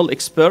international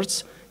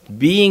experts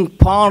being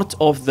part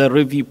of the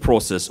review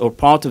process or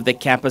part of the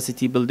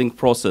capacity building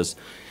process,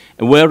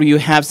 where you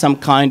have some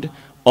kind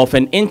of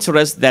an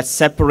interest that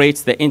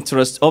separates the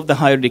interest of the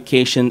higher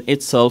education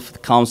itself, the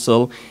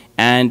council,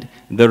 and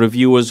the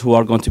reviewers who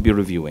are going to be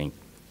reviewing.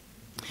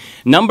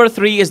 Number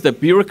 3 is the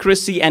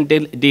bureaucracy and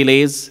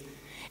delays,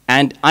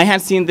 and I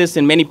have seen this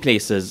in many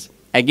places.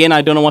 Again,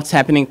 I don't know what's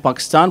happening in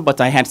Pakistan,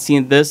 but I had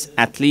seen this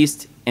at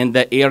least in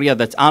the area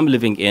that I'm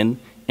living in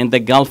the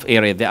Gulf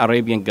area, the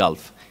Arabian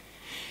Gulf.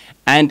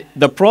 And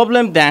the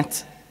problem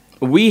that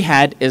we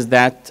had is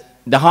that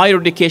the Higher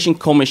Education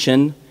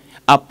Commission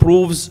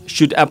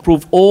should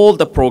approve all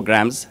the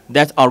programs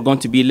that are going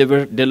to be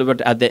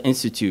delivered at the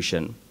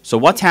institution. So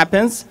what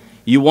happens?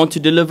 You want to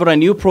deliver a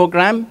new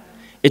program,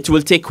 it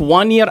will take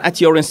 1 year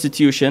at your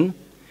institution,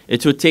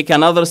 it will take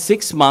another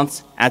 6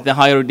 months at the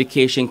Higher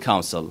Education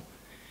Council.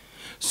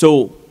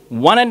 So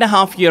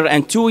 1.5 years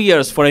and 2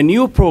 years for a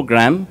new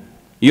program,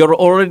 you're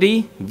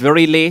already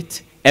very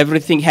late,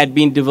 everything had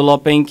been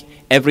developing,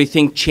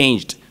 everything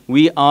changed.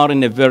 We are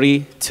in a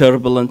very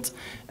turbulent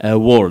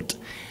world.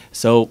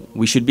 So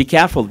we should be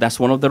careful. That's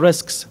one of the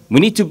risks. We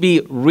need to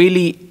be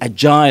really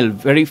agile,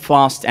 very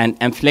fast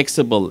and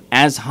flexible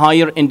as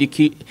higher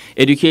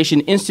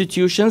education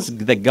institutions,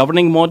 the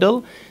governing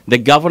model, the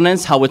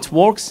governance, how it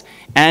works,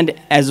 and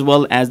as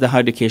well as the Higher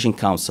Education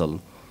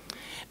Council.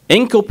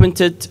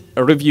 Incompetent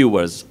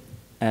reviewers.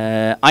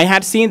 I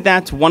had seen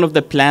that one of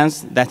the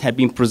plans that had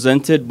been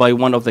presented by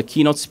one of the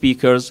keynote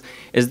speakers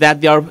is that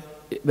they are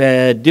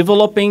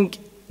developing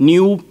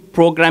new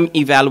program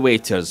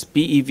evaluators,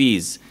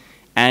 PEVs,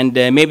 and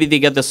maybe they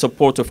get the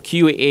support of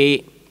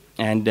QA,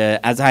 and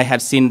as I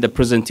had seen the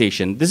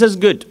presentation. This is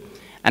good,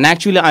 and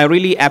actually I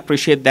really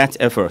appreciate that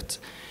effort.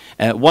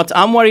 What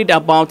I'm worried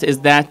about is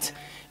that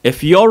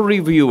if your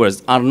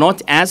reviewers are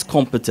not as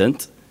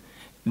competent,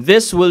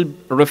 this will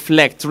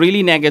reflect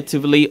really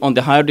negatively on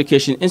the higher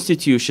education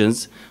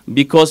institutions,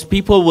 because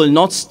people will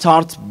not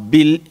start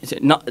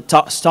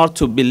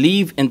to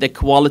believe in the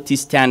quality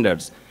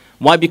standards.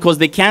 Why? Because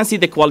they can see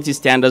the quality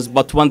standards,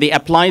 but when they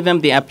apply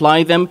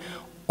them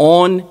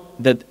on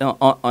the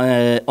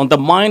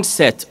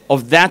mindset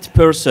of that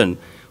person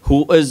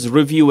who is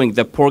reviewing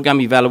the program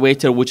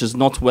evaluator, which is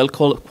not well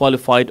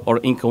qualified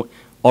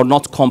or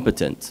not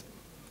competent.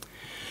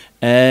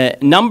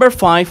 Number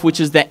 5, which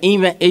is the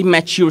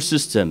immature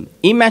system.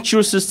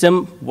 Immature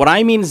system, what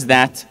I mean is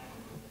that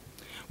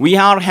we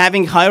are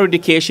having higher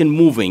education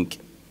moving,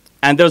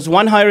 and there's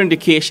one higher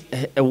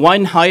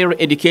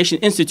education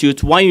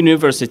institute, one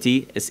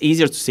university. It's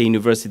easier to say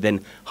university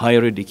than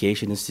higher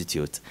education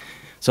institute.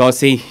 So I'll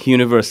say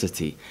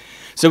university.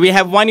 So we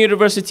have one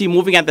university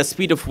moving at the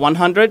speed of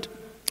 100,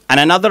 and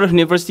another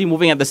university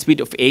moving at the speed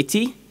of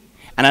 80,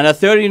 and another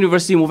third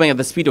university moving at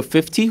the speed of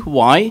 50.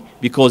 Why?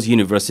 Because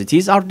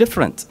universities are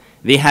different.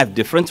 They have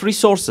different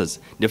resources,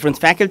 different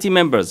faculty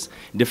members,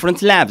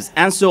 different labs,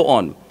 and so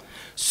on.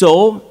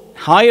 So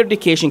Higher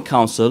Education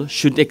Council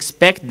should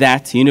expect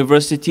that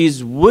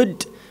universities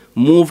would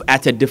move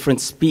at a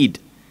different speed,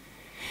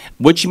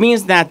 which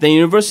means that the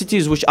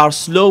universities which are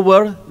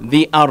slower,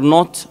 they are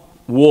not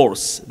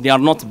worse, they are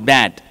not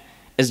bad.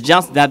 It's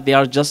just that they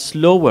are just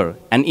slower,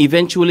 and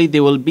eventually they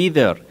will be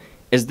there.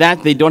 Is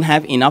that they don't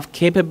have enough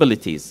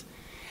capabilities.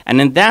 And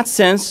in that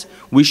sense,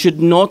 we should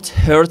not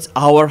hurt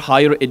our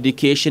higher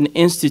education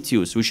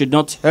institutes. We should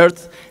not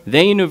hurt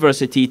the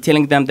university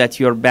telling them that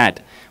you're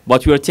bad,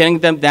 but we are telling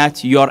them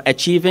that you're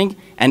achieving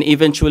and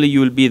eventually you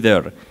will be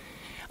there.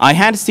 I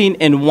had seen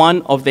in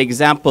one of the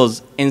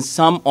examples in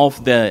some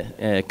of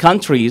the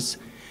countries,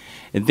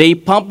 they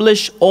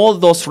publish all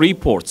those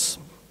reports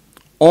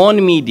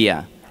on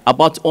media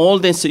about all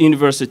these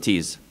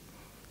universities,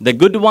 the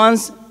good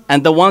ones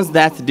and the ones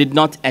that did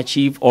not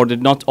achieve or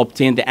did not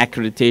obtain the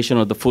accreditation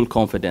or the full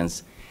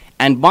confidence.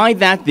 And by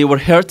that, they were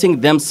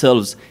hurting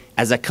themselves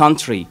as a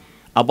country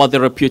about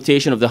the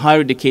reputation of the higher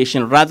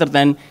education rather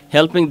than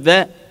helping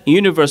the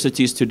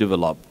universities to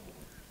develop.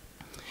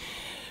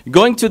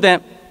 Going to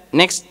the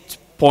next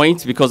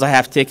point, because I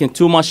have taken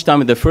too much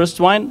time in the first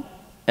one,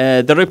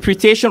 the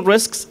reputation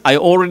risks, I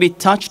already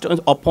touched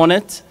upon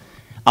it,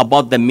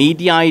 about the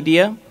media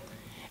idea.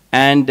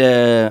 And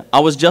I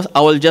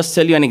will just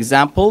tell you an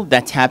example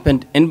that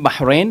happened in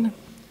Bahrain.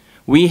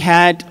 We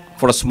had,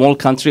 for a small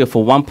country of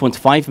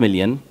 1.5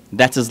 million,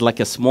 that is like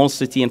a small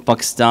city in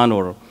Pakistan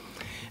or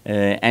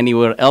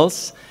anywhere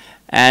else.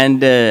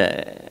 And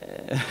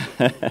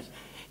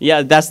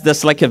yeah,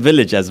 that's like a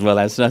village as well.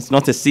 That's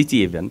not a city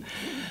even.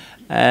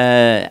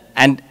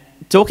 And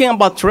talking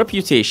about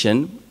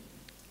reputation,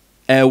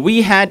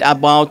 we had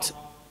about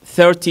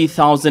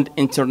 30,000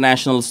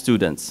 international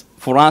students.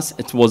 For us,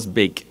 it was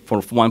big,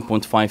 for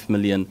 1.5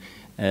 million.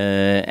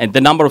 And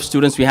the number of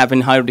students we have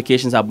in higher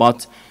education is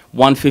about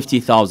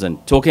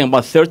 150,000. Talking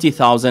about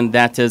 30,000,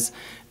 that is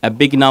a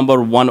big number,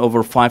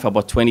 1/5,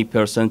 about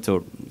 20%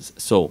 or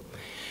so.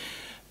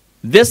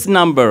 This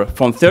number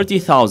from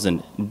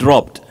 30,000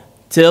 dropped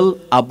till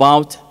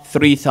about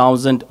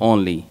 3,000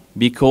 only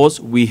because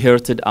we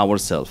hurted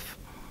ourselves.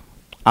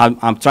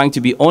 I'm trying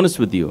to be honest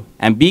with you,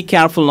 and be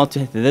careful not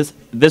to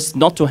this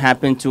not to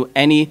happen to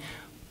any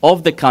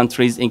of the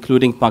countries,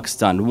 including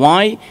Pakistan.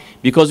 Why?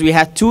 Because we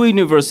had 2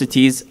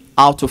 universities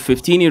out of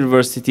 15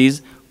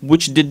 universities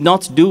which did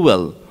not do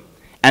well.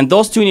 And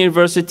those 2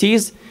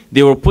 universities,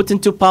 they were put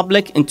into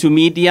public, into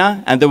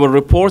media, and there were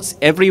reports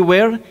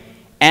everywhere.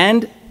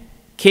 And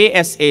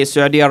KSA,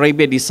 Saudi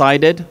Arabia,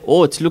 decided,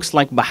 oh, it looks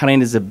like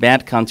Bahrain is a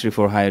bad country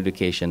for higher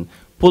education.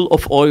 Pull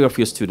off all of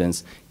your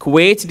students.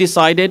 Kuwait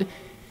decided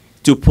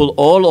to pull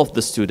all of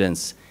the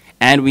students.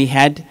 And we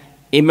had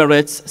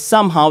Emirates,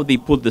 somehow they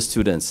pulled the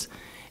students,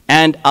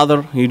 and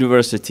other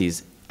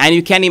universities. And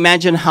you can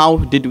imagine how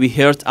did we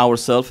hurt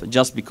ourselves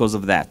just because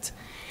of that.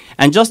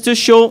 And just to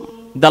show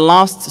the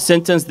last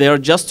sentence there,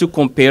 just to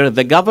compare,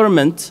 the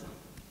government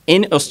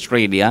in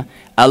Australia,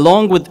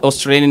 along with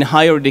Australian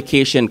higher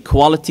education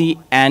quality,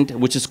 and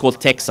which is called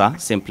TEXA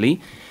simply,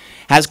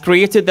 has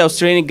created the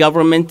Australian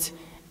government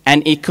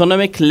an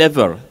economic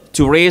lever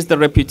to raise the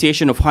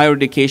reputation of higher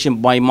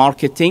education by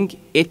marketing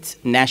it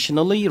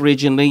nationally,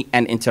 regionally,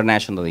 and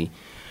internationally.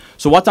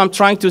 So what I'm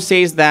trying to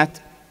say is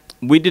that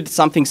we did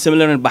something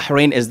similar in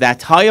Bahrain, is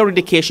that Higher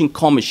Education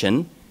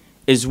Commission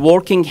is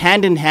working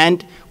hand in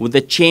hand with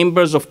the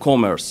chambers of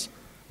commerce.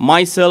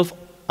 Myself,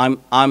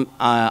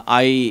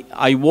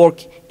 I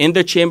work in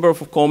the Chamber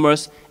of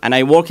Commerce, and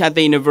I work at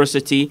the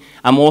university.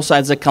 I'm also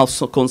as a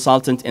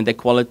consultant in the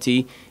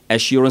Quality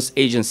Assurance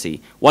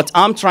Agency. What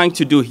I'm trying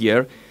to do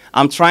here,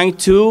 I'm trying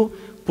to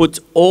put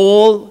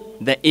all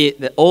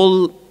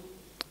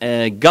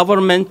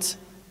government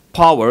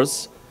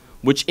powers,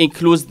 which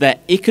includes the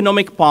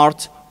economic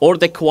part or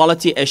the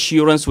quality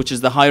assurance, which is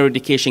the Higher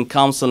Education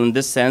Council in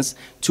this sense,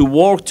 to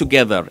work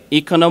together,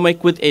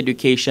 economic with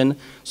education,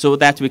 so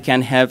that we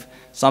can have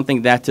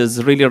something that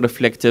is really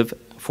reflective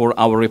for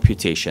our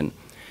reputation.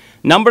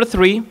 Number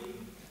 3,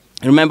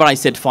 remember I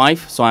said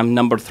 5, so I'm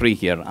number 3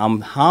 here.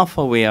 I'm half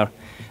aware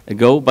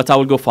ago, but I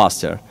will go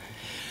faster.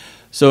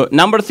 So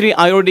number 3,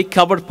 I already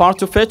covered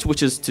part of it,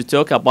 which is to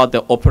talk about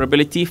the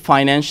operability,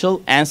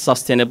 financial, and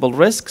sustainable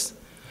risks.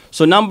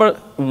 So number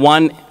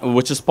 1,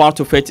 which is part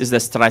of it, is the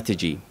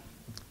strategy.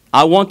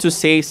 I want to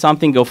say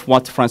something of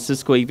what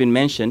Francisco even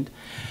mentioned.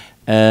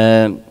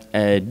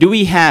 Do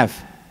we have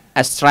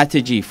a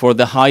strategy for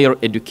the Higher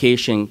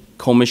Education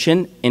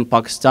Commission in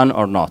Pakistan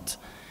or not?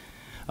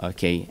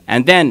 Okay,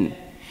 and then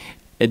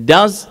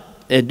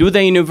do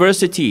the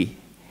university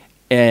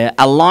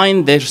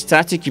align their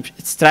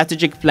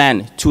strategic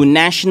plan to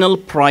national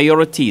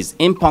priorities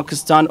in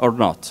Pakistan or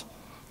not?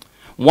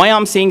 Why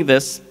I'm saying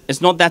this, it's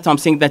not that I'm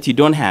saying that you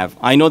don't have.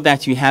 I know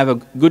that you have a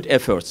good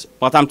efforts,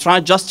 but I'm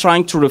just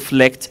trying to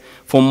reflect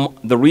from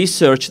the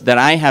research that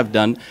I have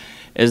done,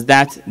 is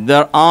that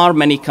there are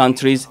many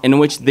countries in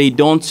which they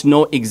don't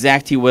know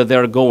exactly where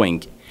they're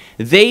going.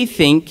 They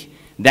think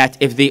that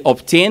if they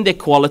obtain the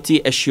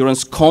quality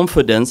assurance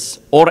confidence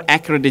or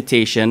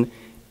accreditation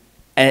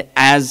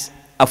as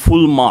a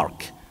full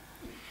mark,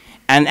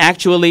 and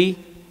actually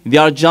they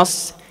are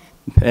just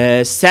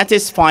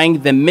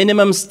satisfying the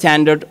minimum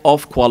standard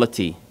of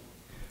quality.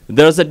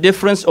 There's a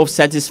difference of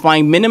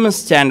satisfying minimum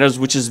standards,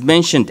 which is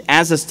mentioned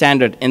as a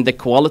standard in the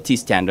quality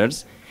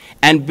standards,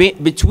 and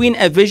between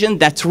a vision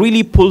that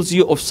really pulls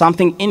you of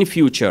something in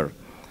future.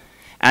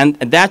 And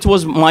that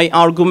was my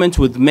argument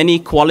with many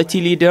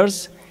quality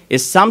leaders,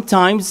 is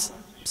sometimes,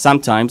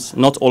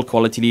 not all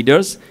quality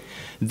leaders,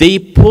 they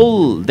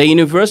pull the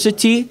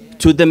university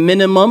to the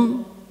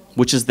minimum,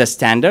 which is the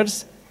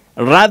standards,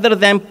 rather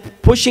than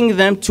pushing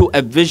them to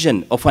a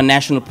vision of a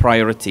national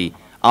priority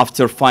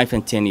after 5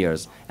 and 10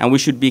 years. And we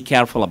should be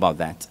careful about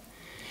that.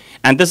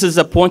 And this is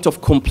a point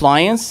of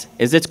compliance.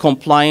 Is it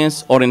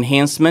compliance or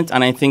enhancement?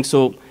 And I think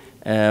so,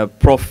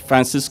 Prof.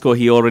 Francisco,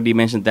 he already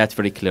mentioned that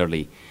very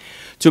clearly.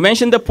 To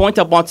mention the point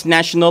about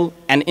national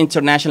and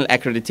international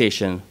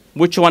accreditation,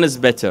 which one is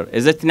better?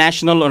 Is it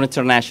national or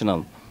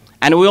international?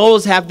 And we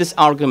always have this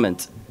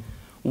argument.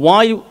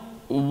 Why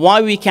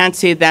we can't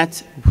say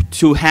that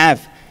to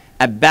have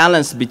a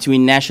balance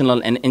between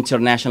national and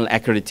international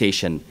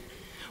accreditation?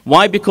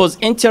 Why? Because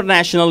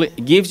international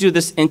gives you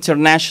this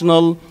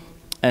international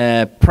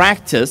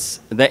practice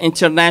the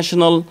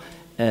international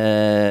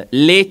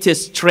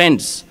latest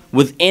trends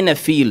within a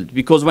field,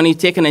 because when you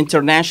take an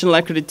international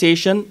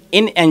accreditation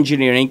in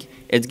engineering,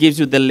 it gives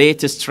you the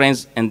latest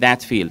trends in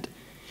that field.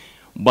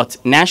 But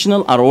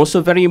national are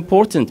also very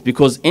important,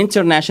 because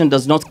international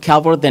does not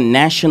cover the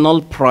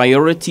national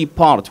priority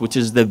part, which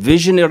is the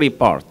visionary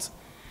part.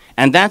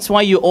 And that's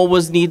why you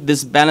always need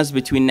this balance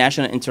between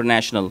national and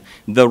international.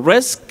 The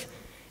risk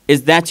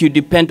is that you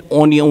depend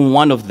only on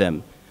one of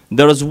them.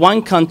 There is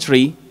one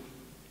country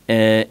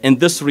in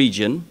this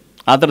region,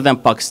 other than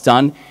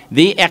Pakistan,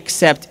 they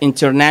accept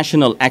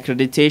international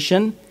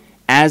accreditation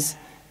as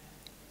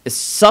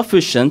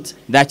sufficient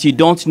that you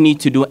don't need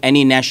to do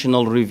any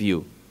national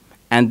review.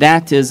 And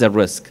that is a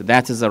risk.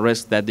 That is a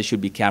risk that they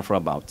should be careful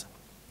about.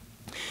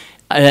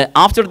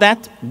 After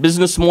that,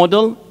 business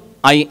model,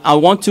 I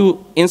want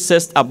to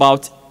insist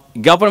about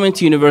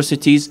government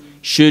universities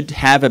should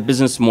have a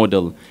business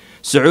model.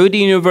 Saudi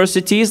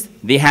universities,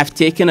 they have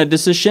taken a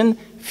decision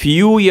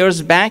few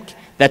years back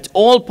that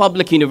all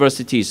public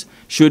universities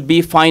should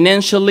be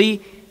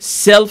financially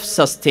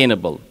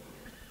self-sustainable.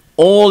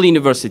 All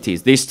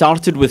universities, they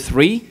started with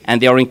 3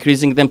 and they are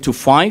increasing them to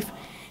 5,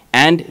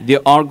 and they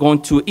are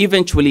going to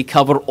eventually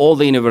cover all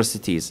the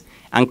universities.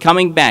 And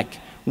coming back,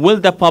 will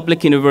the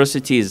public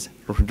universities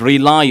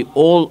rely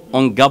all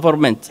on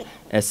government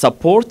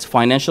support,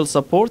 financial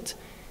support?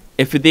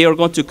 If they are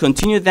going to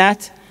continue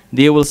that,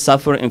 they will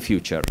suffer in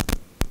future.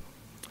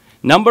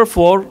 Number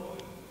 4,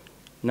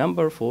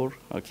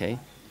 okay.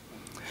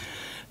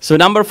 So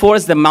number 4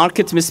 is the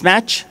market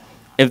mismatch.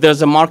 If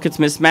there's a market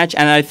mismatch,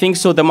 and I think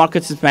so the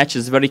market mismatch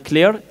is very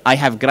clear. I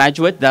have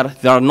graduates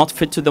that are not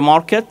fit to the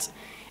market,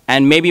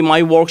 and maybe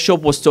my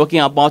workshop was talking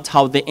about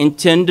how the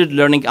intended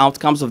learning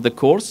outcomes of the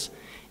course,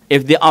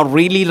 if they are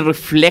really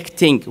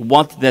reflecting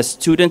what the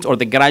student or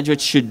the graduate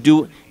should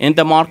do in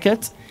the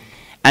market.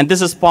 And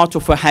this is part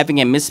of having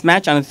a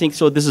mismatch, and I think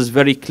so this is a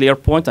very clear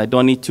point. I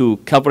don't need to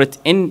cover it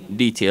in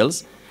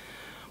details.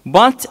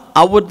 But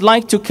I would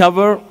like to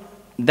cover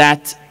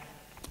that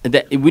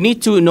we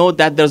need to know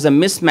that there's a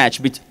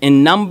mismatch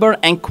in number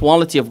and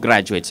quality of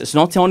graduates. It's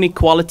not only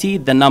quality,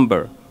 the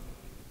number.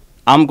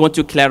 I'm going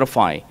to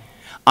clarify.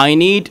 I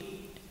need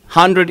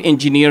 100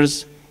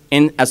 engineers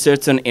in a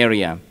certain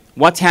area.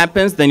 What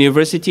happens? The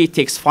university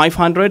takes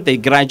 500, they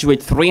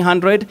graduate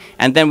 300,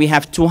 and then we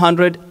have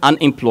 200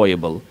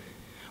 unemployable.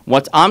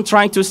 What I'm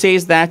trying to say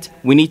is that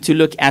we need to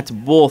look at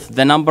both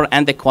the number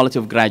and the quality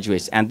of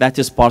graduates, and that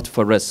is part of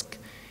a risk.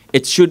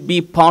 It should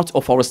be part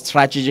of our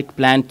strategic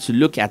plan to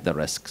look at the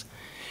risks.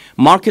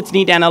 Market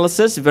need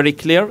analysis, very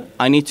clear.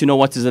 I need to know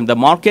what is in the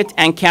market,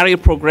 and career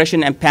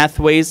progression and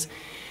pathways.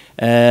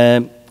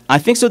 I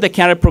think so the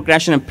career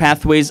progression and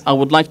pathways, I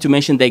would like to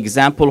mention the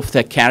example of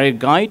the career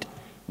guide,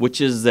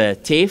 which is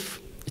TAFE.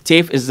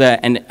 TAFE is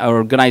an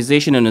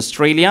organization in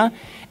Australia,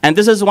 and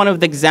this is one of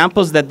the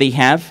examples that they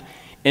have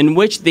in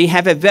which they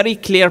have a very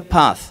clear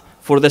path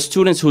for the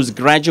students who's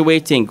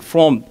graduating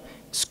from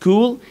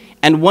school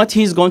and what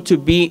he's going to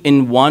be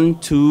in 1,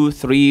 2,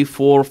 3,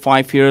 4,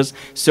 5 years,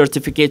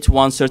 certificate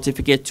 1,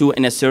 certificate 2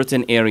 in a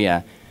certain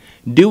area.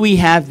 Do we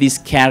have these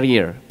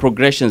career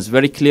progressions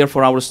very clear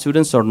for our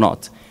students or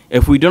not?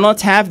 If we do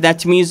not have,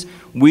 that means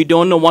we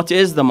don't know what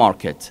is the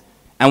market,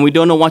 and we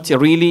don't know what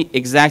really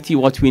exactly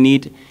what we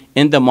need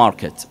in the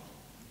market.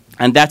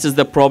 And that is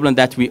the problem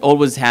that we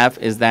always have,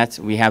 is that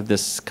we have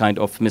this kind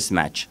of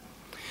mismatch.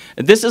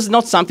 This is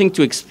not something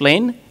to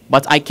explain,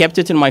 but I kept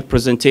it in my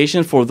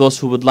presentation for those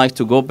who would like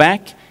to go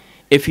back.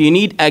 If you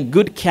need a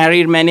good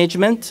career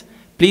management,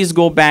 please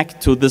go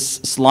back to this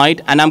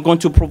slide, and I'm going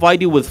to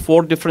provide you with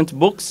 4 different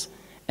books.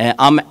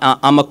 I'm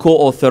a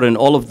co-author in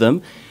all of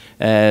them.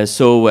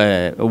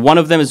 One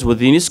of them is with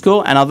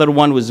UNESCO, another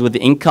one was with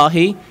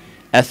PNQAHE,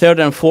 a 3rd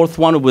and 4th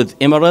one with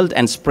Emerald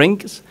and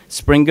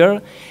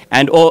Springer,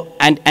 and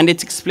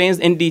it explains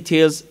in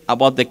details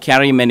about the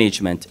career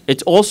management.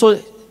 It also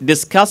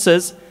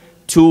discusses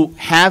to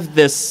have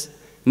this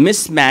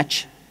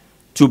mismatch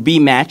to be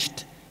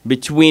matched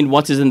between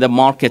what is in the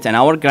market and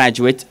our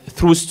graduate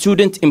through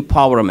student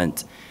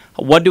empowerment.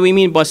 What do we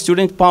mean by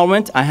student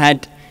empowerment? I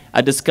had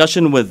a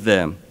discussion with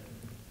the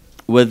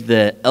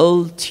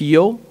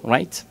LTO,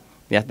 right?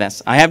 Yeah,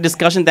 I have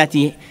discussion that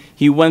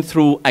he went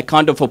through a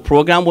kind of a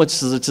program which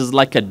is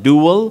like a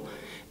dual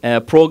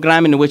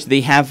program in which they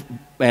have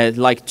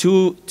like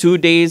two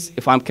days,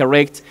 if I'm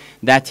correct,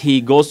 that he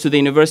goes to the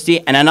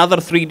university, and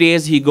another 3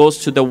 days he goes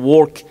to the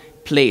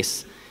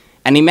workplace.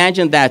 And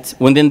imagine that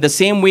within the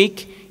same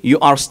week, you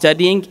are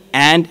studying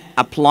and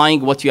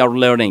applying what you are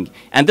learning.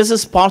 And this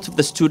is part of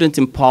the student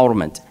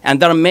empowerment. And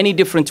there are many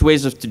different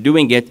ways of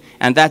doing it,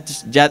 and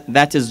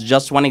that is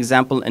just one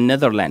example in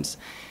Netherlands.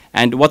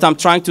 And what I'm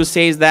trying to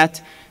say is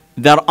that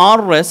there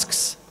are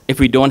risks if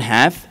we don't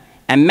have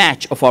a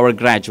match of our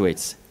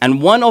graduates.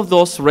 And one of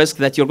those risks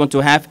that you're going to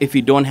have if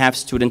you don't have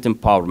student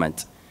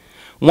empowerment.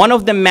 One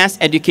of the mass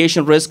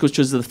education risks, which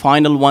is the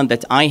final one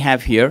that I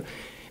have here,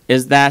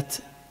 is that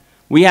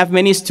we have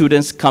many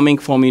students coming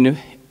from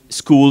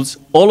schools.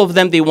 All of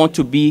them, they want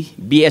to be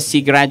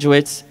BSc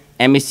graduates,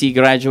 MSc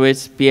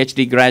graduates,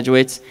 PhD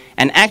graduates,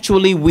 and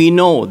actually we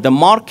know the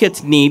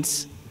market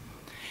needs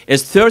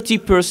is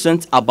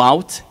 30%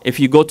 about, if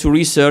you go to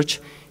research,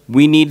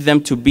 we need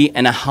them to be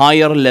in a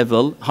higher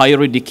level,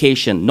 higher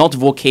education, not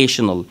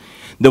vocational.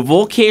 The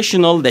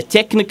vocational, the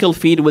technical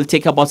field will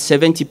take about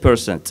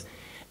 70%.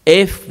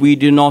 If we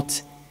do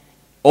not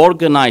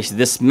organize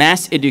this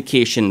mass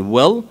education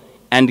well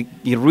and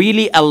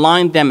really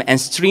align them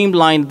and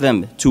streamline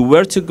them to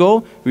where to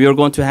go, we are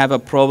going to have a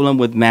problem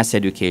with mass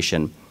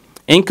education.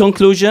 In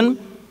conclusion,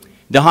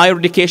 the Higher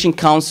Education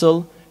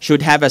Council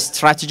should have a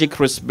strategic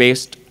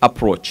risk-based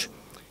approach.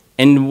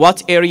 In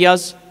what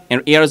areas?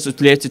 In areas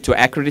related to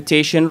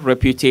accreditation,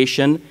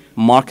 reputation,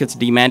 market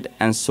demand,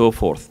 and so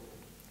forth.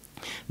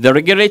 The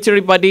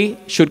regulatory body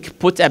should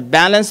put a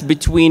balance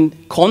between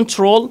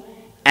control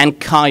and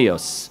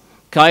chaos.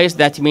 Chaos,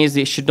 that means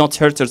it should not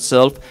hurt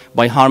itself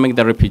by harming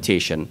the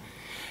reputation.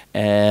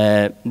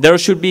 There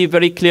should be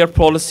very clear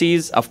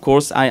policies. Of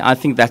course, I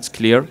think that's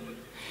clear.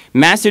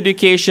 Mass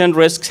education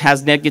risks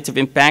has negative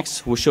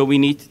impacts, so we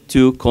need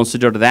to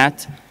consider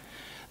that.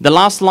 The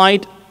last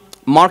slide,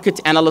 market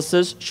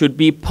analysis should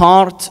be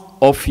part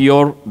of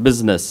your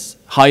business.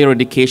 Higher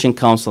Education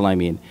Council, I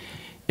mean.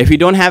 If you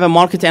don't have a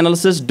market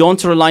analysis,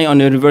 don't rely on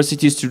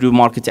universities to do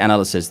market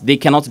analysis. They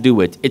cannot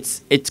do it.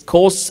 It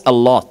costs a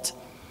lot.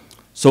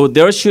 So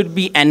there should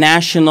be a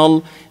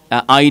national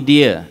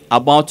idea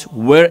about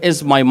where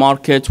is my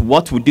market,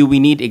 what do we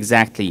need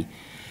exactly,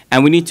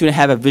 and we need to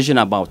have a vision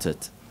about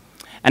it.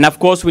 And of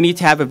course, we need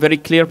to have a very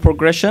clear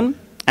progression,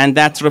 and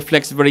that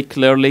reflects very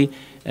clearly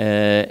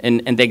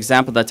in the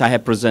example that I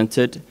have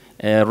presented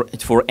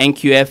for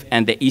NQF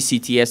and the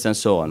ECTS and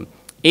so on.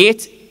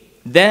 8,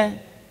 the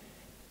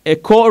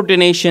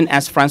coordination,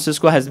 as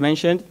Francisco has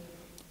mentioned,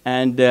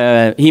 and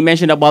he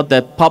mentioned about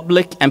the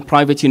public and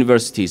private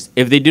universities.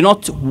 If they do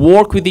not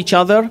work with each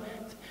other,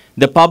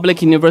 the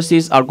public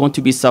universities are going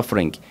to be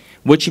suffering,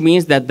 which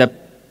means that the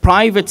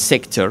private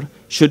sector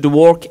should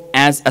work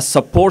as a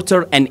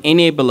supporter and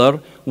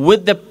enabler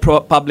with the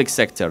public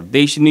sector.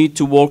 They should need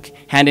to work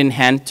hand in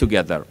hand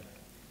together.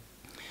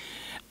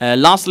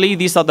 Lastly,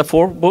 these are the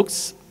 4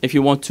 books, if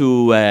you want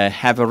to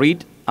have a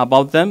read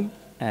about them,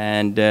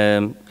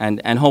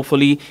 and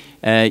hopefully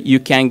you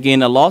can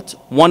gain a lot.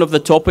 One of the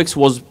topics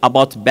was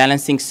about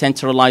balancing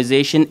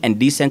centralization and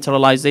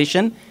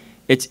decentralization.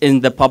 It's in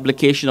the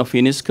publication of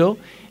UNESCO,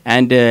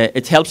 and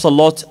it helps a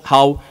lot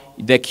how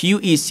the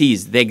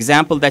QECs, the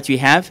example that we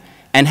have,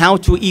 and how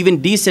to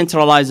even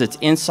decentralize it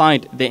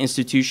inside the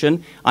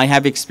institution. I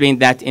have explained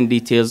that in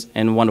details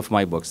in one of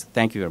my books.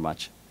 Thank you very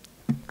much.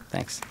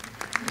 Thanks.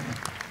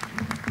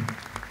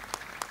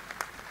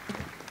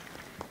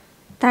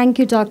 Thank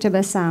you, Dr.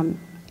 Bassam.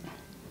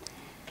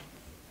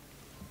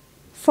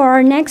 For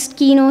our next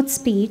keynote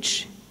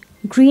speech,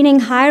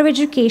 Greening Higher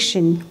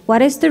Education,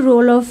 What is the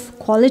Role of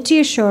Quality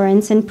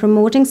Assurance in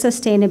Promoting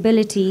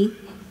Sustainability?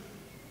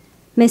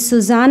 Ms.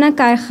 Susanna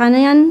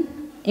Karkhanian,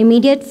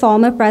 immediate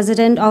former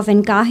president of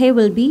PNQAHE,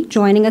 will be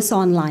joining us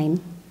online.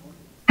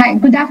 Hi,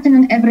 good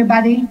afternoon,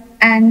 everybody.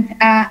 And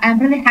I'm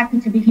really happy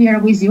to be here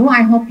with you.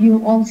 I hope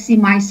you all see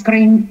my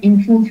screen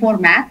in full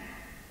format.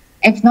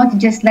 If not,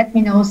 just let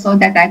me know so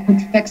that I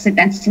could fix it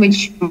and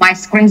switch my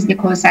screens,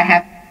 because I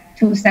have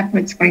 2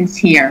 separate screens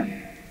here.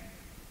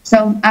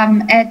 So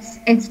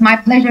it's my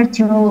pleasure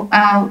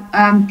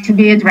to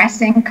be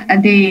addressing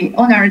the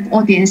honored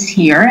audience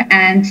here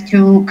and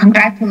to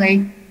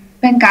congratulate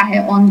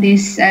PNQAHE on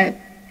this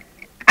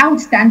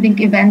outstanding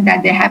event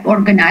that they have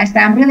organized.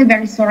 I'm really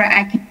very sorry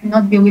I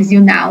cannot be with you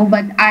now,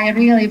 but I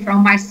really,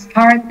 from my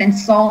heart and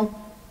soul,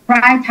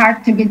 tried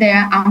hard to be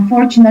there.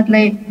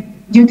 Unfortunately,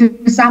 due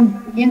to some,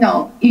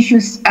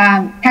 issues,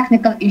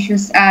 technical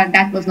issues,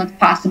 that was not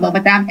possible.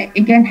 But I'm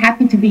again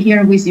happy to be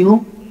here with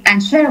you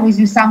and share with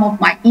you some of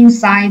my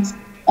insights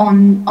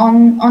on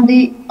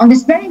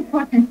this very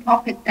important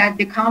topic that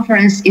the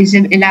conference is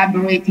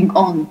elaborating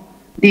on,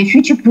 the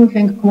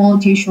future-proofing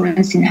quality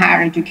assurance in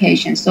higher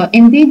education. So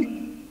indeed,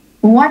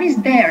 what is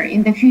there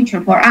in the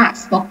future for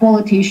us for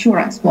quality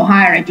assurance for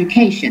higher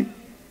education?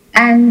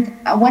 And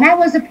when I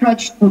was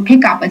approached to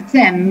pick up a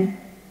theme,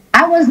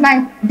 I was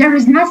like, there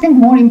is nothing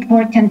more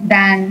important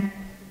than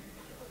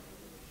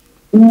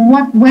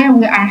where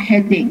we are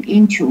heading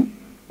into.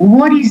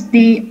 What is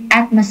the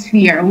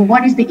atmosphere?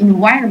 What is the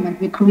environment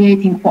we're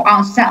creating for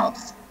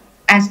ourselves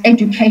as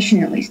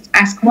educationalists,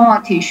 as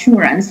quality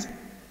assurance,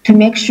 to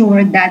make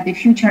sure that the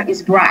future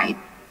is bright?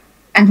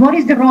 And what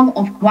is the role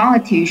of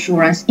quality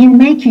assurance in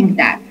making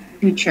that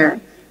future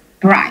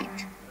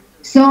bright?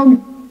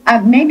 So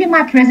maybe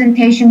my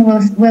presentation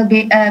will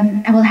be,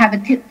 I will have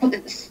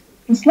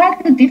a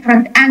slightly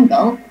different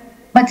angle,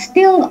 but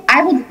still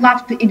I would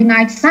love to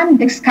ignite some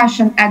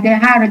discussion at the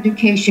higher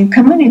education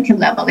community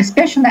level,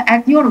 especially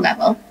at your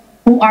level,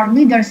 who are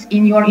leaders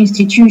in your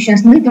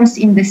institutions, leaders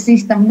in the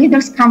system,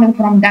 leaders coming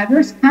from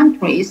diverse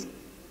countries,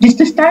 just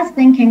to start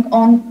thinking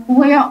on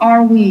where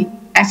are we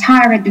as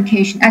higher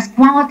education, as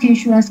quality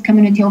assurance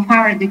community of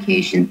higher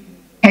education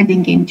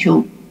heading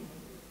into.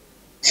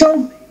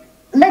 So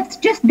let's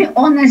just be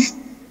honest.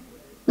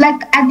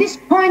 like at this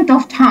point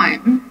of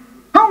time,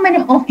 how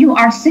many of you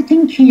are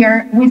sitting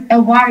here with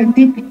a worry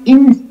deep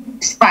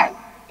inside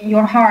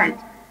your heart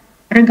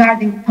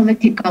regarding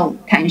political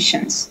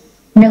tensions,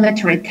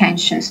 military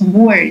tensions,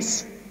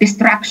 wars,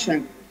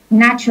 destruction,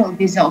 natural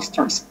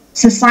disasters,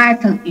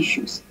 societal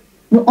issues?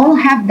 We all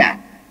have that.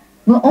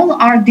 We all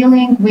are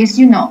dealing with,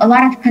 a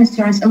lot of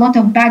concerns, a lot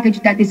of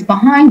baggage that is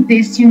behind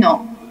this,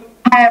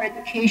 higher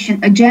education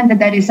agenda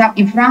that is up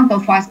in front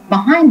of us.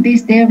 Behind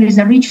this, there is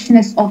a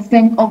richness of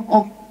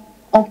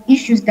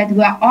issues that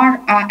we are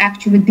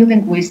actually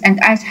dealing with, and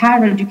as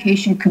higher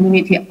education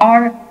community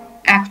are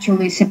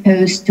actually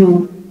supposed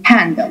to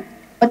handle.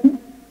 But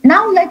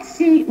now let's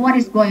see what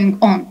is going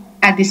on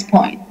at this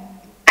point.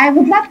 I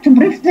would like to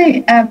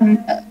briefly, come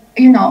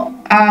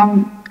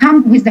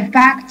with the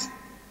facts.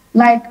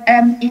 Like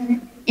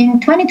in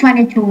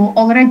 2022,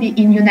 already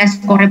in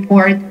UNESCO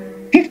report,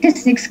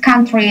 56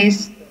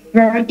 countries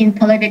were in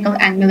political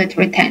and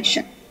military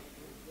tension.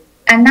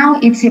 And now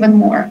it's even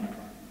more.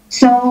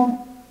 So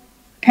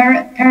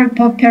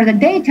per the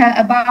data,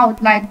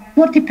 about like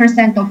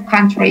 40% of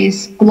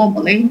countries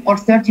globally, or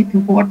 30 to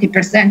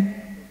 40%,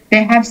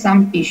 they have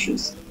some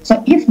issues.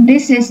 So if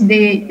this is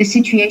the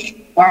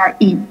situation we are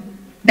in,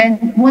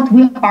 then what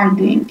we are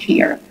doing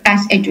here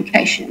as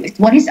educationists,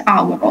 what is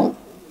our role?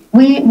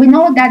 We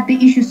know that the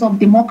issues of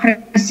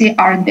democracy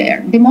are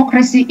there.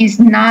 Democracy is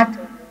not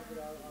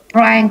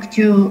trying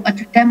to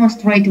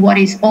demonstrate what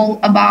it's all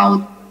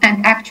about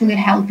and actually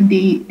help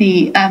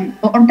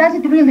or does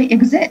it really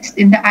exist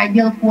in the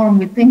ideal form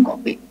we think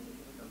of it?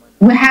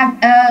 We have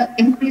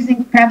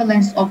increasing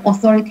prevalence of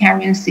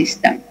authoritarian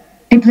system,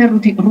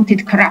 deeply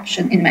rooted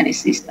corruption in many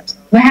systems.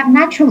 We have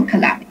natural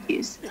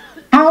calamities.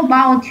 How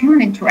about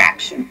human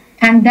interaction,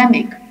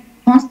 pandemic,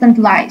 constant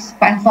lies,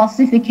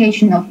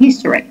 falsification of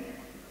history?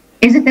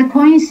 Is it a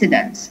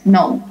coincidence?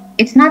 No,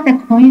 it's not a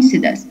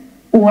coincidence.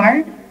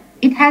 Or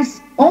it has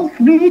all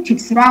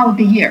rooted throughout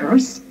the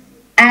years,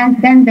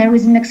 and then there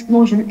is an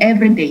explosion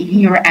every day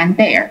here and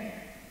there.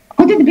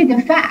 Could it be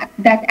the fact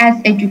that as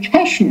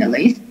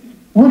educationalists,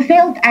 we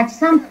failed at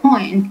some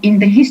point in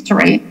the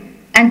history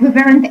and we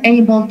weren't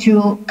able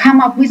to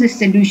come up with a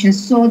solution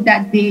so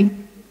that the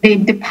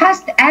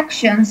past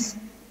actions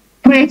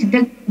create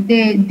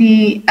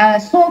the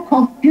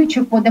so-called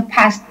future for the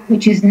past,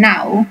 which is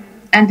now,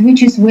 and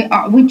which we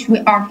are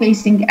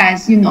facing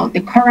as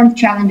the current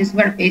challenges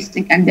we're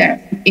facing, and they're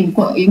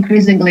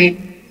increasingly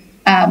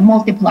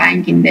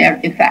multiplying in their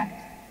effect.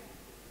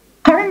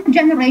 Current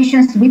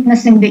generations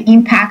witnessing the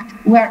impact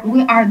where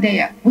we are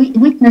there. We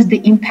witness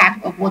the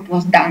impact of what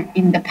was done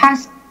in the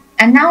past,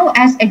 and now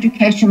as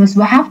educationists,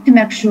 we have to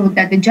make sure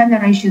that the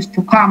generations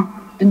to come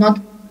do not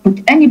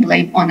put any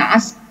blame on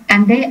us,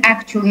 and they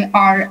actually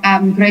are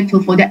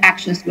grateful for the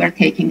actions we're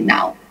taking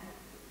now.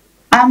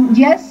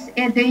 Yes,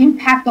 the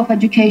impact of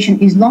education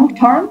is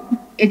long-term,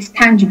 it's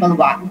tangible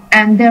one,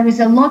 and there is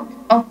a lot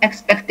of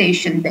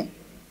expectation there.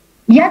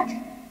 Yet,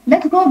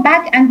 let's go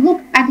back and look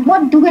at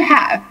what do we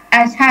have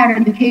as higher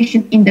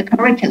education in the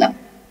curriculum.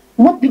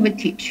 What do we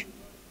teach?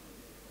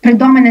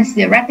 Predominantly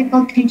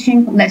theoretical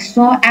teaching, less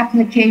so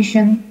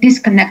application,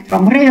 disconnect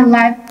from real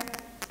life.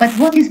 But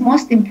what is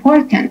most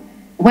important,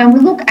 when we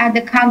look at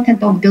the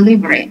content of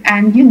delivery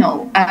and the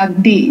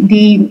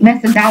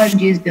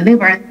methodologies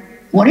delivered,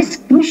 what is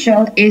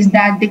crucial is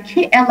that the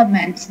key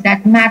elements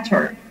that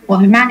matter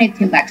for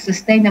humanity, like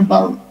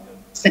sustainable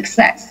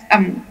success,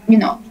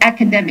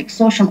 academic,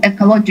 social,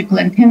 ecological,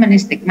 and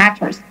humanistic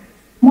matters,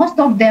 most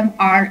of them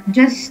are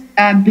just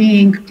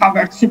being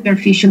covered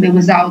superficially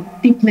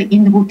without deeply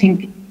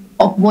inrooting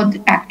of what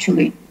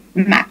actually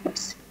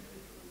matters.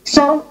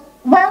 So,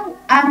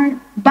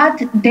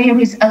 but there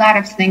is a lot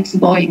of things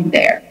going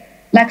there.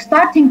 Like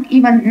starting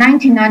even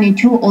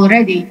 1992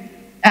 already,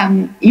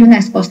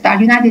 UNESCO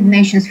started United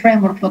Nations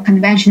Framework for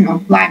Convention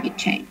on Climate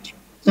Change.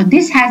 So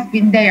this has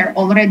been there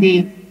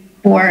already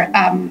for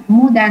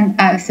more than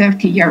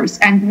 30 years.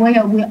 And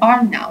where we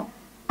are now,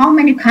 how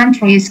many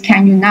countries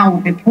can you now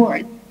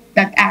report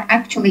that are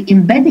actually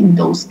embedding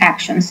those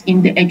actions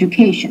in the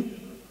education?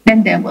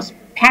 Then there was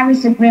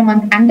Paris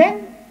Agreement, and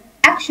then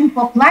Action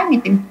for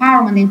Climate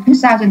Empowerment in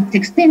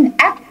 2016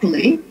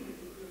 actually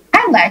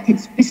highlighted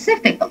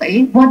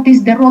specifically what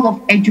is the role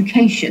of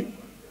education,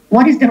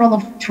 what is the role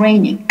of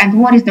training, and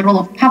what is the role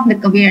of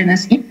public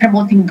awareness in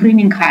promoting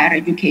greening higher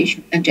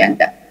education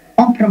agenda,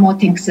 on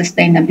promoting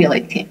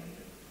sustainability.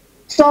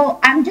 So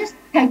I'm just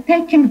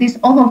taking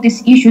all of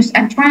these issues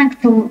and trying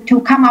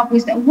to come up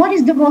with what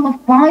is the role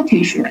of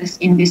quality assurance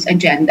in this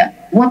agenda?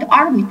 What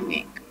are we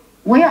doing?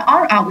 Where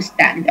are our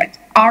standards?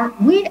 Are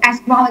we as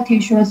quality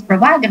assurance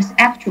providers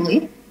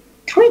actually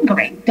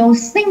triggering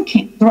those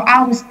thinking through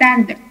our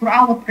standards, through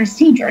our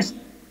procedures,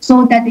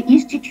 so that the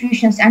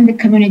institutions and the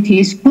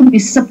communities could be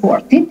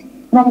supported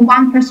from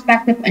one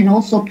perspective and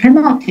also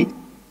promoted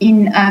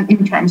in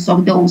terms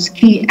of those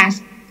key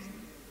aspects?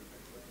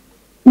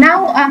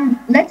 Now,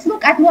 let's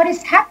look at what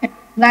is happening.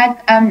 Like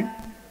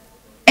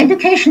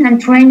education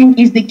and training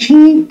is the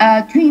key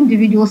to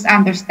individuals'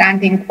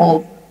 understanding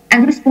of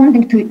and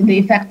responding to the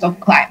effects of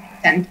climate.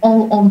 and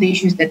all the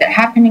issues that are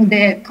happening,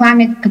 the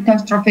climate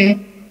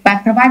catastrophe, by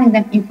providing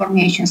them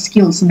information,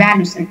 skills,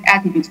 values, and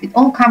attitudes. It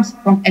all comes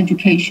from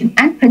education,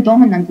 and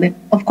predominantly,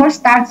 of course,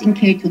 starts in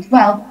K to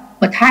 12,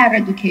 but higher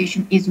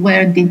education is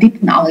where the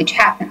deep knowledge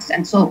happens.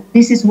 And so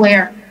this is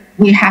where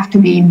we have to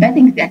be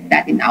embedding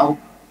that in our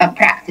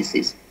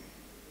practices.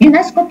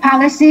 UNESCO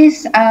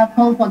policies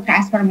call for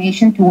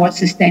transformation towards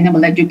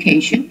sustainable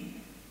education.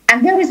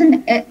 And there is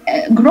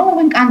a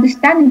growing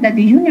understanding that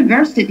the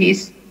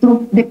universities,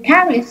 through the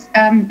Paris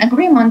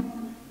Agreement,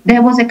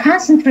 there was a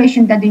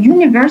concentration that the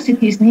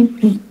universities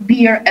need to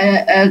bear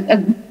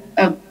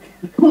a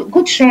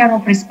good share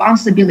of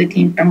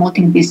responsibility in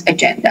promoting this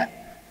agenda.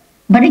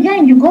 But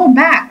again, you go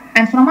back,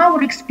 and from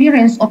our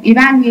experience of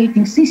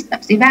evaluating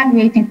systems,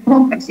 evaluating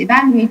programs,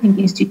 evaluating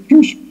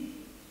institutions,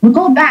 we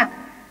go back,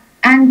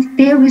 and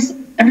there is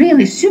a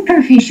really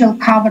superficial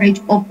coverage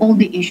of all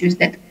the issues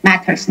that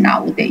matters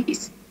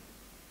nowadays.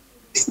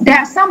 There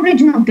are some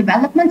regional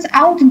developments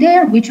out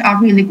there which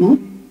are really good,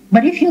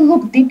 but if you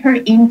look deeper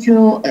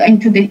into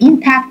the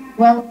impact,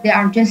 well, they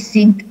are just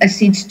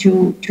seeds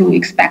to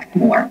expect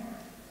more.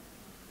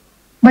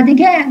 But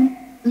again,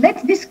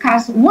 let's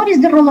discuss what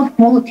is the role of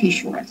quality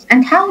assurance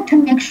and how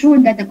to make sure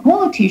that the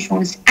quality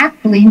assurance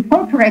actually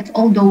incorporates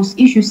all those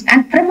issues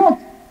and promote,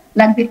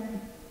 like the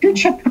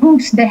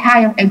future-proofs the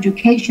higher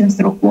education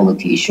through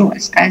quality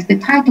assurance, as the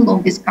title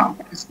of this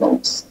conference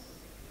goes.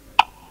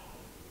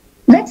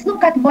 Let's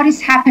look at what is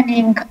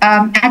happening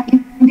at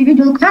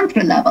individual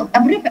country level.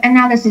 A brief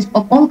analysis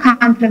of all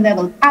country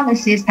level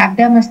policies have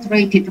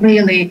demonstrated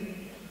really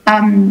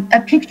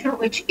a picture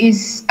which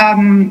is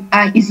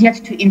yet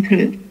to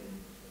improve.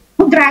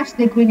 Who drives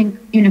the greening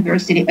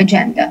university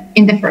agenda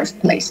in the first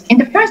place? In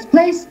the first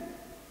place,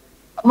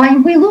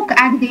 when we look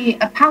at the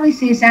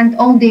policies and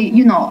all the,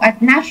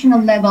 at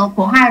national level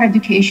for higher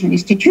education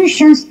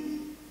institutions,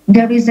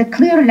 there is a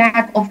clear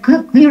lack of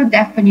clear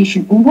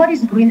definition of what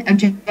is green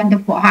agenda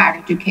for higher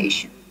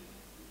education.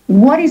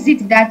 What is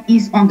it that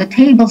is on the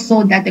table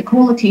so that the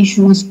quality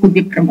assurance could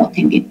be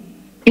promoting it?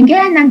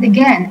 Again and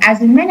again,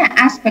 as in many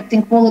aspects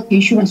in quality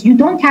assurance, you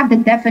don't have the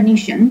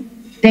definition,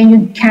 then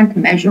you can't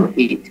measure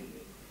it.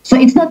 So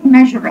it's not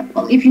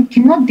measurable. If you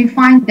cannot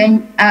define,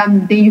 then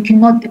you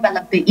cannot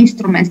develop the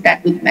instruments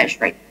that would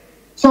measure it.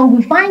 So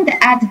we find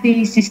at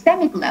the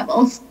systemic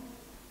levels,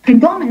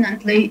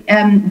 predominantly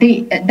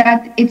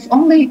that it's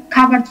only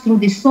covered through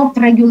the soft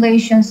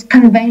regulations,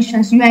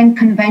 conventions, UN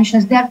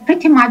conventions. They're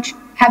pretty much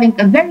having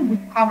a very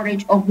good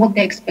coverage of what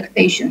the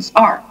expectations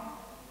are.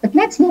 But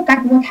let's look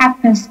at what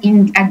happens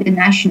at the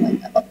national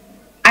level.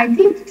 I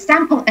did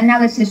sample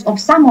analysis of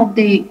some of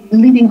the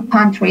leading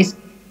countries.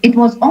 It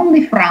was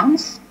only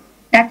France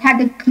that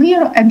had a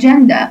clear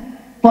agenda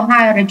for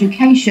higher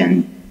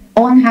education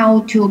on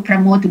how to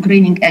promote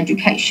greening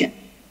education.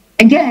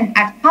 Again,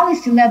 at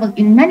policy level,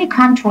 in many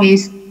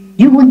countries,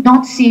 you would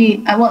not see,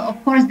 well,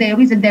 of course, there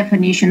is a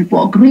definition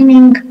for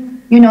greening,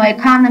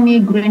 economy,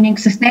 greening,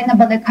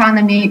 sustainable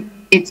economy.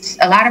 It's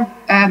a lot of,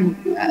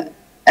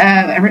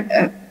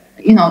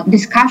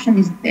 discussion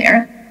is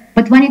there.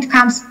 But when it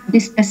comes to the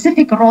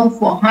specific role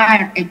for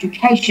higher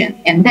education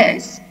in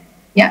this,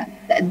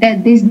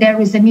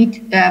 there is a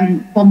need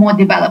for more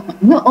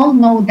development. We all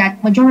know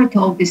that majority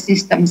of the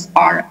systems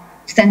are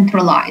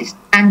centralized,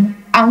 and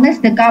unless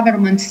the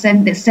government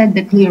set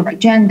the clear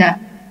agenda,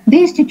 the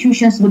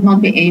institutions would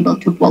not be able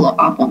to follow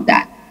up on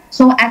that.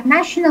 So at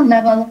national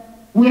level,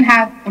 we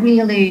have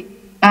really,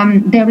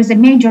 there is a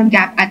major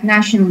gap at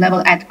national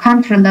level, at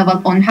country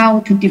level, on how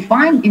to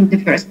define in the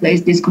first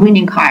place this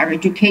greening higher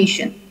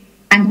education.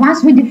 And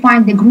once we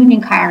define the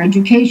greening higher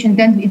education,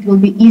 then it will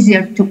be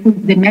easier to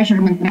put the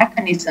measurement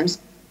mechanisms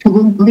to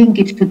link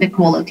it to the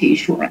quality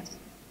assurance.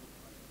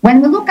 When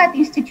we look at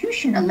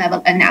institutional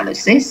level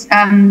analysis,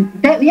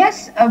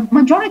 yes, a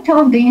majority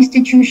of the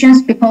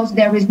institutions, because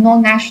there is no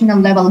national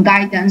level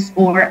guidance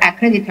or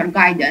accreditor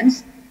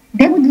guidance,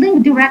 they would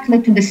link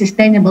directly to the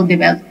sustainable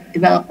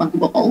development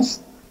goals,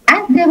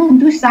 and they will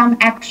do some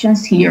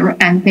actions here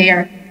and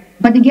there.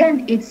 But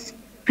again, it's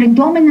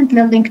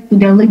predominantly linked to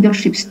the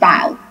leadership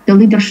style, the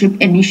leadership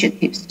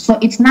initiatives. So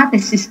it's not a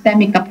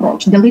systemic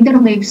approach. The leader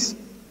leaves,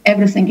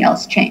 everything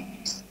else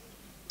changes.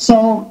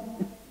 So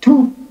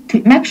to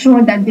make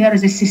sure that there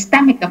is a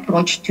systemic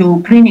approach to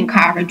greening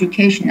higher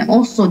education and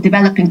also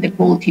developing the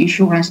quality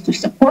assurance to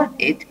support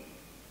it,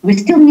 we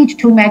still need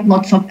to make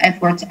lots of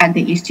efforts at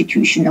the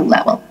institutional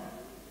level.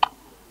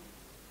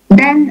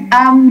 Then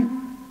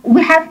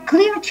we have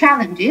clear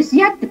challenges,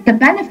 yet the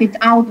benefits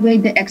outweigh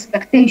the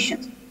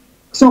expectations.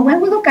 So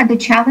when we look at the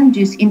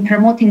challenges in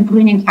promoting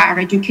greening higher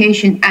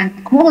education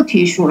and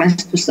quality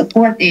assurance to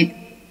support it,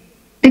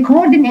 the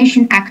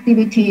coordination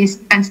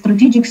activities and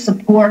strategic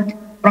support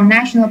from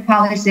national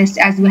policies,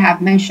 as we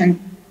have mentioned,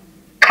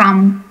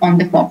 come on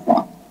the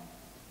forefront.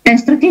 Then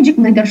strategic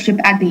leadership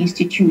at the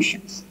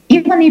institutions.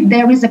 Even if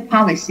there is a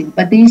policy,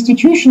 but the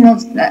institutional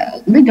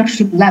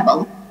leadership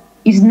level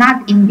is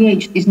not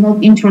engaged, is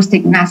not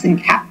interested, nothing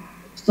happens.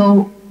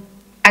 So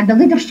at the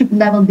leadership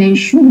level, there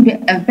should be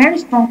a very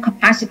strong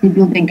capacity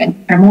building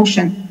and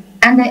promotion.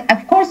 And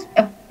of course,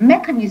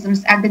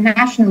 mechanisms at the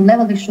national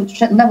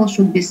level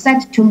should be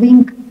set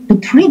to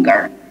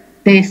trigger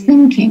the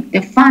thinking,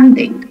 the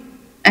funding,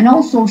 and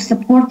also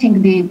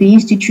supporting the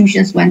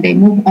institutions when they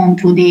move on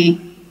to the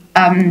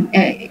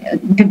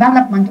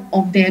development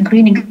of their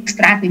greening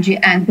strategy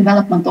and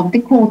development of the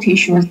quality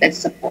assurance that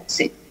supports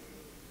it.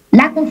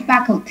 Lack of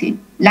faculty,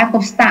 lack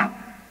of staff,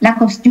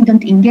 lack of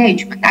student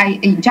engagement.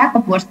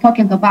 Jacob was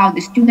talking about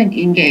the student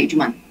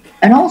engagement,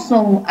 and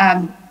also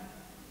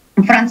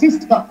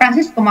Francisco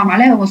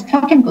Marmaleo was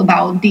talking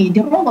about the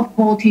role of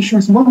quality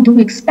assurance. What do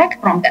we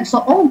expect from them? So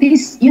all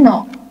these,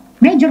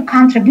 major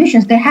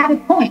contributions, they have a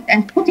point.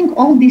 And putting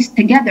all this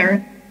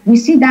together, we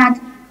see that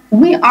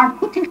we are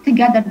putting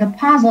together the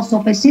puzzles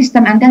of a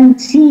system and then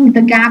seeing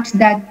the gaps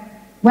that,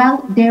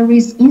 well, there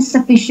is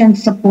insufficient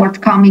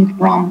support coming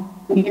from,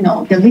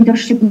 the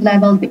leadership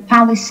level, the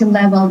policy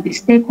level, the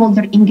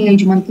stakeholder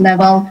engagement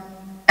level,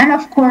 and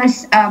of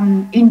course,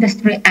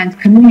 industry and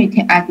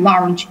community at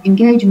large,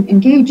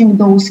 engaging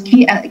those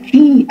key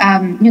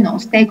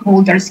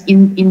stakeholders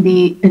in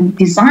the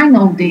design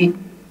of the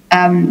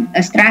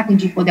a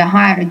strategy for the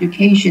higher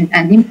education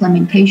and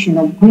implementation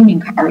of greening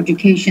higher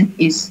education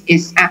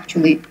is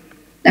actually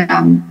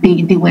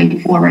the way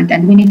forward,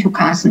 and we need to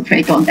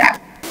concentrate on that.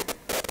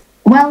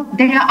 Well,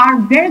 there are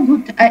very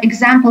good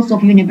examples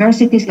of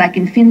universities, like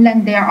in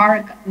Finland. There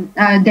are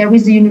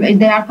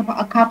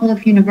a couple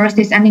of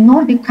universities, and in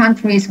Nordic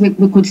countries we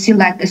could see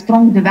like a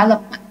strong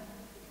development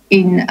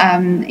in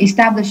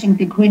establishing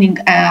the greening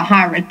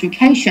higher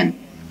education.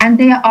 And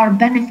there are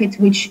benefits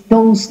which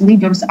those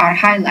leaders are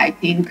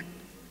highlighting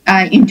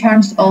in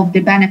terms of the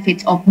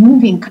benefits of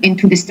moving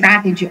into the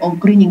strategy of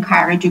greening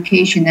higher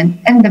education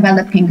and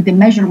developing the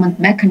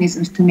measurement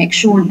mechanisms to make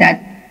sure that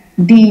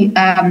the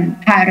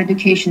higher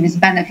education is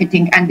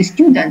benefiting and the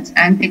students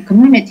and the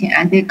community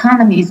and the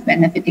economy is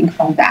benefiting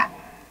from that.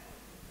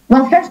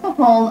 Well, first of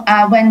all,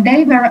 when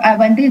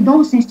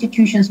those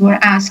institutions were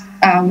asked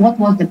what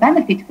was the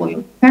benefit for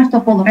you, first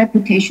of all,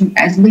 reputation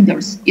as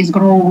leaders is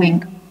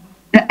growing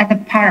at a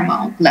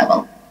paramount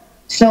level.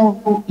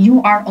 So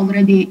you are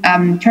already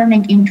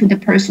turning into the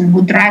person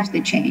who drives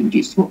the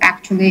changes, who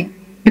actually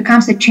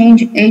becomes a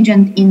change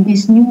agent in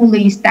this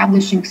newly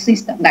establishing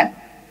system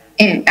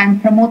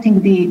and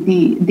promoting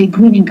the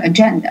greening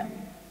agenda.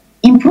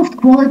 Improved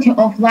quality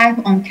of life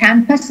on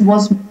campus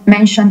was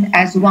mentioned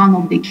as one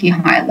of the key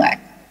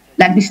highlights.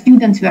 Like the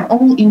students were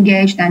all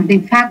engaged and the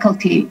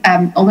faculty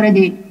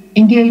already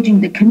engaging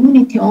the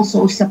community,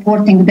 also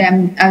supporting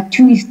them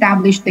to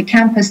establish the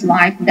campus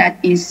life that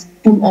is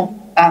full of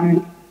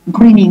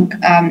greening,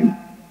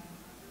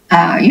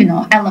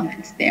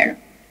 elements there.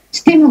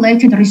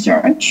 Stimulated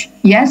research,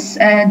 yes,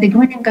 the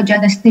greening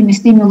agenda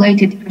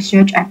stimulated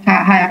research at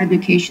higher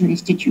education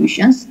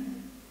institutions.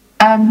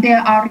 There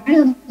are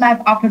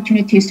real-life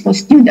opportunities for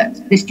students.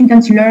 The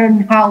students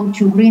learn how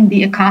to green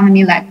the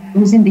economy, like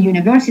within the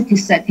university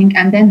setting,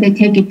 and then they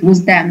take it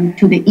with them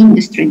to the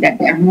industry that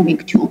they're moving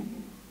to.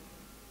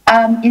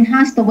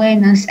 Enhanced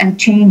awareness and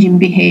change in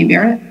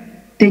behavior.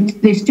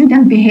 The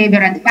student behavior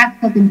and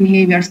faculty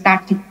behavior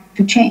started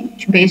to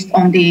change based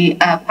on the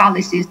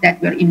policies that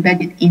were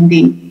embedded in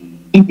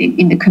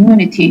the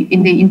community,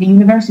 in the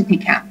university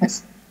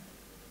campus.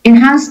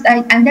 Enhanced,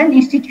 and then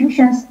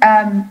institutions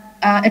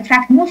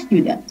attract more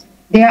students.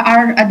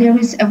 There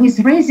is with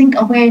raising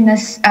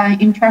awareness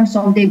in terms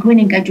of the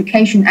greening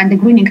education and the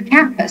greening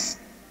campus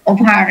of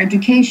higher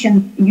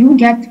education, you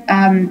get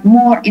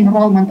more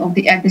enrollment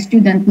at the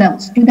student level.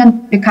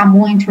 Students become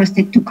more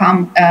interested to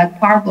become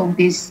part of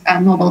this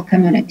noble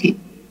community.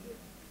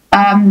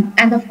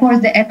 And of course,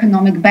 the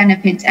economic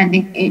benefits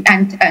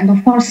and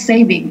of course,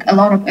 saving a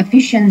lot of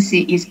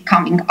efficiency is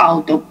coming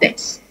out of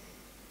this.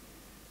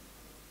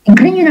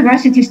 Green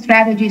University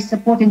strategy is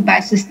supported by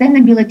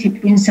sustainability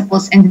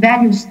principles and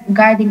values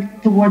guiding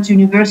towards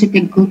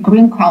university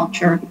green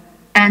culture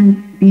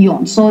and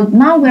beyond. So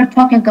now we're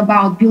talking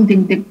about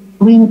building the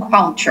green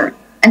culture,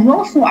 and we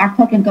also are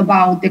talking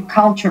about the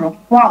culture of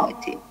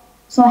quality.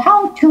 So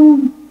how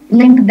to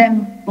link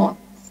them both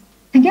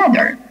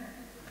together?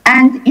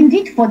 And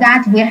indeed, for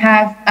that, we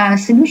have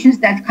solutions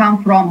that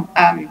come from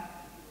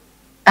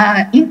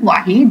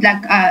PNQAHE.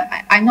 Like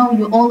I know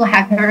you all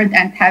have heard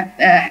and have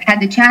had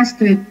the chance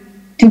to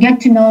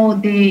get to know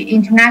the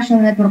International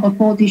Network of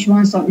Quality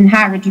Assurance in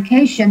Higher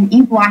Education,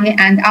 PNQAHE,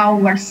 and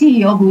our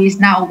CEO, who is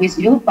now with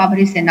you,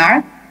 Fabrice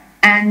Henard,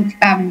 and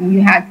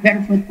you had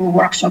very fruitful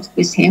workshops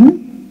with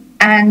him.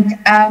 And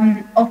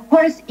of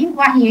course,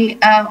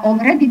 PNQAHE,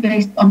 already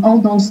based on all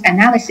those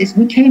analyses,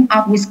 we came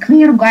up with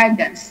clear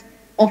guidance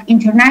of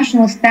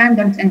international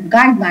standards and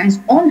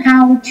guidelines on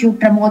how to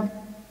promote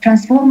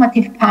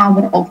transformative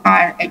power of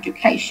higher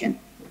education.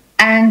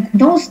 And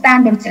those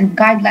standards and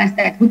guidelines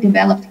that we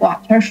developed for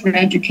tertiary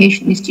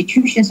education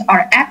institutions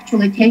are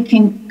actually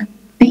taking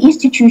the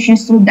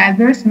institutions through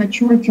diverse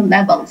maturity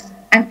levels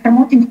and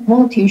promoting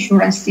quality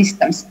assurance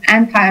systems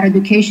and higher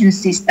education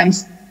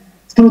systems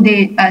through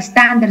the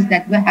standards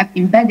that we have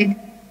embedded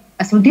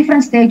through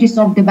different stages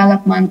of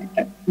development,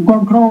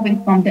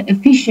 growing from the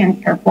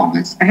efficient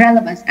performance,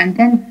 relevance, and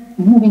then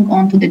moving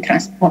on to the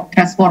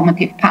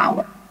transformative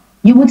power.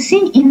 You would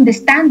see in the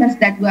standards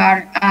that we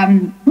are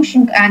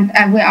pushing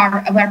and we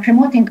are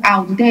promoting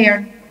out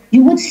there,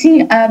 you would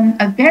see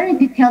a very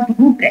detailed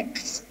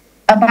rubrics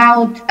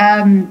about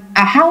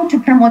how to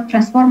promote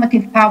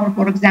transformative power,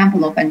 for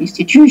example, of an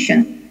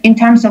institution in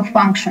terms of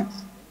functions,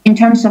 in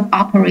terms of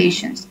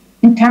operations,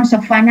 in terms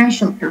of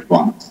financial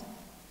performance.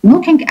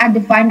 Looking at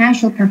the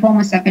financial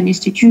performance of an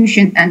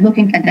institution and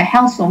looking at the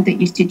health of the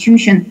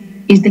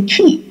institution is the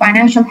key.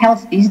 Financial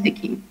health is the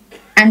key.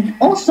 And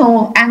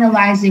also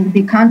analyzing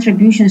the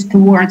contributions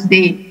towards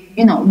the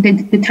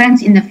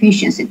trends in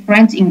efficiency,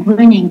 trends in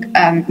greening,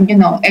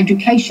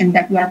 education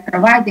that we are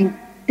providing.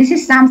 This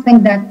is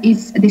something that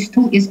this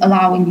tool is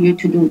allowing you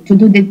to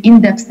do the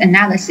in-depth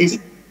analysis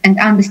and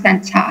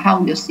understand how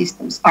your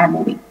systems are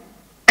moving.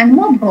 And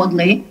more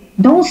broadly,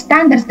 those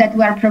standards that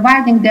we are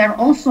providing, they're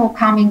also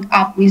coming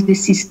up with the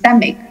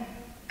systemic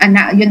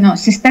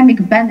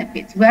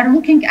benefits. We are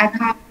looking at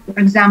how, for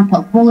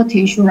example,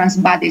 quality assurance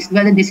bodies,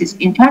 whether this is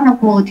internal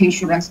quality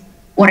assurance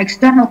or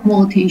external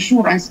quality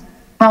assurance,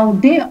 how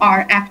they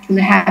are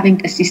actually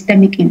having a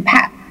systemic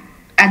impact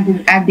at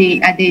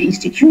the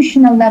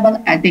institutional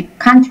level, at the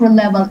country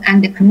level,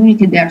 and the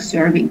community they are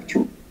serving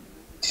to.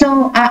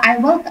 So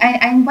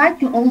I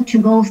invite you all to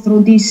go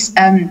through these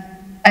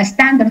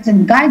standards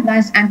and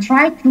guidelines and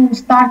try to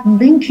start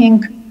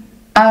linking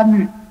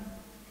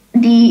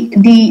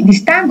the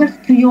standards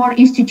to your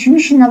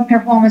institutional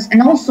performance,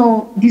 and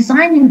also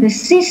designing the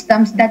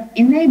systems that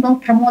enable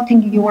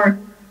promoting your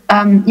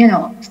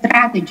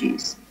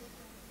strategies.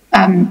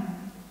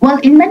 Well,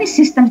 in many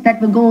systems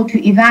that we go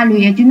to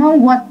evaluate, you know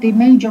what the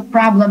major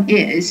problem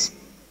is.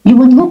 You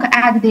would look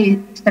at the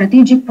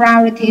strategic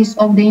priorities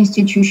of the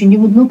institution, you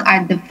would look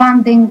at the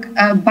funding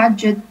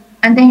budget,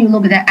 and then you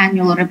look at the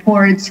annual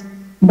reports.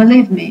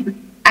 Believe me,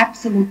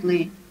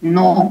 absolutely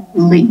no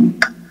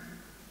link.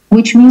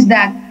 Which means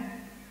that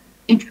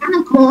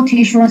internal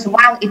quality assurance,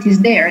 while it is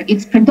there,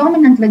 it's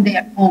predominantly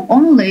there for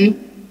only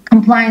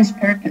compliance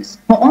purpose,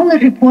 for only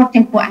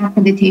reporting for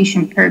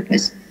accreditation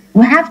purpose.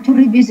 We have to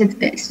revisit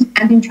this,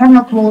 and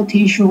internal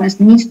quality assurance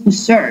needs to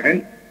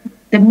serve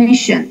the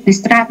mission, the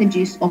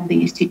strategies of the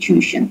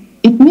institution.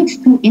 It needs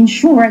to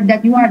ensure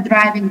that you are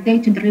driving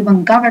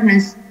data-driven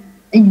governance,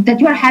 that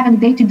you are having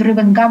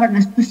data-driven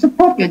governance to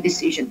support your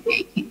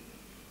decision-making.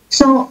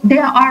 So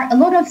there are a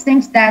lot of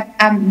things that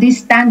these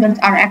standards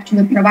are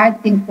actually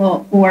providing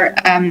for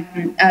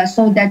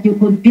so that you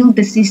could build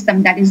the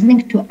system that is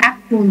linked to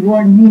actual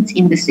your needs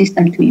in the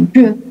system to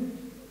improve.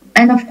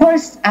 And of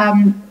course,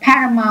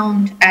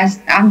 paramount as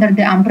under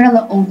the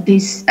umbrella of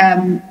this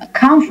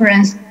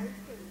conference,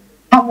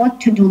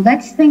 what to do.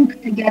 Let's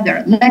think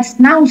together. Let's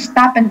now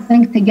stop and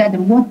think together.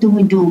 What do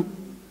we do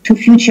to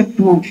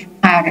future-proof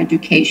higher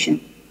education?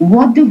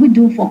 What do we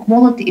do for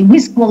quality,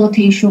 with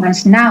quality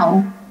assurance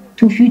now,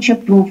 to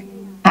future-proof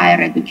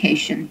higher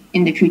education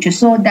in the future,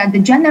 so that the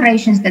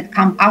generations that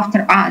come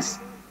after us,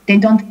 they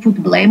don't put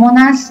blame on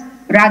us,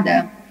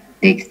 rather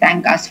they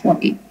thank us for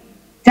it.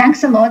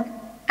 Thanks a lot,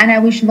 and I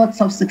wish lots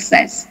of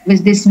success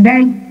with this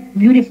very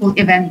beautiful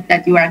event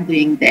that you are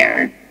doing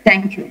there.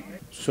 Thank you.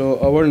 So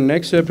our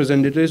next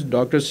representative is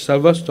Dr.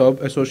 Salva Staub,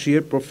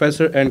 Associate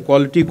Professor and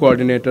Quality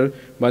Coordinator,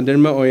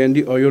 Bandarma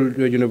Oyendi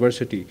Oyo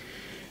University.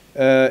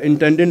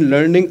 Intended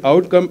learning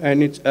outcome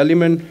and its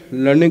element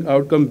learning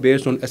outcome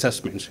based on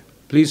assessments.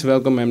 Please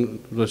welcome him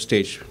to the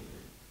stage.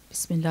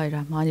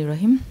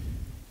 Bismillahirrahmanirrahim.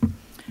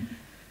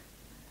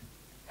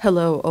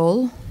 Hello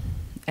all,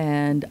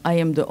 and I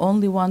am the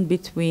only one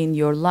between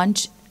your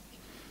lunch,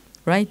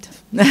 right?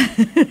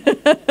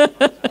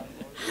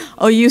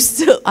 Oh, you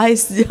still,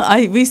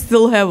 we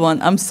still have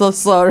one. I'm so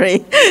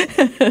sorry.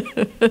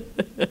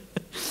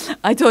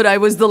 I thought I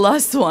was the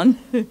last one.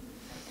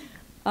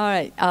 All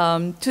right,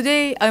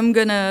 today I'm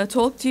gonna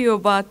talk to you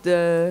about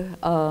the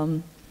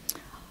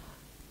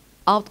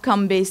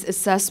outcome-based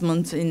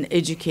assessment in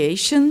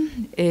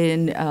education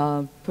in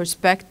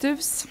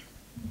perspectives.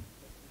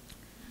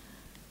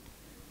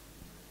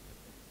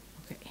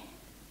 Okay.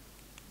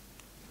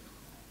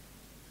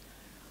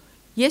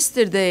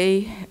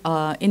 Yesterday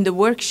in the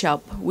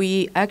workshop,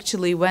 we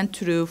actually went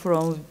through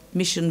from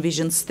mission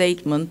vision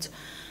statement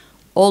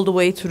all the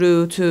way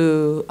through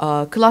to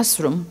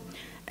classroom,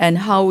 and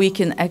how we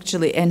can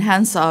actually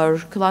enhance our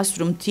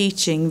classroom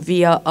teaching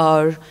via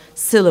our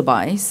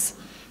syllabi,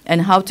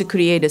 and how to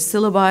create a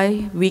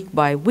syllabi week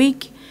by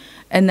week,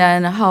 and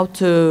then how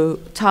to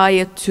tie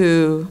it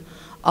to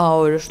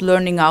our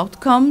learning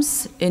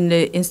outcomes in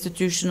the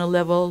institutional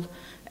level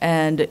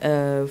and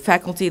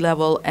faculty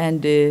level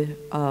and the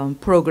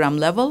program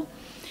level,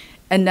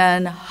 and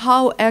then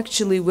how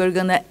actually we're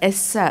gonna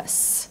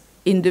assess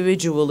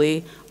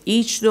individually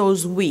each of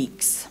those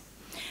weeks.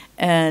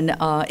 And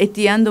at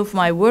the end of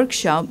my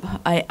workshop,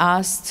 I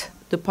asked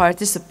the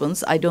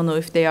participants, I don't know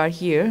if they are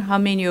here, how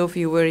many of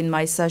you were in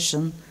my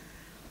session?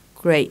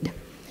 Great.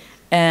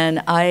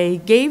 And I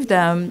gave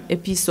them a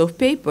piece of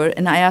paper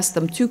and I asked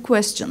them 2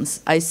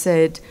 questions. I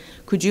said,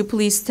 could you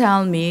please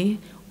tell me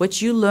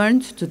what you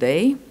learned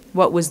today?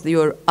 What was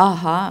your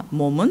aha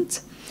moment?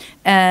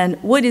 And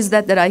what is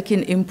that I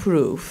can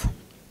improve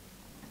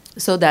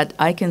so that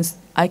I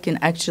can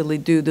actually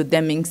do the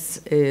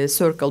Deming's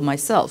circle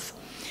myself?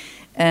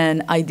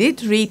 And I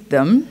did read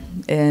them,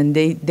 and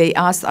they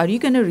asked, are you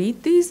going to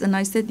read these? And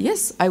I said,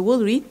 yes, I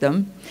will read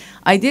them.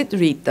 I did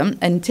read them,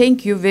 and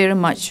thank you very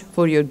much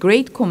for your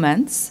great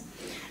comments.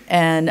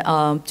 And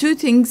two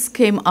things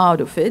came out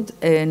of it,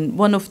 and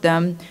one of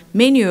them,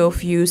 many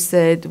of you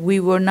said we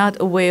were not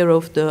aware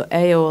of the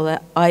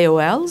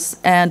IOLs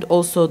and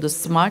also the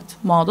SMART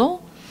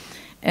model,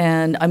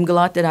 and I'm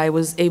glad that I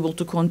was able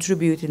to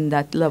contribute in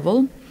that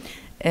level.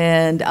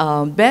 And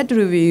bad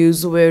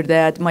reviews were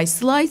that my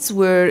slides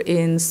were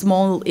in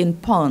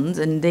font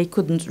and they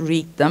couldn't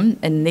read them,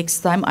 and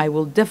next time I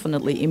will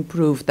definitely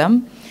improve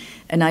them.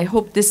 And I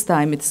hope this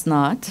time it's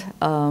not.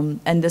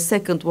 And the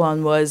second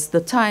one was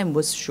the time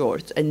was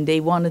short, and they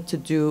wanted to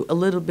do a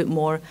little bit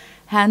more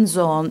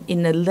hands-on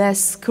in a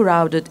less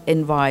crowded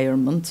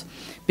environment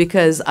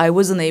because I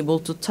wasn't able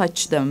to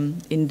touch them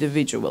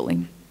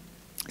individually.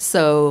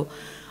 So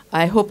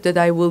I hope that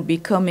I will be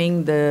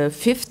coming the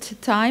 5th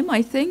time,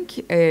 I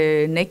think,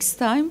 next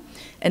time.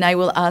 And I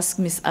will ask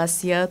Ms.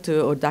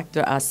 Asya or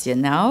Dr. Asya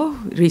now,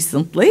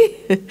 recently,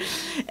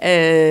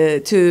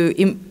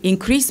 to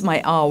increase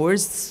my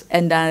hours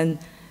and then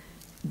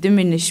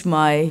diminish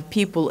my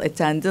people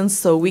attendance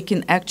so we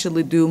can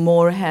actually do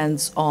more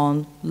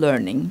hands-on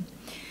learning.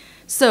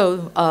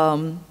 So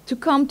to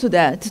come to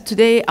that,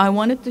 today I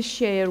wanted to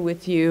share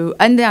with you,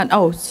 and then,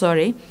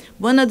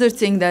 one other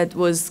thing that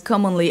was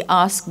commonly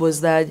asked was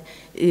that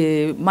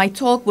my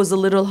talk was a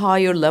little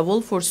higher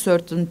level for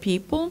certain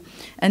people,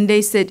 and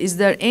they said, is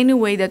there any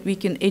way that we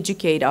can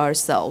educate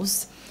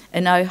ourselves?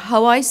 And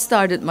how I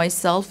started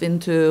myself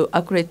into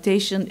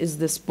accreditation is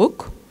this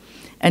book,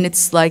 and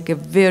it's like a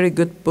very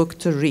good book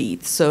to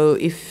read. So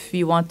if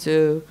you want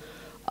to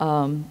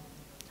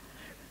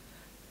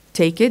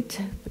take it,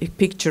 a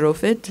picture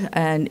of it,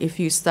 and if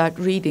you start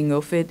reading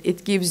of it,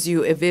 it gives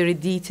you a very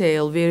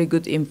detailed, very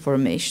good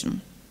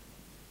information.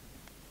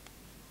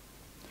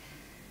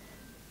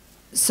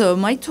 So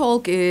my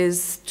talk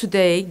is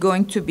today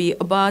going to be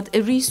about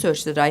a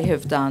research that I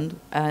have done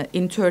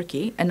in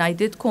Turkey, and I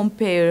did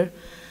compare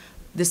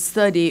the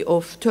study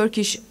of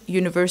Turkish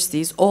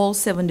universities, all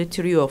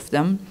 73 of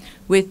them,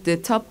 with the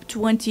top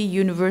 20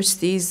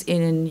 universities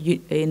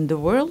in the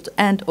world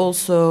and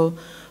also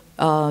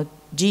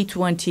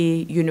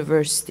G20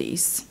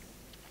 universities.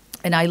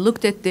 And I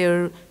looked at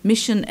their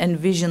mission and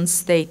vision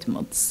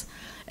statements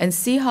and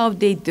see how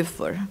they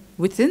differ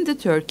within the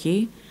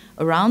Turkey,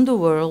 around the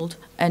world,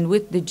 and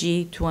with the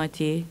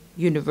G20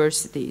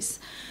 universities.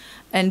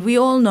 And we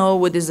all know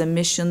what is a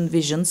mission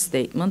vision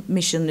statement.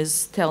 Mission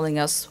is telling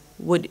us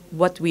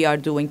what we are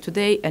doing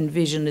today, and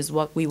vision is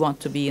what we want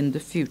to be in the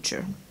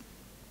future.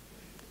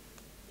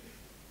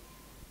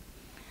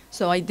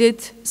 So I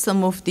did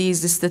some of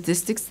these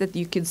statistics that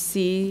you can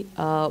see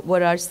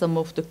what are some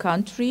of the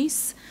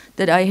countries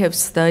that I have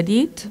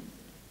studied.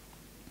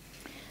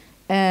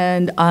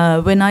 And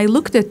when I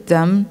looked at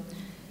them,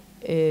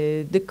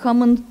 the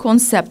common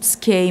concepts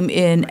came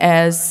in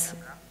as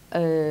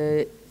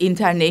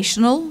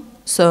international.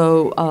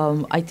 So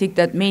I think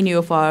that many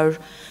of our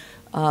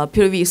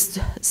previous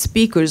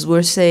speakers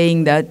were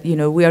saying that,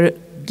 we are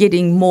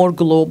getting more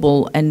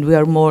global and we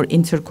are more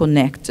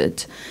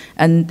interconnected.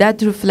 And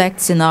that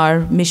reflects in our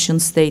mission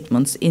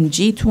statements in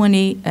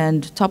G20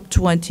 and top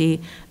 20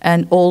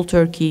 and all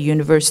Turkey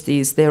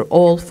universities. They're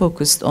all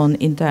focused on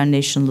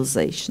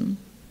internationalization.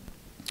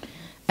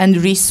 And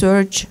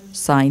research,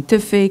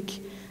 scientific,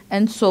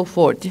 and so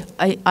forth.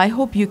 I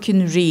hope you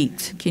can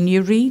read. Can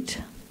you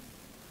read?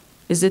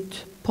 Is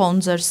it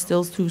fonts are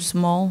still too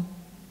small?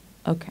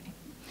 Okay.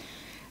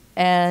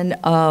 And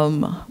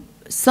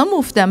some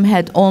of them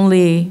had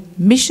only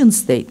mission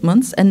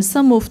statements, and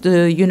some of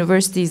the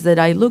universities that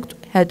I looked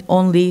had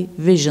only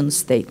vision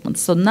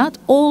statements. So not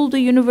all the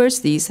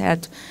universities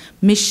had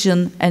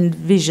mission and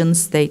vision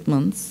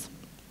statements.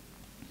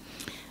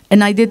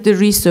 And I did the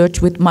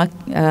research with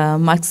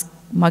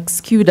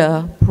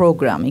Maxcuda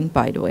programming,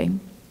 by the way.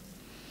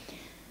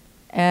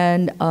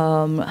 And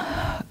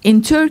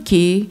in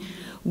Turkey,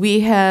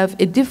 we have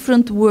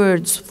different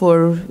words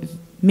for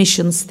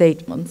mission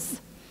statements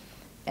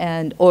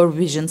or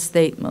vision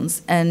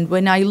statements. And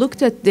when I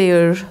looked at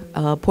their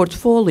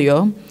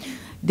portfolio,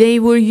 they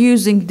were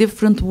using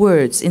different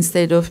words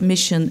instead of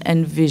mission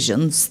and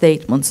vision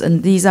statements.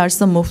 And these are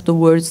some of the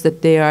words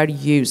that they are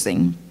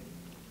using.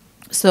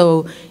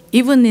 So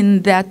even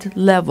in that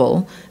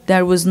level,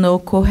 there was no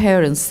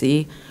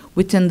coherency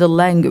within the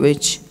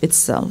language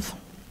itself.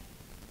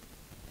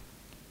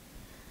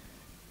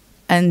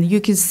 And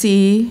you can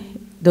see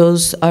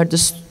those are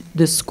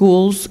the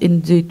schools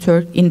in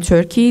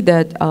Turkey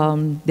that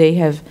they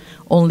have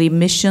only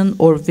mission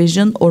or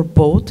vision or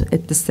both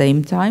at the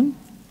same time.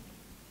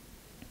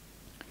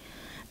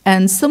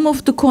 And some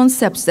of the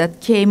concepts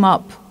that came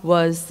up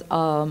was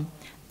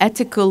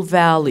ethical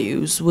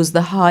values was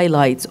the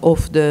highlight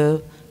of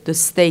the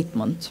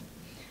statement.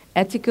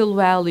 Ethical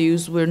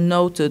values were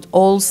noted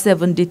all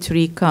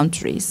 73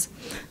 countries.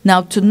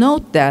 Now to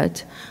note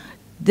that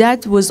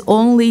that was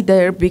only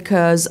there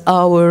because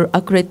our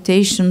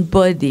accreditation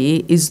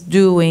body is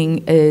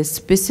doing a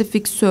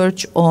specific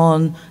search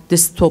on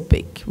this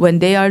topic. When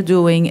they are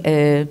doing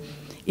a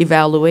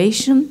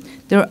evaluation,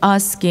 they're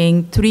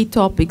asking 3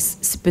 topics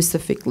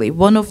specifically.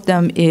 One of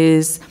them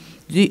is,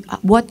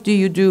 what do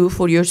you do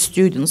for your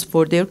students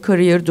for their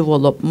career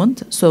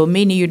development? So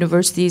many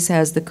universities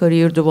has the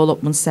career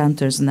development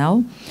centers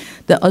now.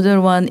 The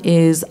other one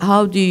is,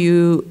 how do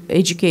you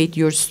educate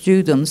your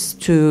students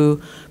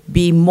to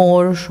be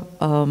more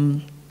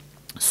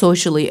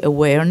socially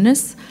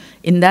awareness?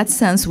 In that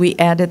sense, we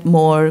added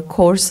more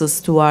courses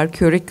to our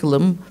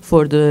curriculum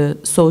for the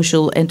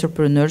social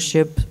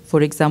entrepreneurship,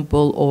 for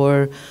example,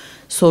 or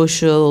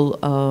social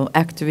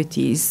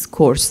activities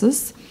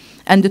courses.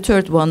 And the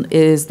third one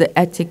is the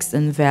ethics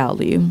and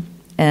value.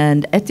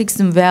 And ethics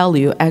and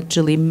value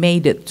actually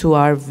made it to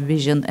our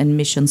vision and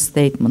mission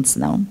statements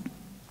now.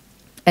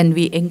 And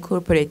we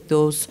incorporate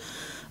those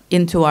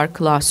into our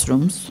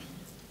classrooms.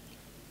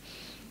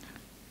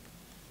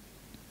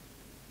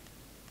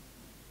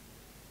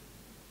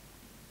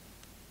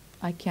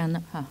 I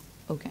can,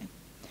 okay.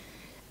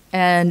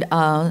 And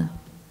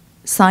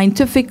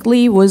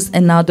scientifically was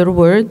another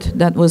word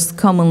that was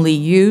commonly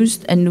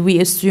used, and we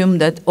assume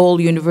that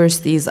all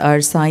universities are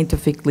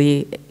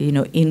scientifically,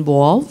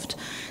 involved.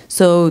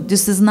 So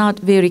this is not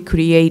very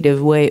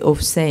creative way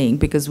of saying,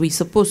 because we're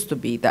supposed to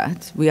be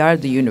that. We are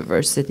the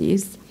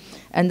universities.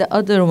 And the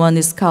other one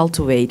is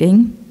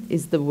cultivating,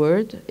 is the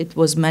word. It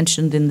was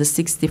mentioned in the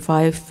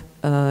 65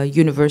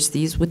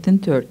 universities within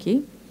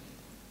Turkey.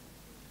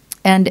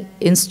 And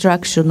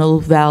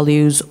instructional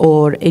values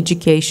or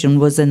education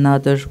was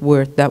another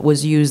word that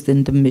was used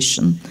in the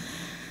mission.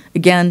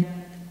 Again,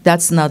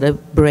 that's not a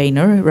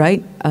brainer,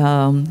 right?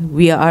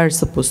 We are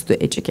supposed to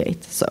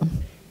educate, so.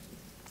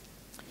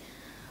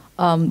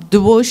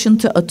 Devotion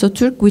to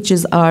Atatürk, which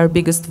is our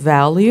biggest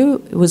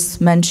value, was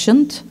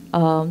mentioned.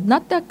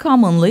 Not that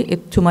commonly,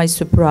 to my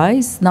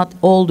surprise. Not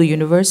all the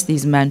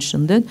universities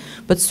mentioned it,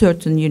 but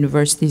certain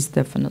universities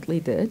definitely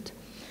did.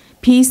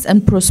 Peace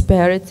and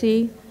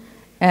prosperity.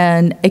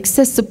 And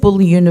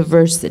accessible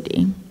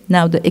university.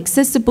 Now, the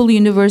accessible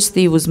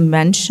university was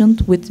mentioned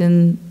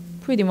within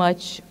pretty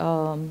much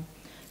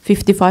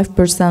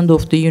 55%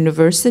 of the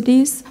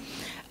universities.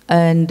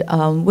 And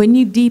when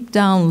you deep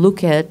down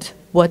look at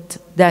what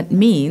that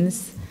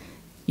means,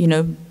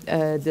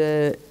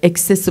 the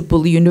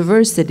accessible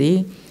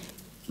university,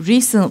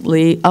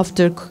 recently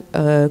after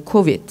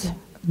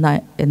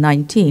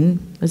COVID-19,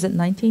 is it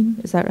 19?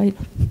 Is that right?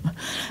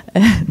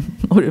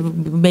 Or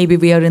maybe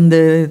we are in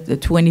the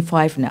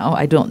 25 now,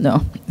 I don't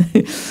know.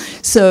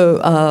 So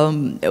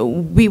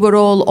we were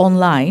all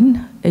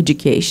online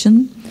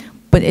education,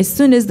 but as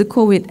soon as the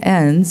COVID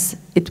ends,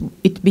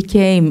 it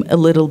became a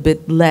little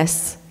bit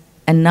less.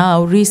 And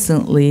now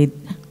recently,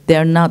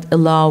 they're not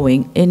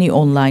allowing any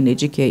online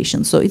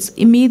education. So it's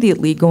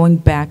immediately going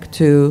back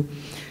to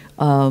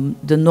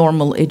the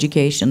normal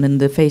education and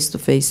the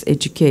face-to-face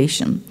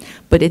education.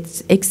 But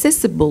it's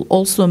accessible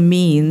also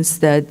means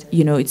that,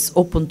 it's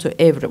open to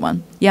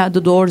everyone. Yeah, the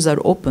doors are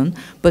open,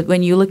 but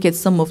when you look at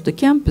some of the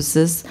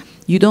campuses,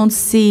 you don't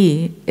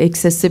see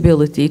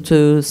accessibility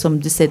to some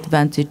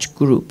disadvantaged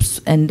groups.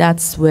 And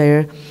that's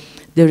where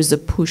there is a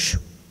push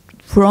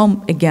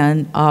from,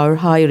 again, our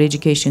Higher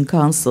Education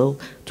Council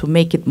to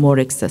make it more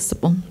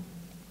accessible.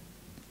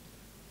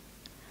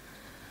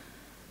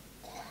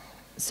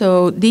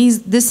 So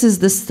this is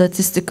the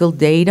statistical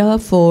data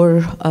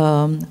for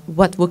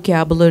what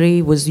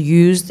vocabulary was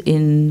used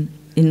in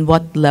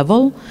what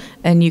level.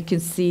 And you can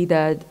see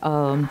that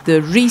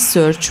the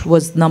research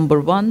was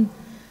 #1,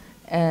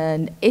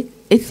 and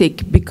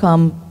ethic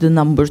become the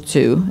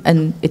 #2,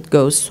 and it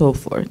goes so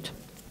forth.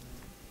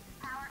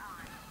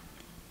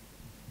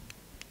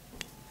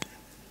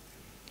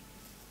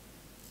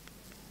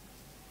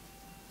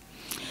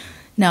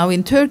 Now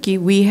in Turkey,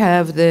 we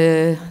have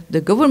the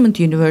government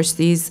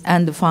universities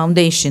and the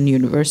foundation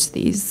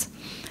universities.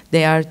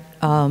 They're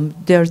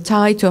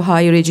tied to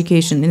higher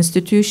education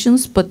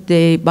institutions, but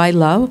by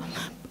law,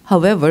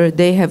 however,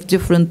 they have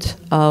different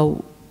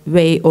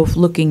way of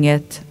looking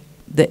at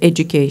the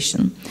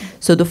education.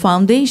 So the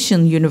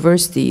foundation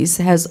universities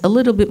has a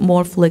little bit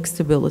more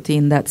flexibility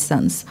in that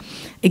sense.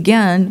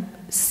 Again,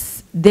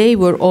 they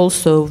were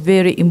also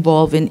very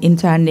involved in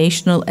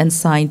international and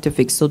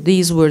scientific. So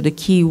these were the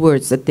key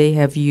words that they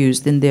have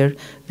used in their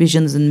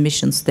visions and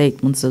mission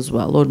statements as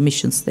well, or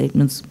mission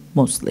statements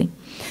mostly.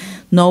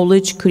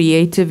 Knowledge,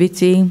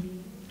 creativity,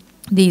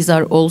 these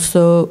are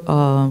also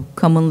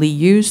commonly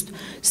used.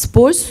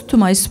 Sports, to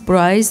my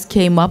surprise,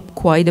 came up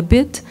quite a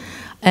bit.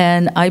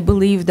 And I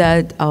believe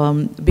that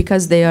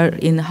because they are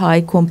in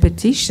high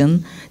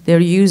competition,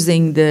 they're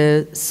using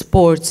the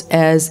sports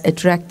as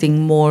attracting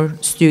more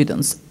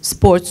students.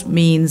 Sports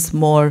means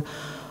more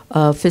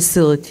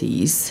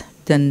facilities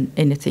than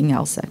anything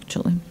else,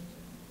 actually.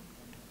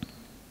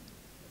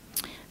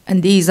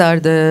 And these are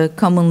the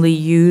commonly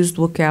used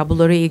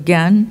vocabulary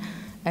again.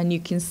 And you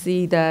can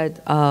see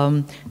that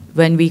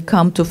when we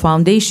come to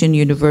foundation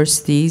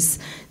universities,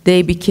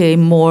 they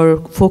became more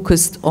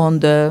focused on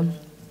the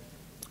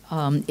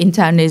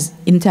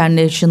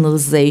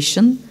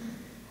internationalization,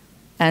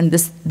 and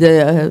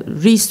the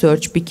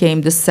research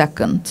became the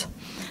second.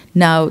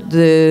 Now,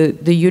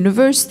 the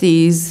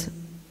universities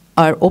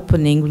are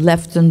opening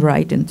left and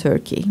right in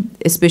Turkey,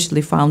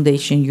 especially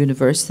foundation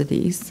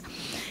universities.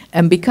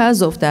 And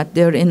because of that,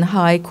 they're in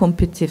high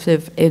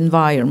competitive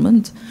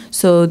environment.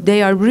 So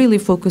they are really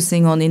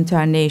focusing on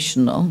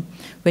international.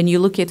 When you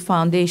look at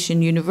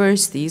foundation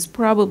universities,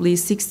 probably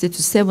 60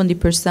 to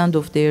 70%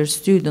 of their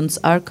students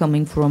are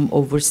coming from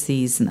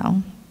overseas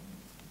now.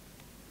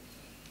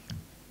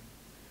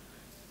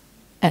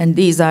 And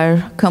these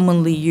are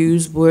commonly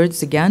used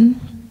words again.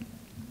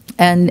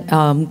 And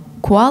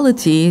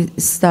quality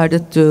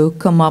started to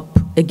come up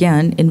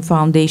again in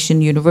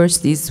foundation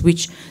universities,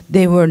 which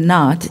they were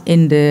not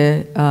in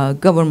the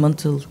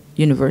governmental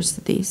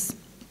universities.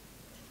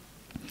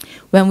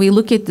 When we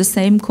look at the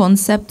same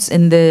concepts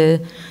in the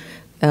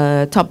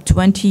top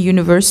 20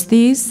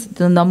 universities,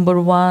 the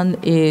number one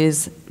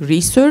is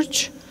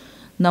research.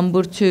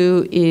 Number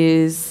two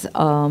is,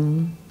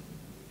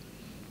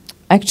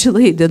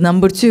 actually the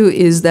number two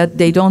is that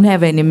they don't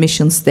have any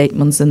mission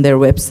statements in their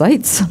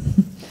websites.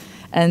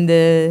 And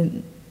the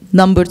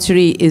number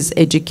three is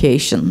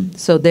education.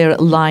 So they're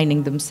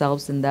aligning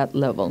themselves in that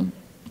level.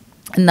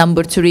 And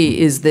number three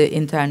is the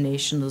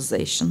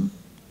internationalization,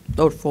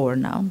 or four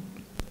now.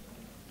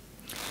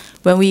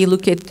 When we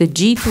look at the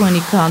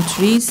G20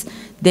 countries,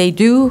 they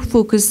do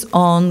focus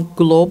on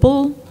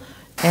global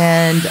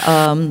and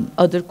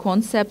other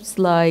concepts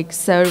like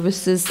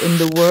services in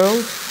the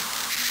world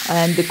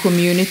and the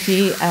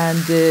community and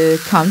the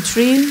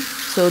country.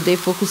 So they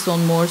focus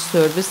on more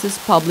services,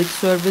 public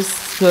service,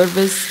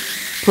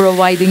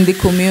 providing the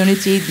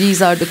community.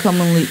 These are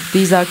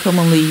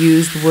commonly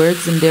used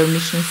words in their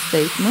mission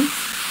statements.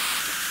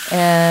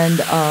 And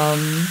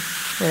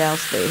what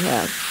else they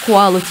have?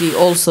 Quality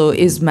also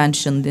is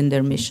mentioned in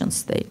their mission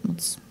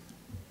statements.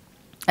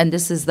 And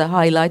this is the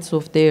highlights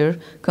of their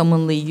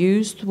commonly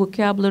used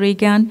vocabulary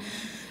again.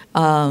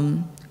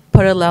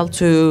 Parallel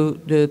to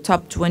the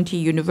top 20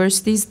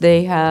 universities,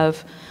 they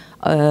have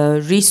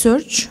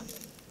research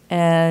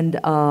and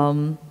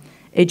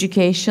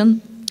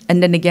education.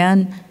 And then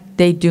again,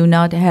 they do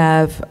not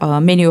have,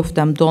 many of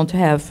them don't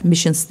have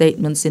mission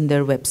statements in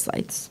their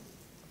websites.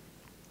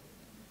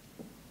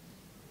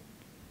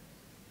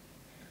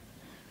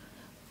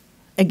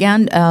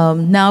 Again,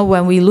 now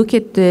when we look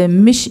at the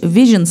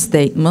vision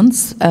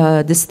statements,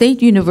 the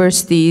state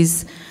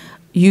universities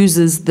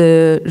uses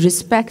the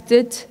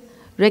respected,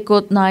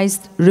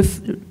 recognized,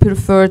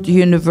 preferred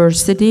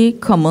university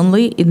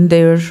commonly in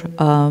their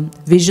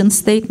vision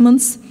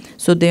statements.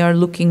 So they are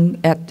looking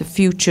at the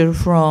future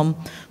from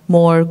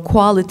more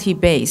quality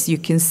base, you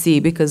can see,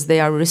 because they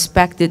are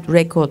respected,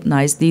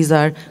 recognized. These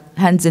are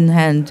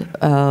hand-in-hand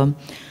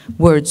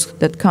words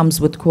that comes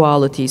with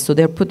quality. So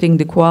they're putting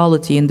the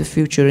quality in the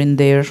future in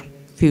their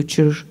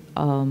future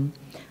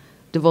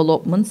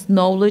developments.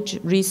 Knowledge,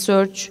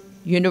 research,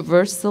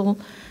 universal,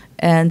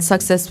 and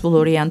successful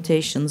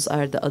orientations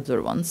are the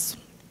other ones.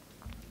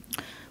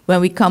 When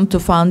we come to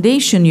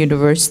foundation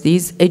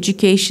universities,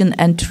 education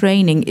and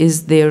training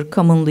is their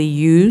commonly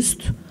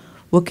used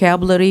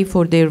vocabulary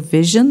for their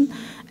vision,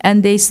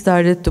 and they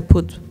started to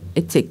put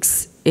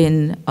ethics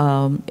in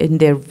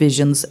their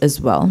visions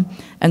as well.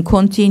 And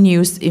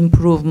continuous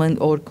improvement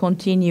or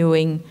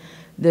continuing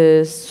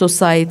the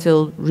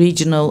societal,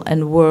 regional,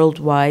 and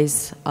worldwide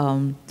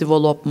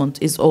development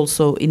is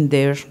also in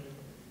their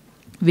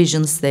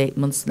vision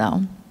statements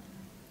now.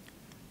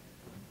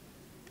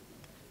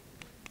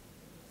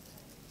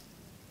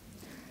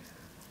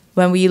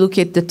 When we look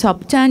at the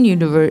top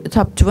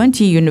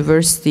 20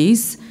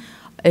 universities,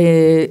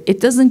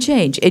 it doesn't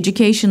change.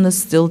 Education is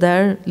still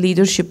there,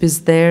 leadership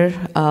is there,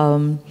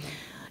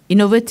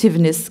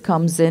 innovativeness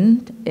comes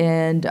in,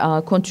 and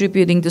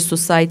contributing to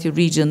society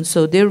region.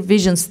 So their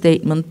vision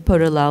statement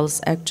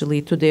parallels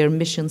actually to their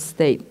mission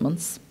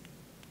statements.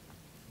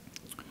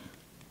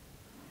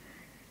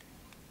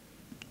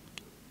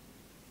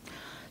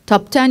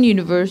 Top 20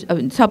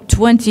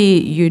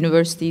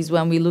 universities,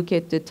 when we look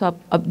at the top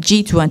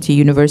G20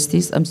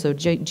 universities,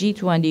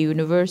 G20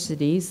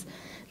 universities,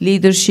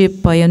 leadership,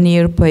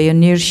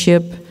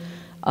 pioneership,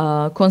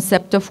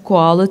 concept of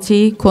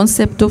quality,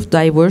 concept of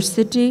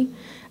diversity,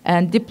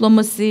 and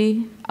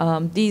diplomacy.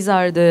 These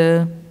are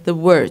the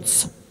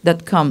words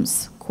that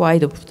comes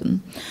quite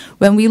often.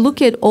 When we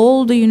look at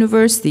all the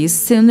universities,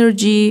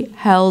 synergy,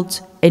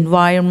 health,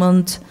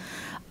 environment,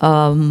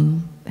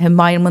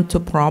 environmental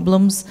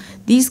problems,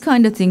 these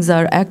kind of things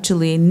are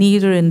actually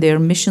neither in their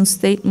mission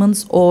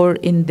statements or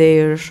in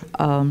their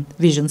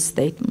vision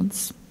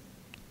statements.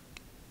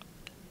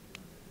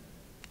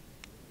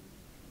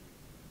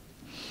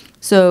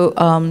 So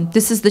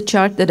this is the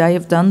chart that I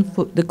have done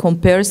for the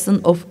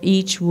comparison of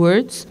each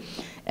words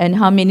and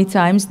how many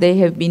times they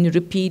have been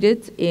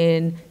repeated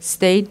in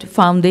state,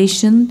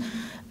 foundation,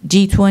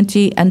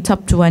 G20, and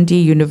top 20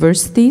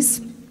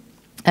 universities.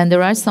 And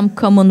there are some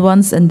common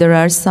ones, and there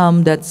are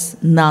some that's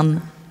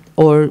none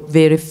or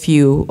very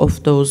few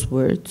of those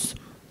words.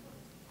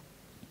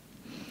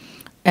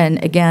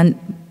 And again,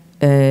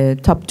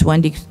 top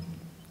 20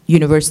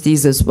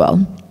 universities as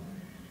well.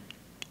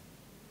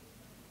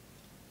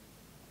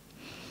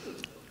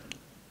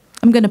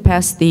 I'm going to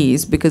pass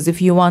these because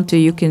if you want to,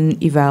 you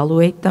can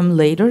evaluate them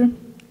later.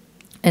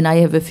 And I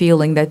have a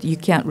feeling that you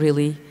can't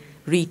really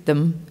read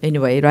them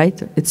anyway, right?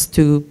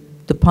 The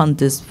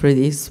font is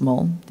pretty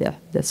small. Yeah,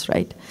 that's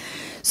right.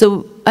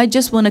 So I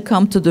just want to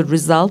come to the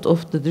result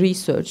of the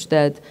research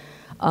that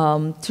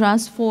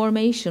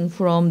transformation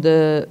from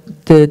the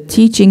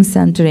teaching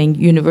centering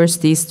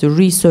universities to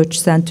research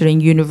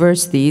centering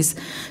universities,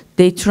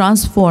 they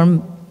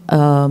transform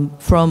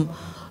from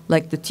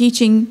like the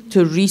teaching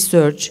to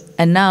research,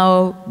 and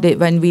now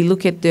when we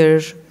look at their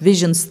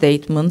vision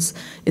statements,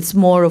 it's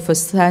more of a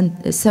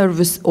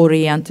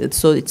service-oriented.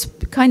 So it's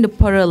kind of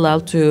parallel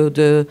to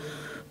the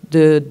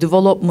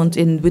development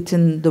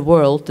within the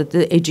world, that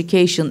the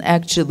education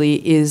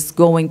actually is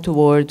going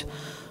toward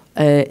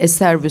a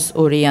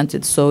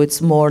service-oriented. So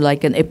it's more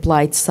like an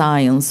applied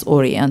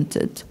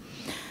science-oriented.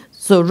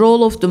 So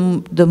role of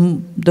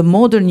the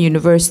modern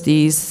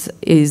universities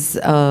is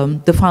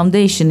the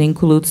foundation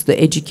includes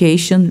the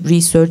education,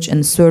 research,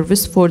 and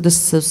service for the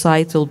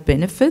societal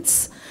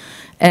benefits,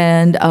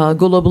 and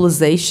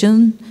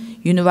globalization,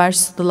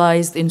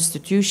 universalized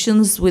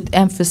institutions with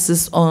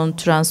emphasis on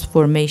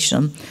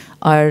transformation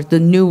are the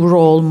new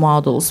role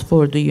models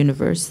for the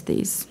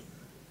universities.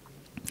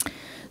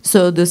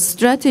 So the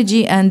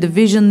strategy and the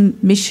vision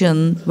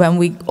mission, when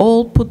we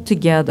all put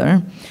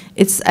together,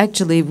 it's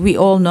actually, we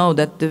all know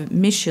that the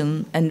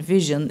mission and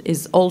vision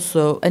is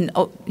also, and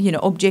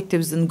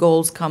objectives and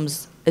goals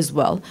comes as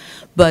well.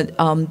 But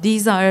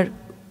these are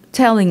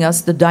telling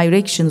us the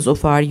directions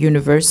of our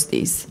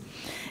universities.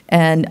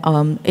 And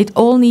it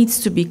all needs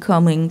to be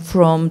coming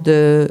from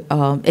the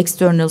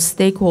external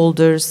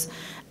stakeholders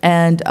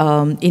and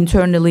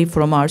internally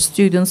from our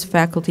students,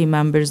 faculty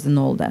members, and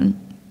all that.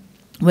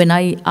 When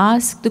I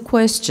asked the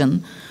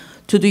question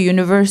to the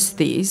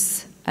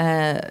universities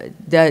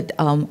that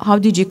how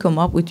did you come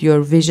up with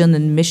your vision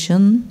and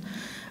mission,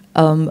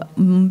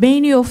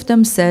 many of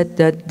them said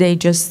that they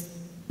just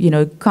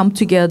come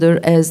together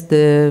as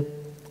the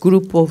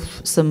group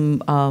of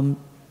some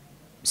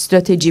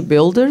strategy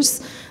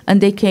builders,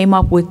 and they came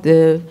up with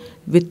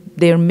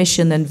their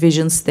mission and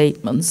vision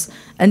statements,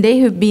 and they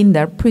have been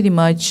there pretty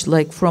much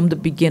like from the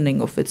beginning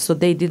of it, so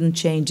they didn't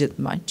change it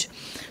much.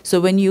 So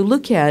when you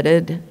look at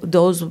it,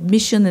 those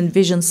mission and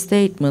vision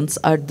statements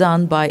are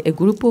done by a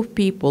group of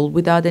people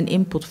without an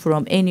input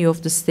from any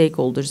of the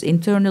stakeholders,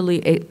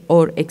 internally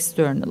or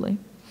externally.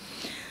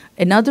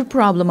 Another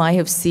problem I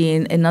have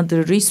seen,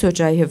 another research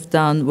I have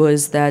done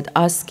was that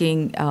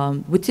asking,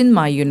 within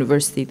my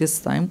university this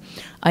time,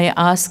 I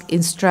asked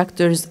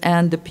instructors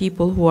and the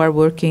people who are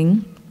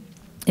working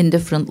in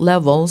different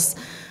levels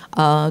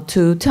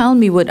to tell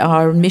me what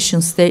our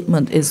mission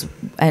statement is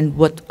and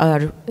what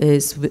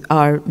is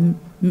our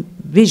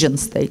vision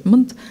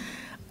statement,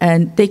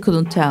 and they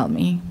couldn't tell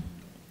me.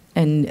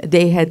 And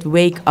they had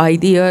vague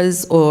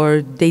ideas,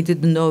 or they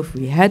didn't know if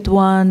we had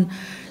one.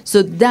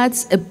 So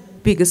that's a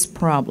biggest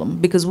problem,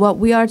 because what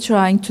we are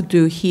trying to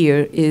do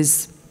here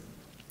is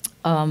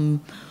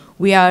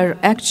we are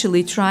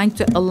actually trying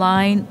to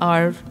align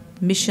our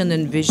mission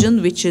and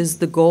vision, which is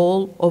the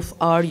goal of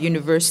our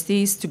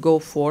universities to go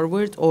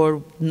forward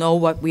or know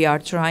what we are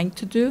trying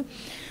to do.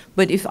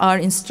 But if our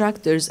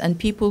instructors and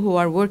people who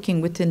are working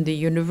within the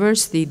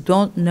university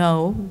don't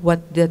know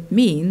what that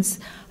means,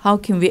 how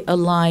can we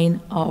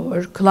align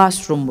our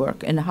classroom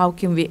work, and how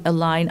can we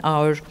align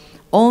our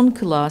own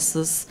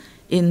classes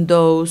in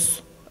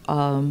those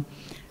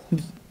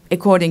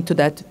according to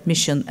that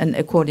mission and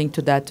according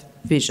to that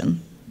vision?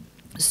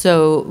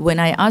 So when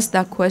I asked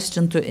that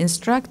question to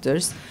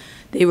instructors,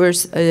 they were,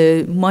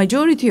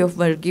 majority of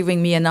them were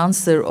giving me an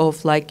answer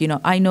of like,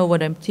 I know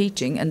what I'm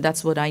teaching and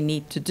that's what I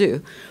need to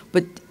do.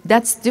 But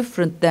that's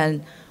different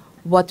than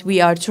what we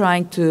are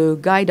trying to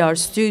guide our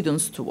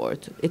students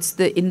toward. It's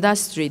the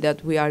industry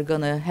that we are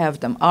going to have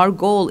them. Our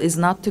goal is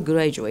not to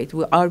graduate.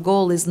 Our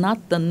goal is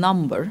not the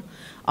number.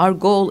 Our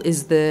goal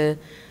is the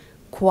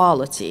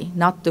quality,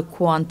 not the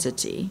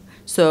quantity.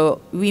 So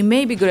we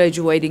may be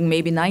graduating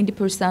maybe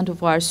 90%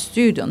 of our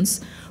students,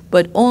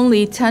 but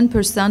only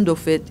 10%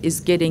 of it is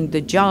getting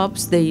the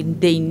jobs they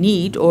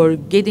need, or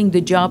getting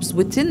the jobs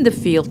within the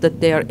field that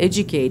they are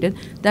educated.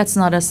 That's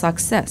not a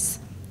success.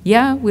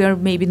 Yeah, we are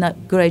maybe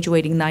not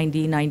graduating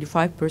 90,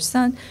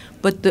 95%,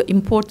 but the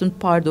important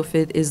part of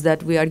it is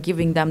that we are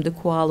giving them the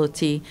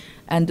quality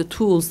and the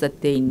tools that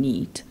they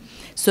need.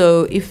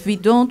 So if we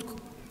don't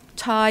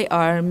tie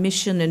our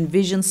mission and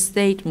vision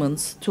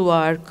statements to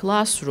our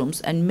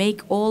classrooms and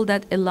make all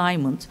that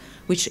alignment,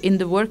 which in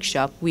the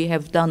workshop we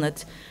have done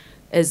it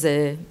as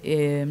a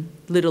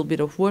little bit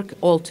of work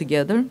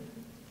altogether,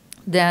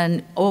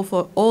 then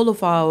all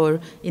of our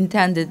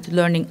intended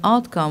learning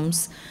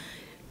outcomes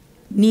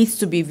needs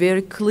to be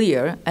very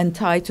clear and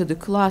tied to the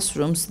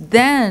classrooms.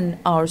 Then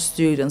our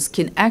students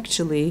can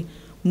actually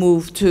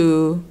move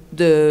to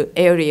the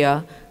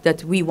area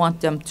that we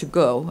want them to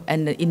go,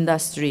 and the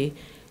industry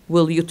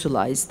will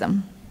utilize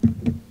them.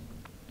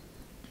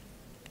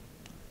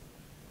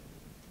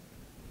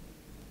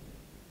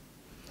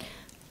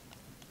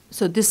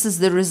 So this is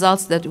the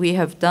results that we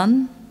have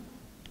done.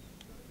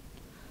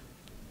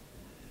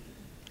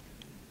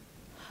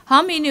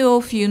 How many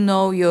of you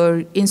know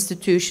your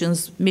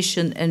institution's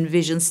mission and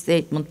vision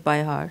statement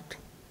by heart?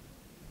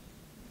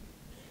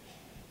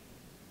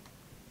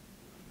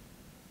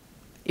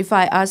 If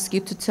I ask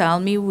you to tell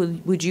me,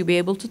 would you be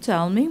able to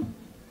tell me?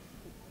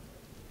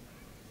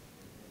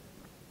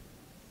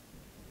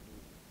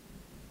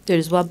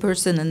 There's one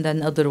person and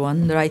then other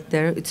one right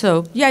there.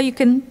 So yeah, you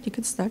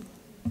can start.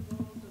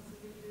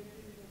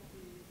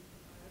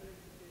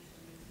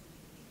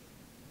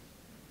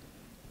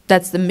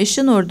 That's the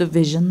mission or the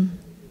vision?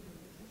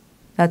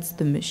 That's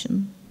the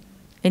mission.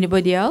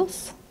 Anybody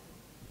else?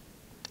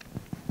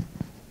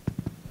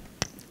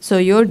 So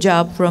your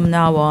job from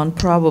now on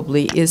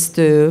probably is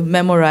to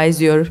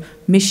memorize your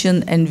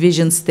mission and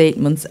vision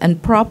statements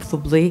and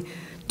probably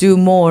do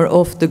more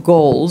of the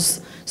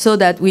goals so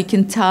that we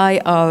can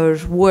tie our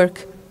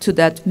work to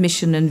that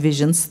mission and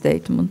vision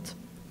statement.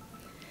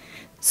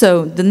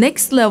 So the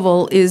next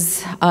level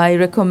is, I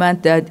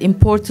recommend that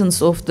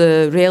importance of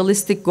the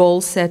realistic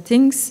goal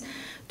settings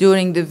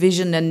during the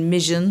vision and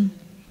mission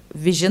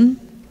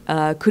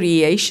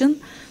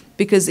creation,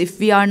 because if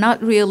we are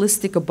not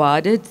realistic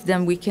about it,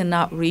 then we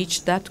cannot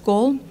reach that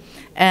goal.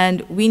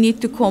 And we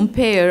need to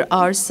compare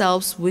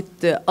ourselves with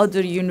the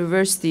other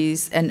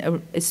universities,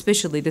 and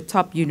especially the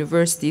top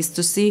universities,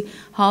 to see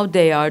how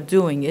they are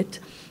doing it,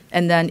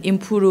 and then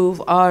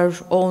improve our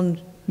own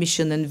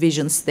mission and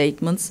vision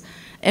statements,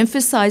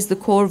 emphasize the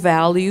core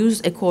values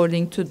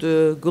according to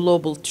the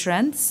global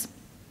trends.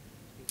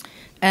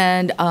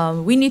 And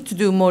we need to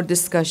do more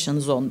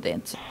discussions on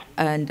that.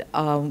 And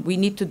we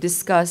need to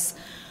discuss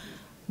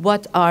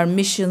what our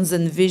missions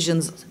and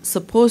visions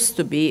supposed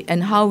to be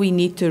and how we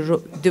need to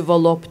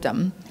develop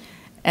them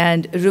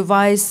and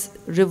revise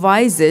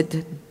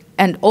it,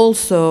 and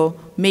also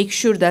make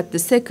sure that the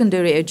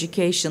secondary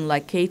education,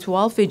 like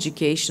K-12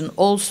 education,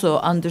 also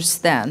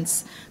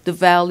understands the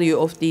value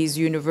of these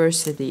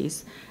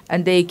universities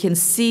and they can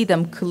see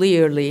them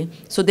clearly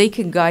so they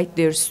can guide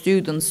their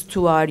students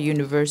to our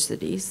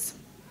universities.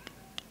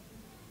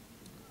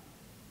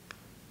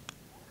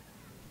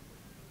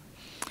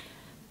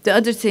 The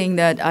other thing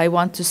that I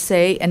want to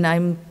say, and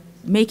I'm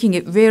making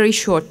it very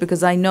short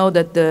because I know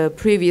that the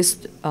previous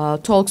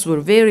talks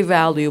were very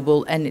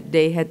valuable and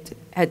they had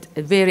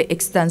a very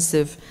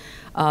extensive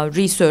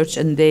research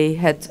and they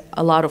had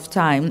a lot of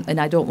time, and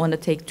I don't want to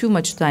take too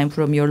much time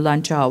from your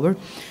lunch hour.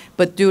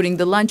 But during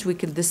the lunch we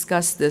can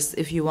discuss this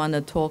if you want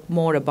to talk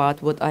more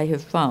about what I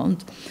have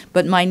found.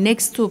 But my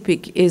next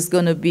topic is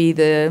going to be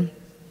the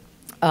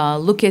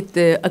look at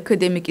the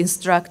academic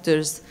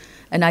instructors,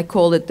 and I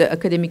call it the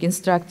Academic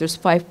Instructors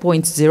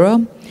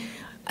 5.0,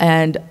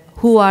 and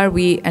who are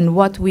we and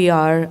what we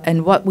are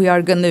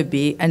going to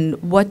be, and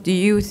what do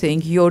you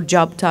think your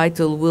job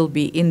title will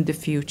be in the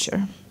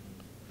future.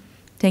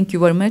 Thank you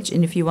very much,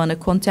 and if you want to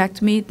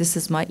contact me, this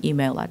is my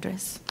email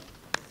address.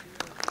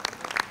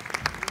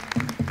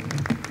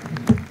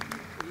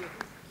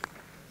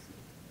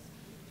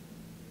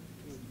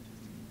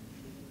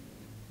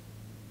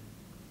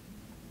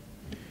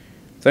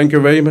 Thank you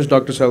very much,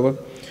 Dr. Selva.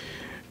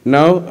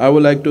 Now, I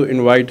would like to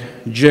invite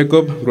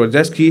Jacob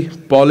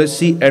Grodzewski,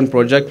 Policy and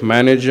Project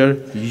Manager,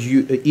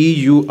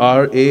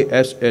 EURASHE.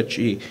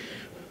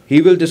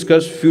 He will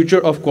discuss future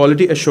of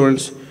quality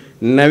assurance,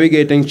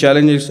 navigating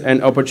challenges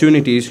and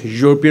opportunities,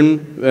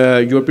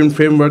 European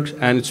frameworks,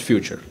 and its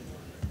future.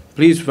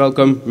 Please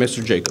welcome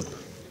Mr. Jacob.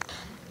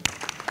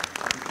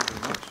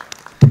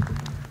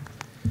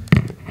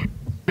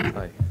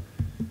 Hi.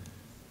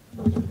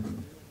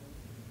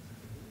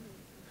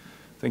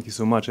 Thank you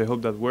so much. I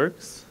hope that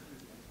works.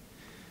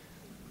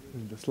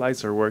 The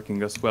slides are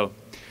working as well.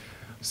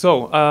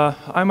 So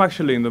I'm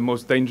actually in the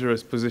most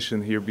dangerous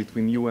position here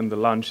between you and the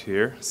lunch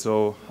here.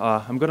 So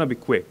I'm going to be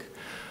quick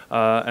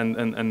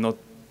and not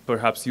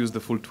perhaps use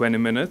the full 20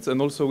 minutes.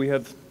 And also we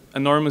had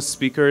enormous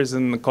speakers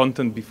and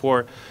content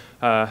before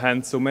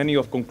hand, so many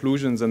of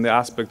conclusions and the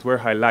aspects were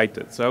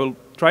highlighted. So I will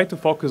try to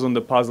focus on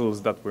the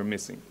puzzles that we're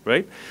missing,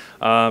 right?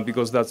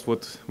 Because that's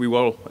what we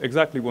all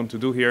exactly want to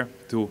do here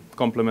to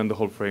complement the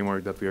whole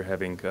framework that we are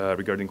having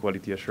regarding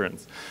quality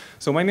assurance.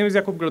 So my name is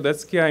Jakub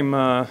Grodzewski. I'm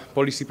a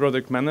policy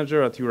product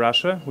manager at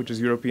EURASHE, which is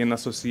European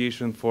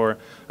Association for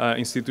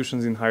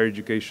Institutions in Higher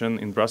Education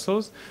in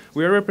Brussels.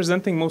 We are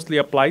representing mostly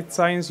applied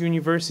science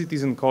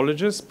universities and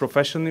colleges,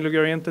 professionally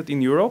oriented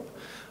in Europe.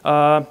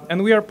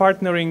 And we are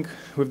partnering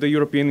with the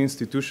European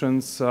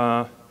institutions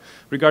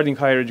regarding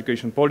higher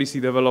education policy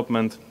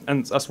development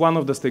and as one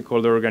of the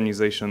stakeholder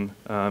organizations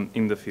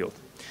in the field.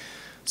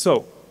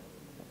 So,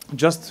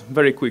 just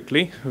very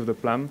quickly with the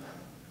plan,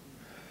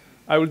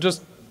 I will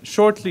just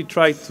shortly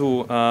try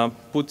to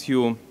put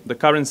you the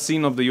current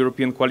scene of the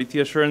European quality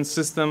assurance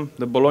system,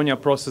 the Bologna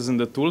process and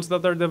the tools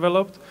that are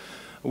developed.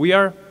 We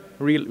are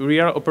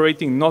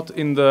operating not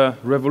in the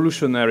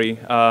revolutionary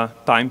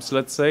times,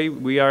 let's say.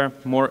 We are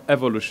more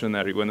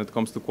evolutionary when it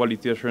comes to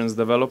quality assurance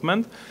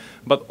development,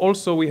 but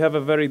also we have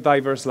a very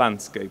diverse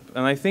landscape.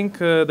 And I think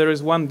there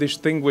is one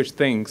distinguished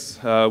thing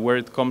where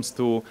it comes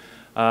to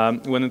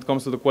when it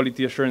comes to the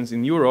quality assurance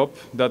in Europe,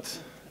 that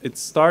it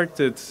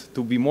started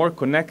to be more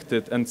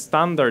connected and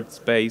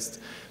standards-based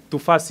to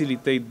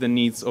facilitate the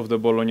needs of the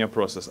Bologna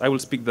process. I will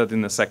speak that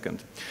in a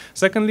second.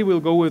 Secondly, we'll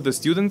go with the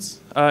students'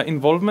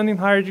 involvement in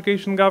higher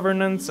education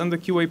governance and the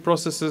QA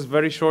processes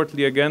very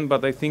shortly again,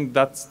 but I think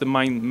that's the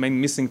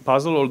main missing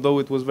puzzle, although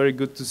it was very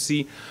good to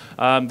see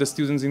the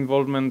students'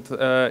 involvement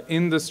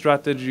in the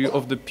strategy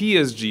of the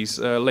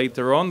PSGs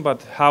later on,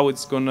 but how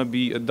it's going to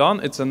be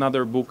done, it's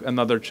another book,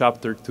 another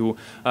chapter to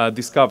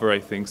discover, I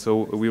think.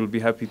 So we will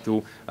be happy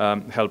to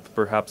help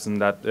perhaps in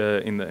that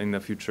in the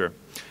future.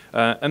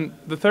 And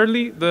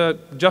thirdly,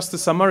 just a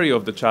summary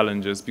of the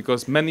challenges,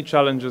 because many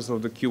challenges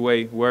of the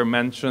QA were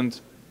mentioned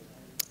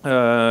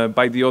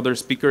by the other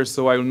speakers,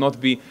 so I will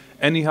not be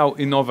anyhow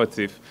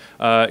innovative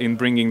in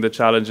bringing the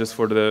challenges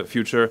for the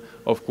future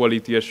of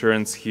quality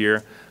assurance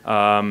here.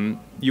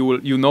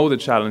 You know the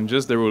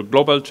challenges. There were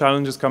global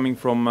challenges coming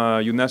from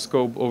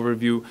UNESCO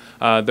overview.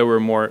 There were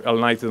more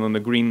aligned on the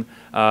green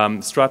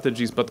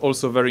strategies, but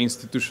also very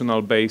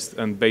institutional based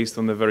and based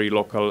on the very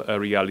local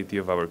reality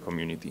of our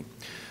community.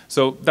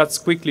 So that's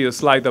quickly a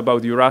slide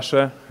about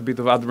Eurasia, a bit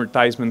of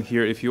advertisement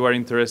here. If you are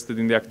interested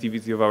in the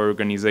activity of our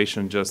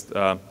organization, just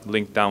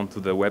link down to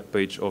the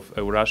webpage of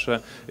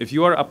Eurasia. If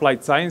you are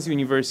Applied Science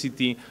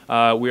University,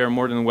 we are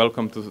more than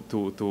welcome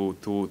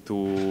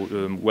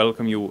to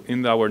welcome you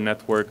in our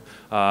network,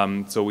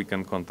 so we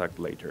can contact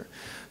later.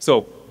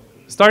 So,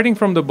 starting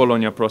from the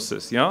Bologna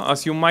process, yeah?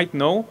 As you might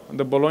know,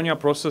 the Bologna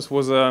process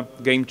was a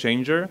game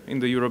changer in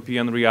the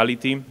European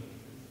reality.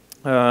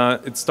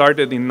 It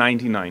started in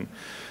 '99.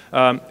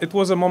 It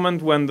was a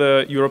moment when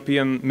the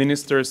European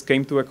ministers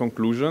came to a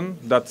conclusion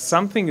that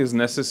something is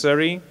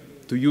necessary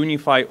to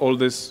unify all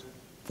these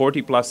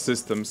 40+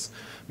 systems,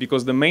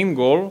 because the main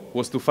goal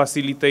was to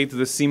facilitate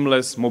the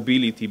seamless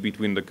mobility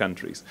between the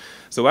countries.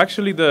 So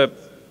actually the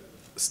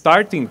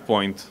starting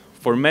point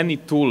for many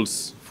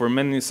tools, for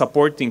many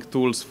supporting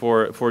tools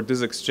for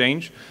this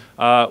exchange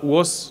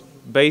was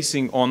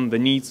basing on the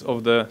needs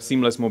of the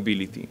seamless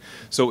mobility.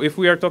 So if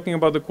we are talking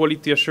about the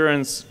quality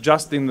assurance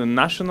just in the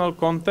national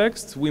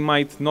context, we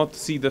might not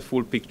see the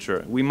full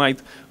picture. We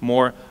might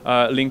more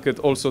link it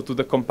also to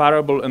the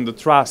comparable and the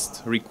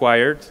trust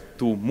required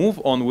to move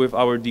on with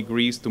our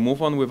degrees, to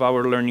move on with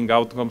our learning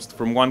outcomes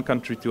from one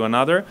country to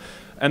another,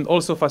 and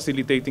also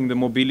facilitating the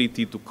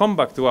mobility to come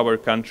back to our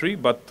country,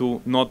 but to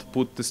not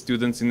put the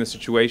students in a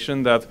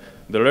situation that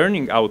the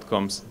learning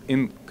outcomes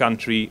in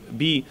country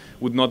B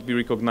would not be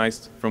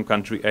recognized from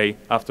country A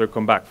after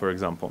come back, for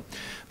example.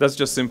 That's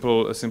just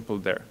simple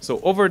there.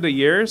 So over the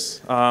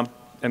years,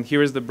 and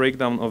here is the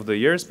breakdown of the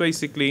years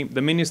basically,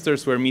 the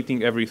ministers were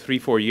meeting every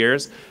 3-4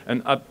 years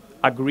and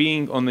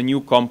agreeing on the new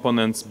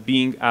components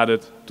being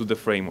added to the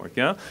framework.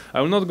 Yeah?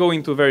 I will not go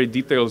into very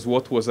details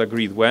what was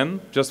agreed when,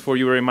 just for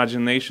your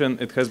imagination,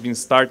 it has been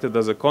started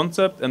as a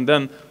concept and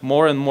then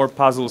more and more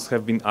puzzles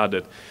have been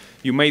added.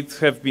 You may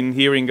have been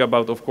hearing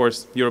about, of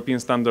course, European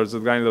standards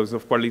and guidelines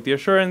of quality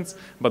assurance,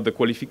 but the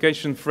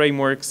qualification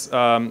frameworks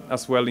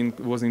as well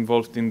was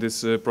involved in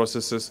these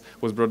processes,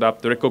 was brought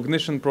up. The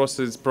recognition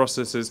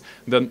processes,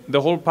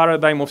 the whole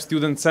paradigm of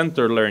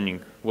student-centered learning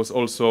was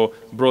also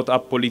brought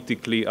up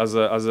politically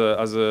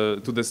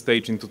to the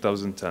stage in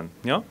 2010.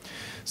 Yeah?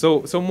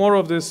 So more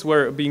of this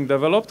were being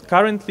developed.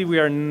 Currently,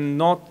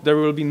 there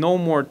will be no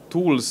more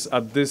tools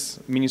at this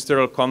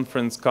ministerial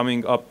conference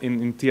coming up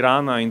in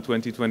Tirana in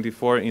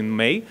 2024 in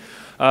May.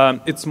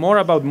 It's more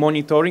about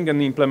monitoring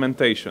and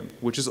implementation,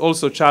 which is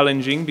also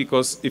challenging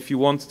because if you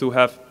want to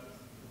have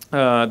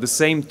the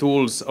same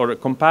tools or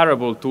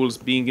comparable tools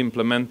being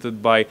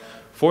implemented by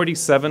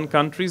 47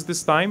 countries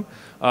this time,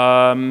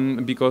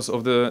 because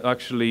of the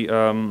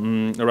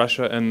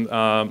Russia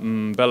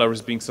and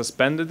Belarus being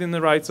suspended in the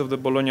rights of the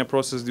Bologna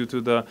process due to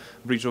the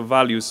breach of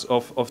values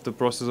of the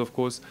process, of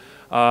course.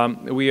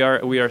 We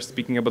are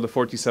speaking about the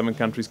 47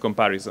 countries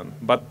comparison.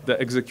 But the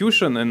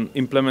execution and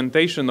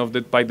implementation of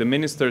that by the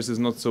ministers is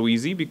not so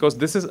easy because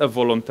this is a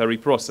voluntary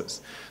process.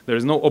 There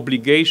is no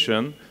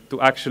obligation to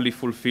actually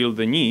fulfill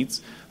the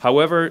needs.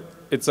 However,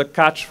 it's a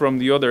catch from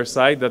the other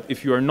side that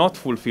if you are not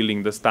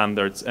fulfilling the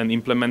standards and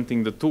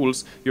implementing the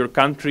tools, your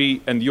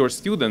country and your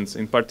students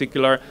in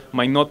particular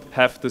might not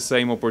have the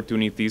same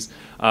opportunities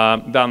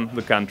than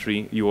the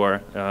country you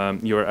are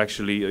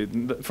actually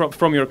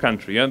from your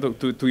country, yeah,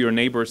 to your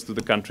neighbors, to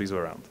the countries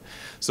around.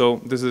 So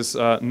this is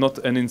not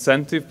an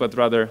incentive, but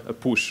rather a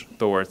push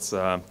towards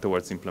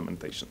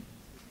implementation.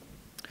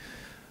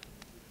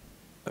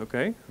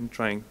 Okay, I'm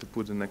trying to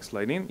put the next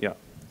slide in. Yeah.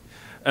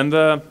 And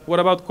what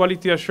about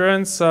quality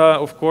assurance?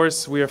 Of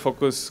course, we are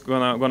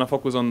gonna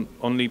focus on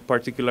only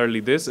particularly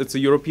this. It's a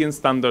European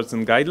standards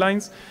and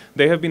guidelines.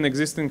 They have been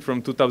existing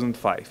from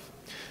 2005.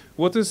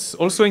 What is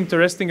also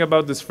interesting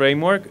about this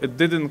framework, it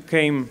didn't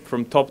came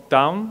from top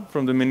down,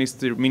 from the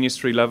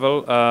ministry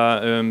level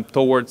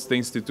towards the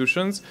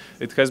institutions.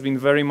 It has been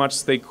very much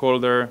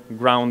stakeholder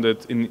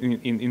grounded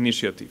in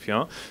initiative.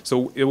 Yeah?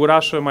 So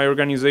Eurasha, my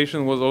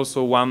organization, was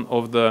also one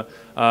of the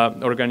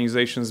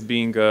organizations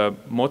being a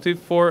motive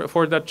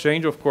for that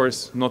change. Of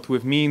course, not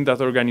with me in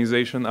that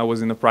organization. I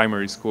was in a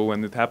primary school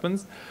when it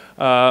happens.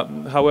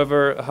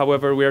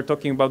 However, we are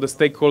talking about the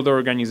stakeholder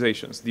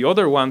organizations. The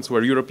other ones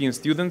were European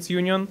Students'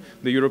 Union,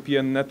 the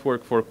European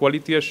Network for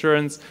Quality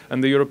Assurance,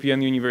 and the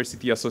European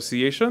University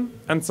Association,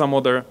 and some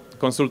other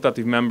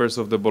consultative members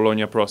of the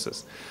Bologna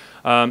process.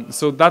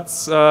 So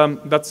that's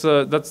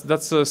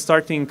a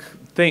starting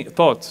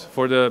thought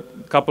for the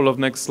couple of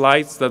next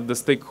slides, that the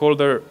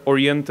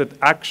stakeholder-oriented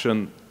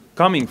action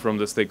coming from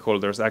the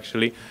stakeholders,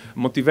 actually,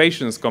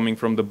 motivations coming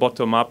from the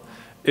bottom up,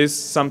 is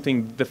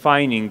something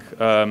defining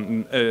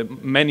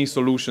many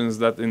solutions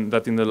that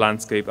in the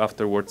landscape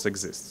afterwards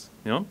exists.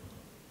 You know?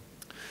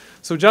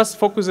 So just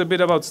focus a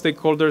bit about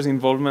stakeholders'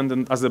 involvement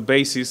and as a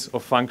basis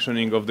of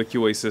functioning of the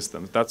QA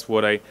systems. That's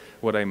what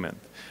I meant.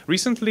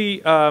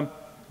 Recently,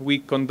 we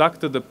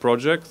conducted a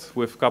project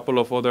with a couple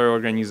of other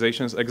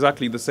organizations,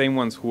 exactly the same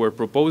ones who were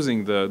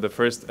proposing the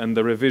first and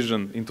the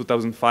revision in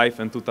 2005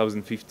 and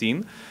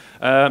 2015.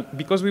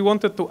 Because we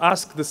wanted to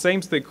ask the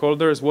same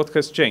stakeholders what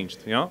has changed.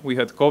 Yeah? We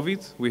had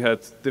COVID, we had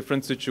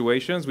different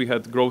situations, we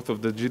had growth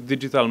of the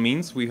digital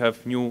means, we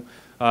have new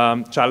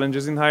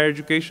challenges in higher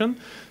education.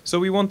 So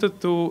we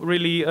wanted to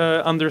really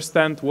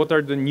understand what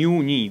are the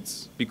new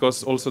needs,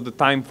 because also the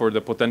time for the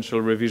potential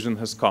revision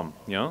has come.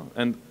 Yeah?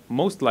 And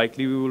most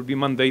likely we will be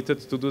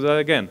mandated to do that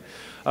again.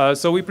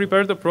 So we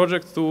prepared a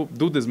project to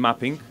do this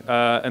mapping,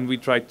 and we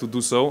tried to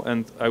do so,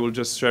 and I will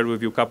just share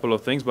with you a couple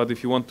of things, but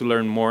if you want to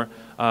learn more,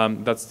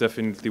 that's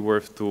definitely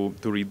worth to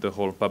read the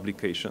whole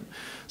publication.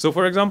 So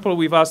for example,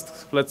 we've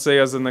asked, let's say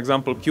as an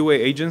example, QA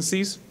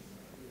agencies,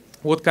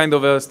 what kind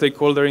of a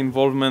stakeholder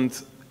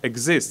involvement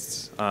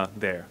exists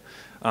there.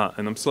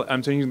 And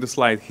I'm changing the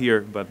slide here,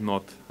 but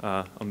not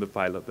on the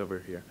pilot over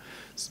here.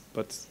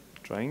 But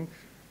trying.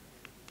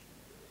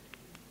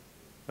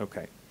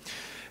 Okay.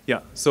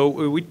 Yeah, so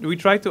we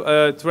try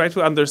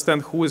to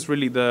understand who is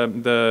really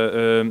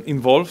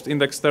involved in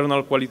the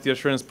external quality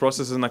assurance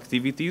process and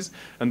activities,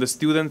 and the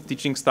student,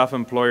 teaching staff,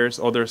 employers,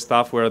 other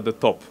staff were at the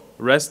top.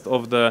 Rest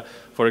of the,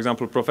 for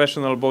example,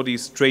 professional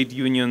bodies, trade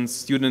unions,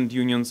 student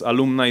unions,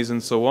 alumni,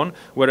 and so on,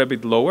 were a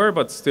bit lower,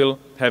 but still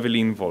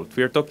heavily involved.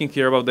 We are talking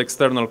here about the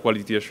external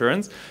quality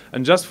assurance,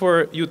 and just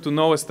for you to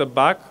know a step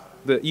back,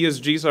 the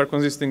ESGs are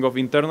consisting of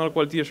internal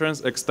quality assurance,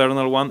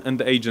 external one, and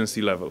the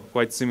agency level,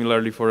 quite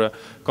similarly for a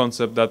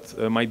concept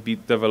that might be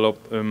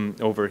developed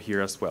over here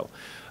as well.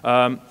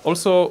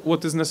 Also,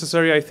 what is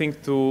necessary, I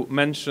think, to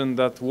mention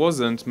that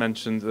wasn't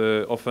mentioned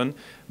often,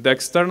 the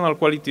external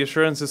quality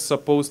assurance is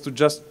supposed to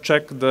just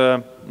check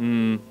the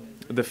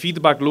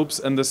feedback loops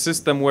and the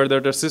system, whether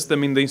the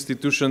system in the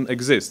institution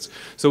exists.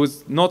 So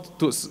it's not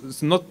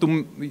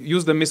to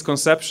use the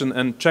misconception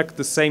and check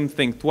the same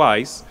thing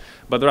twice,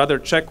 but rather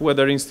check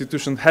whether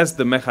institution has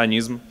the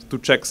mechanism to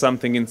check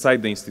something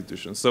inside the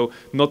institution. So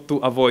not to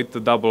avoid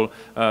the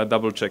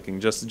double checking,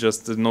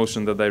 just the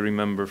notion that I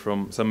remember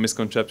from some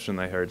misconception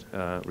I heard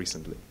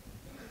recently.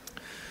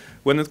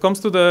 When it comes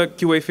to the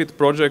QA Fit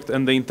project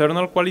and the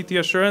internal quality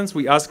assurance,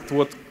 we asked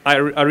what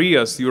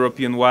areas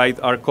European-wide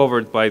are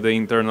covered by the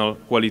internal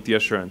quality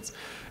assurance.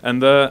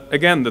 And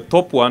again, the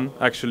top one,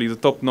 actually the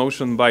top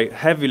notion by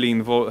heavily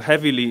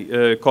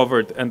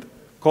covered and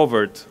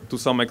covered to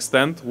some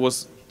extent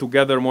was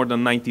together more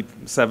than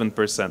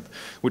 97%,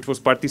 which was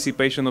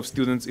participation of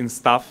students in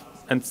staff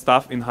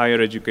in higher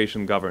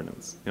education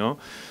governance. You know?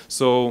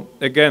 So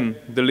again,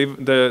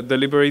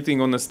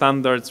 deliberating on the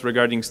standards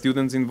regarding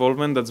students'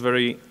 involvement, that's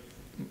very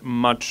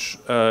much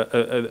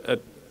a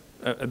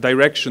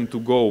direction to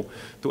go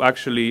to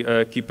actually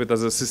keep it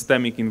as a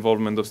systemic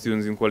involvement of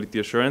students in quality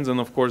assurance. And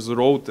of course, the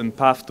road and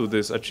path to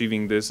this,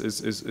 achieving this,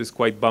 is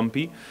quite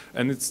bumpy,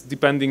 and it's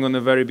depending on a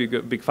very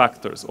big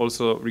factors.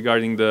 Also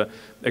regarding the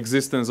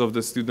existence of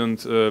the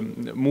student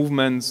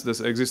movements,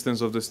 the existence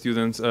of the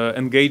students'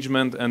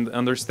 engagement and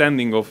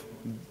understanding of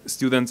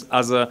students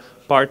as a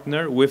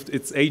partner with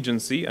its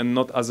agency and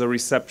not as a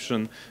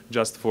reception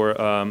just for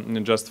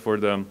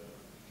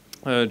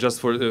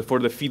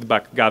the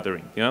feedback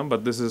gathering, yeah.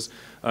 But this is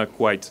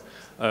quite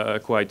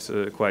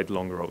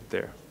long road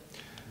there.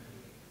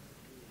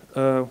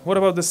 What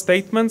about the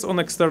statements on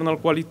external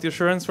quality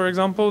assurance, for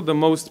example? The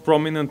most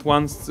prominent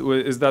ones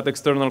is that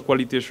external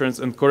quality assurance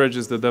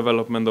encourages the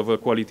development of a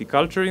quality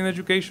culture in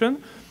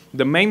education.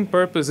 The main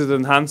purpose is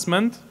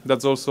enhancement.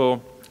 That's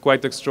also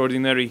quite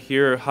extraordinary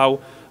here, how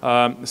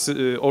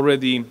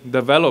already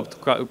developed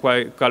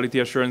quality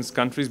assurance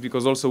countries,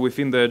 because also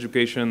within the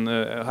education,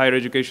 higher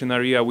education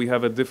area, we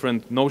have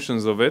different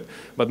notions of it.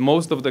 But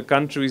most of the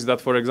countries that,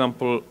 for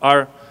example,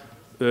 are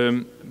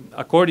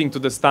according to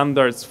the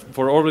standards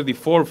for already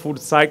 4 full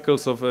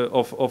cycles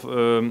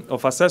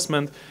of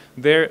assessment,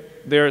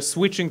 they're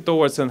switching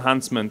towards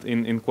enhancement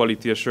in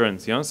quality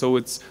assurance. Yeah? So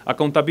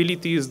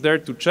accountability is there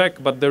to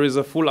check, but there is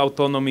a full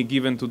autonomy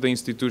given to the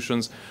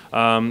institutions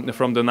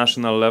from the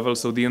national level.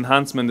 So the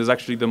enhancement is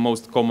actually the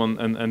most common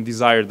and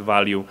desired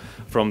value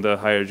from the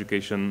higher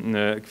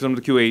education, from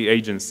the QAHE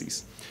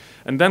agencies.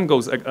 And then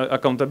goes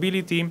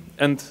accountability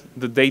and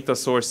the data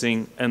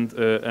sourcing and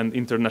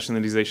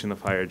internationalization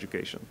of higher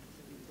education.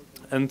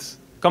 And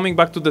coming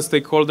back to the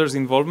stakeholders'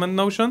 involvement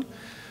notion,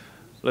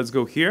 let's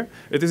go here.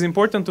 It is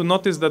important to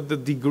notice that the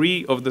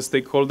degree of the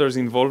stakeholders'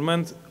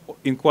 involvement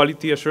in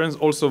quality assurance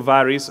also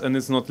varies and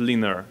it's not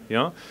linear.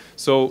 Yeah?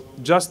 So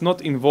just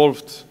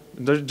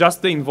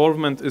the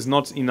involvement is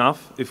not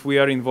enough if we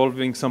are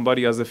involving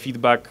somebody as a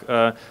feedback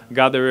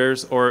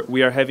gatherers or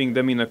we are having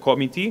them in a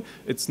committee.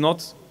 It's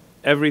not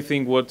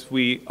everything what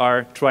we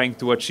are trying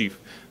to achieve.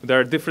 There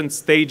are different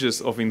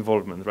stages of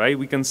involvement, right?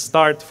 We can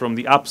start from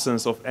the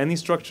absence of any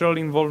structural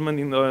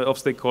involvement of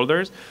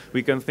stakeholders.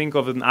 We can think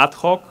of an ad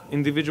hoc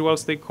individual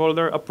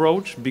stakeholder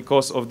approach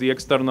because of the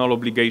external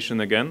obligation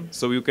again.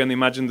 So you can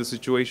imagine the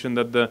situation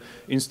that the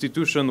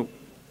institution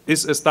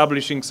is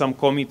establishing some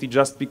committee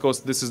just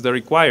because this is the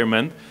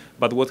requirement,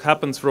 but what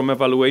happens from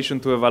evaluation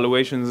to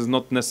evaluation is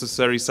not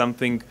necessarily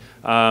something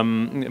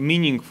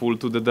meaningful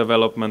to the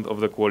development of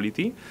the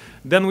quality.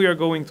 Then we are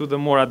going to the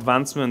more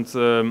advancement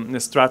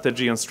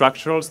strategy and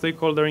structural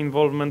stakeholder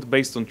involvement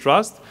based on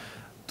trust,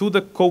 to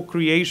the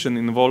co-creation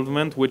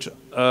involvement, which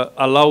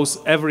allows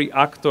every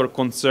actor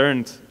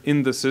concerned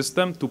in the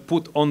system to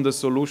put on the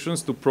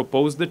solutions, to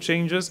propose the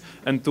changes,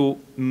 and to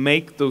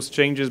make those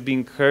changes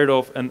being heard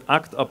of and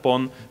act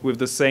upon with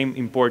the same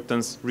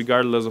importance,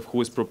 regardless of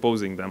who is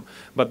proposing them.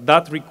 But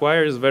that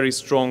requires very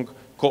strong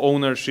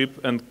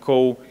co-ownership and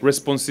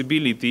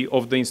co-responsibility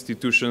of the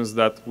institutions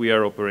that we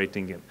are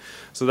operating in.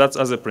 So that's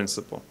as a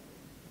principle.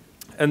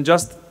 And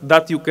just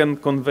that you can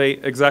convey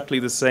exactly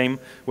the same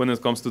when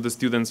it comes to the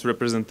students'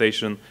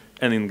 representation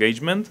and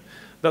engagement.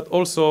 That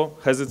also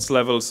has its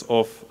levels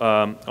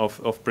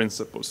of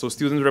principles. So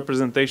student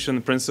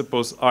representation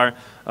principles are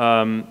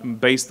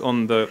based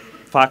on the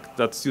fact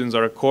that students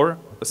are a core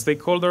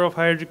stakeholder of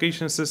higher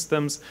education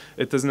systems.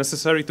 It is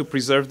necessary to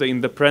preserve the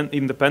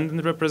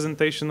independent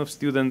representation of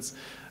students.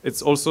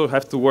 It's also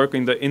have to work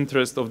in the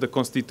interest of the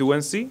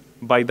constituency.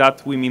 By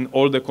that we mean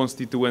all the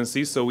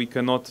constituencies, so we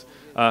cannot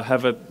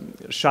have a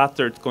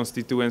shattered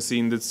constituency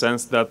in the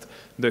sense that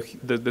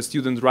the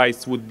student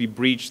rights would be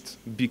breached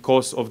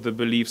because of the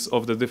beliefs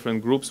of the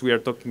different groups. We are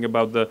talking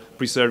about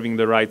preserving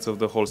the rights of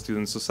the whole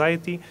student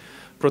society,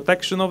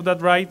 protection of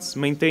that rights,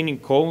 maintaining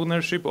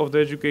co-ownership of the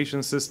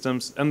education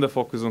systems, and the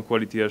focus on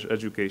quality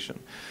education.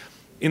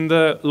 In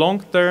the long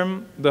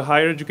term, the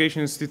higher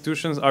education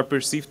institutions are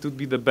perceived to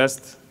be the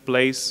best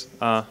place.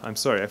 I'm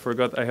sorry, I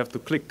forgot I have to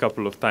click a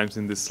couple of times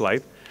in this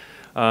slide.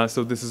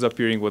 So this is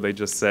appearing what I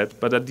just said.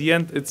 But at the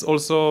end, it's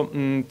also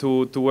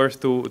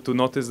worth to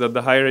notice that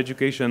the higher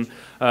education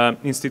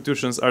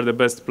institutions are the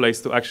best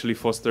place to actually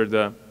foster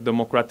the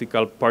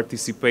democratical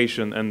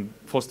participation and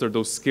foster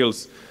those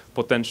skills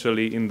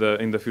potentially in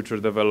the future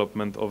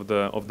development of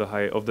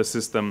the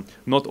system,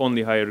 not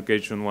only higher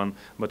education one,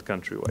 but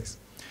country-wise.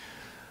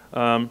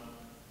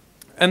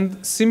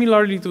 And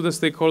similarly to the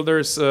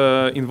stakeholders'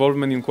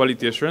 involvement in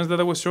quality assurance that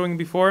I was showing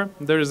before,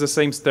 there is the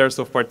same stairs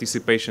of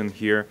participation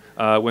here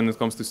when it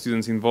comes to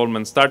students'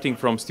 involvement, starting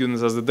from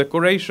students as a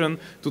decoration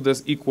to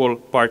the equal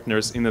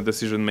partners in the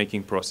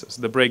decision-making process.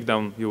 The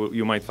breakdown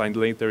you might find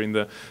later in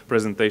the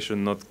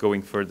presentation, not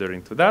going further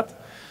into that.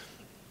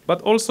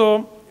 But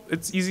also,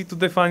 it's easy to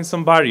define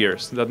some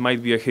barriers that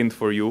might be a hint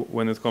for you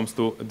when it comes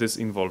to this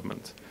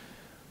involvement.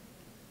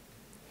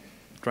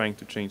 Trying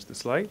to change the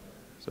slide,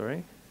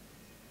 sorry.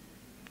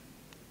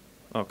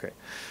 Okay.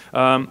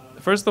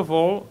 First of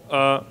all,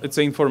 it's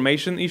an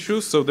information issue,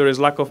 so there is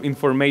lack of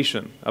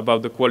information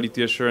about the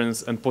quality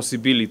assurance and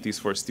possibilities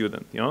for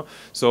students. You know?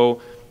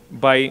 So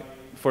by,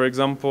 for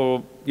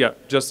example, yeah,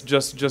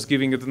 just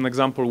giving it an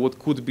example, what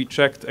could be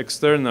checked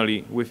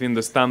externally within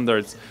the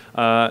standards,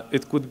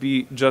 it could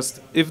be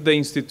just if the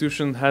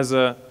institution has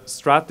a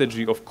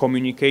strategy of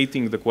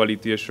communicating the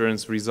quality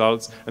assurance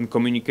results and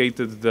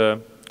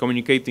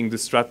communicating the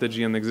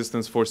strategy and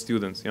existence for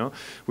students. You know?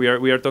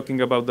 We are talking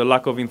about the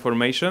lack of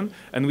information,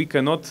 and we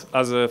cannot,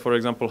 as for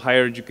example,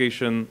 higher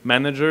education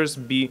managers,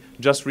 be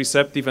just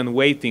receptive and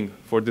waiting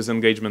for this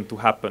engagement to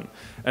happen.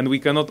 And we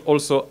cannot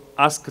also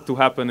ask to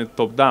happen it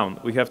top down.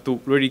 We have to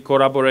really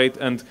corroborate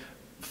and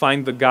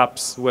find the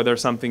gaps, whether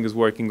something is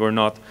working or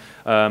not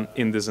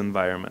in this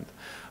environment.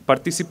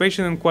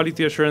 Participation and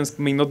quality assurance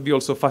may not be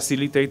also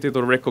facilitated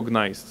or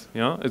recognized.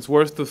 Yeah? It's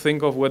worth to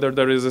think of whether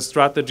there is a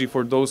strategy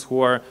for those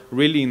who are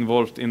really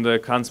involved in the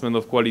enhancement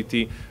of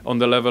quality on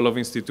the level of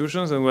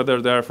institutions, and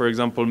whether there are, for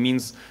example,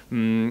 means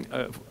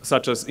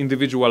such as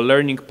individual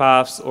learning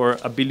paths or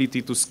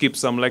ability to skip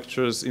some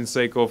lectures in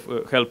sake of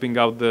helping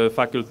out the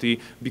faculty,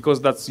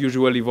 because that's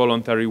usually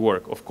voluntary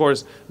work. Of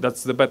course,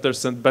 that's the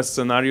best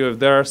scenario if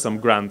there are some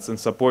grants in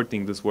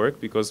supporting this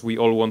work, because we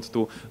all want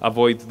to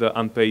avoid the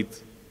unpaid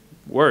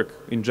work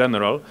in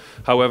general.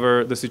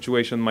 However, the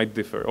situation might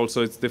differ.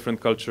 Also, it's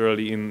different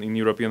culturally in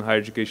European higher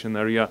education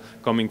area,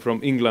 coming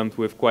from England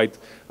with quite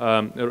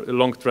a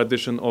long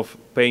tradition of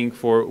paying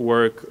for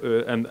work,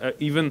 and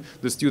even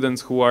the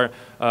students who are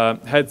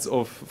heads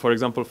of, for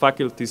example,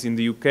 faculties in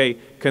the UK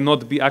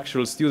cannot be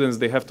actual students.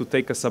 They have to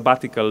take a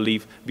sabbatical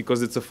leave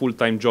because it's a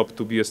full-time job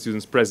to be a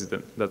student's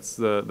president.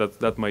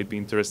 That might be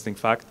an interesting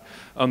fact.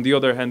 On the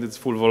other hand, it's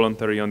full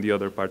voluntary on the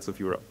other parts of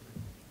Europe.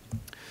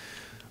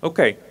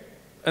 Okay.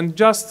 And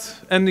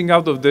just ending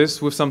out of this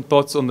with some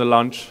thoughts on the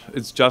lunch.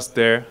 It's just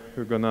there.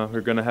 We're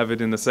gonna have it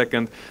in a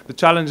second. The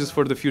challenges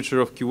for the future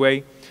of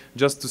QA,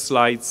 just 2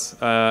 slides,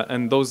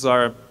 and those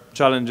are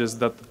challenges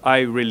that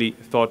I really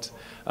thought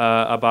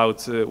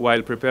about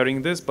while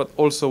preparing this, but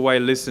also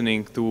while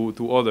listening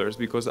to others,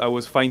 because I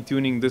was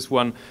fine-tuning this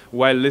one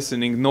while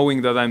listening,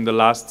 knowing that I'm the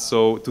last,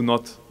 so to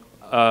not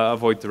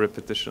avoid the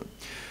repetition.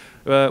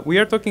 We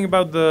are talking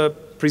about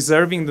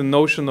preserving the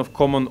notion of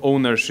common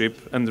ownership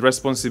and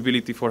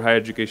responsibility for higher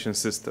education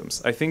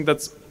systems. I think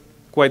that's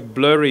quite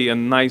blurry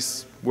and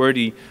nice,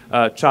 wordy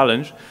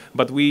challenge,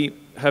 but we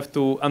have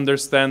to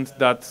understand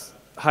that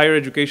higher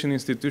education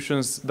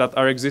institutions that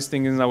are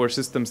existing in our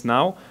systems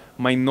now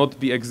might not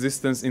be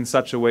existence in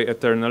such a way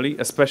eternally,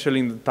 especially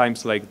in the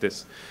times like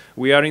this.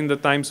 We are in the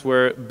times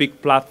where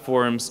big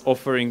platforms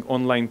offering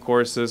online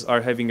courses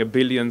are having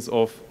billions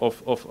of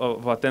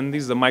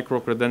attendees. The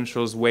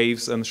micro-credentials,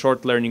 waves, and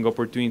short learning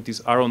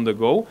opportunities are on the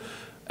go.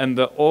 And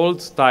the old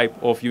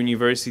type of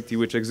university,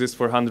 which exists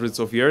for hundreds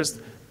of years,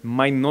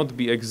 might not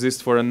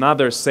exist for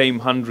another same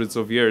hundreds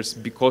of years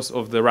because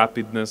of the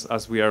rapidness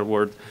as we are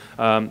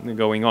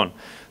going on.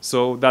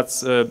 So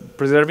that's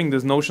preserving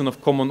this notion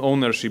of common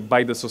ownership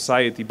by the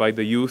society, by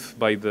the youth,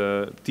 by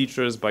the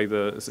teachers, by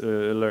the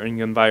learning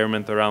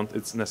environment around.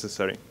 It's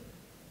necessary.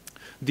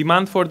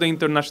 Demand for the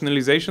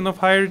internationalization of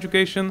higher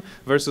education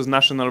versus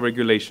national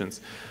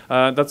regulations.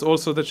 That's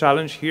also the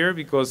challenge here,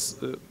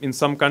 because in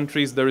some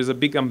countries there is a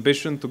big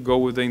ambition to go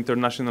with the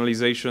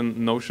internationalization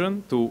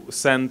notion, to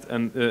send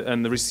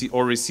and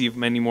receive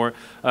many more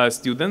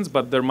students,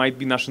 but there might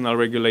be national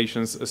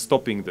regulations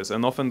stopping this,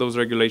 and often those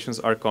regulations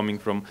are coming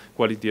from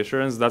quality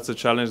assurance. That's a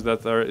challenge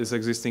that is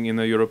existing in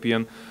the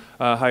European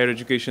higher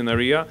education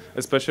area,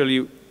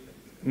 especially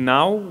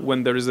now,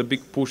 when there is a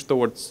big push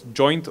towards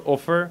joint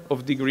offer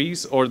of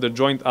degrees or the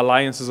joint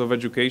alliances of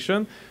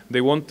education.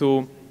 They want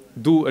to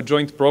do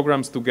joint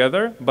programs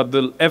together, but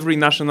every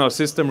national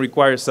system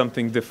requires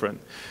something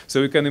different.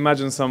 So you can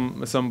imagine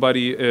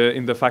somebody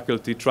in the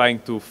faculty trying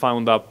to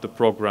found up the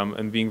program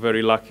and being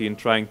very lucky in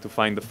trying to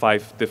find the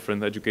 5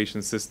 different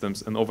education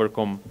systems and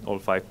overcome all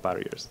 5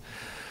 barriers.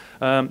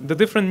 The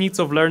different needs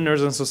of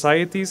learners and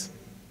societies,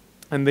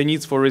 and the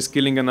needs for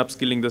reskilling and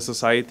upskilling the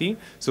society.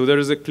 So there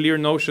is a clear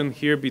notion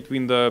here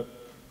between the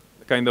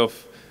kind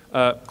of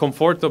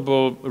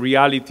comfortable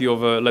reality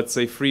of, let's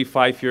say,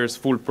 3-5 years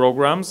full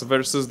programs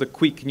versus the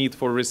quick need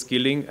for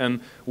reskilling and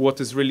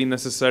what is really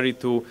necessary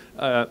to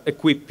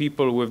equip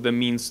people with the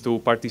means to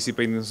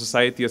participate in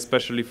society,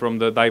 especially from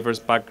the diverse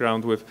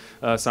background with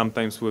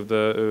sometimes with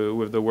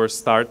the worst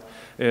start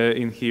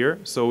in here.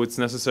 So it's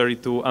necessary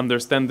to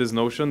understand this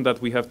notion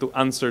that we have to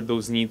answer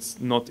those needs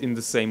not in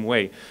the same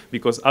way,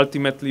 because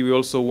ultimately we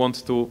also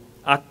want to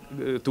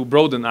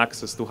broaden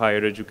access to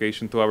higher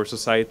education to our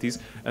societies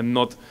and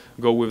not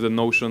go with the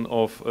notion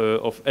of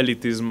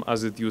elitism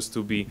as it used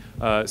to be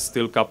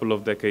still a couple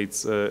of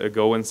decades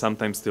ago and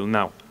sometimes still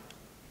now.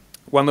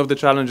 One of the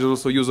challenges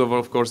also use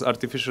of course,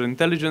 artificial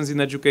intelligence in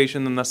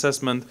education and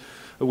assessment,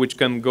 which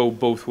can go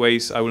both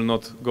ways. I will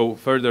not go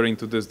further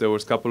into this. There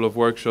was a couple of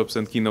workshops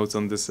and keynotes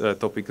on this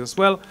topic as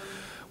well.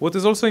 What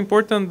is also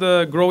important,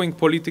 the growing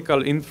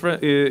political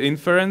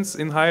inference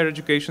in higher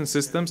education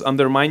systems,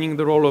 undermining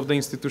the role of the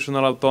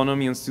institutional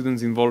autonomy and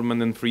students'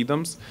 involvement and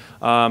freedoms.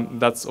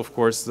 That's, of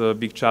course, a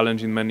big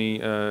challenge in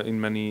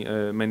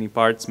many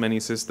parts, many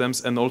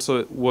systems. And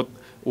also, what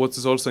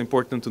is also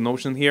important to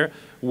notion here,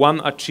 one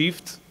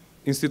achieved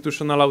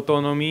institutional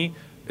autonomy,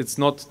 it's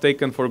not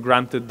taken for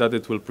granted that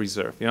it will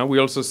preserve. You know,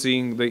 we're also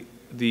seeing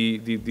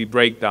the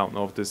breakdown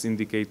of these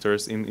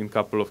indicators in a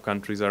couple of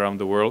countries around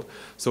the world.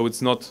 So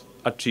it's not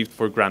achieved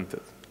for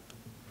granted.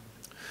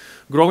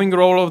 Growing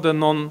role of the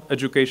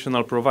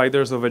non-educational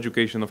providers of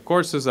education of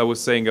courses. I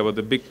was saying about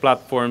the big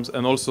platforms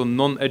and also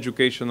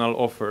non-educational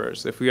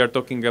offerers. If we are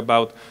talking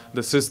about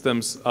the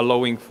systems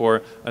allowing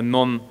for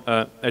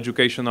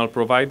non-educational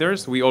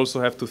providers, we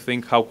also have to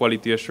think how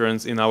quality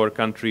assurance in our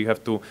country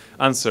have to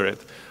answer it.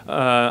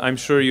 I'm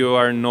sure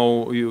you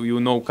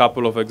know a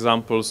couple of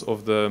examples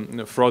of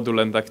the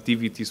fraudulent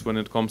activities when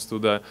it comes to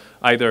the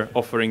either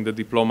offering the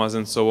diplomas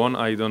and so on.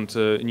 I don't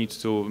need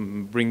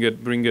to bring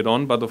it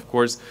on, but of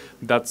course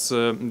that's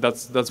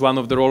one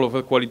of the role of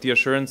a quality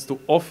assurance, to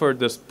offer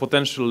the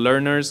potential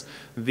learners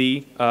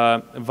the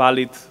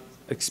valid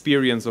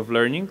experience of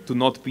learning, to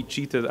not be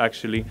cheated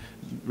actually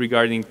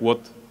regarding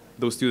what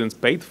those students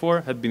paid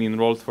for, had been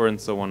enrolled for,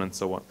 and so on and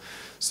so on.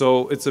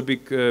 So it's a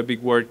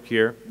big work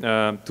here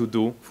to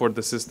do for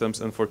the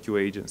systems and for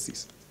QA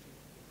agencies.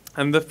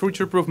 And the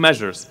future-proof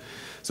measures.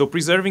 So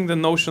preserving the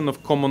notion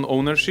of common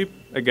ownership,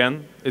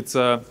 again, it's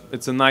a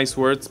nice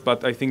word,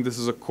 but I think this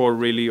is a core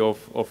really of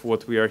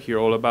what we are here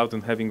all about,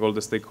 and having all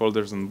the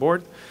stakeholders on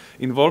board.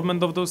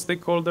 Involvement of those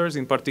stakeholders,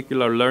 in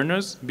particular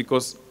learners,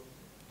 because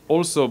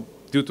also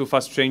due to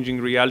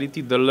fast-changing reality,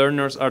 the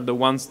learners are the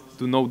ones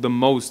to know the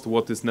most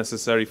what is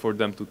necessary for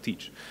them to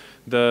teach.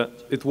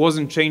 It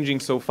wasn't changing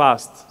so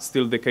fast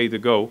still a decade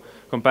ago,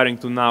 comparing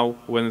to now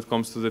when it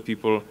comes to the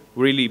people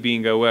really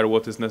being aware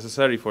what is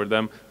necessary for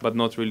them, but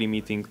not really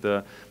meeting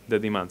the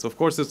demands. Of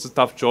course, it's a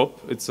tough job.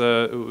 It's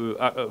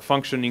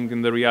functioning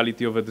in the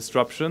reality of a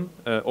disruption,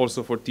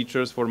 also for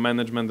teachers, for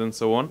management, and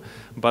so on.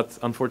 But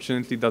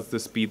unfortunately, that's the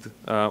speed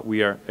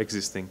we are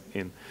existing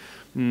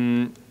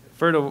in.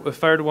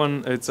 Third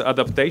one, it's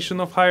adaptation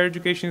of higher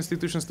education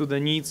institutions to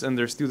the needs and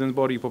their student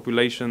body,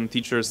 population,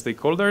 teachers,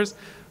 stakeholders,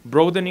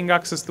 broadening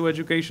access to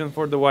education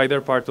for the wider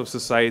part of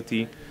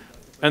society,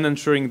 and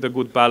ensuring the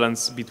good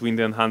balance between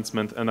the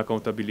enhancement and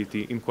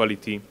accountability in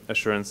quality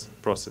assurance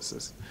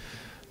processes.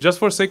 Just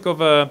for sake of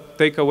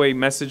takeaway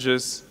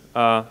messages,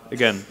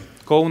 again,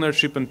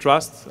 co-ownership and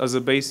trust as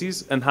a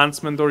basis,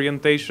 enhancement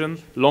orientation,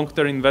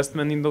 long-term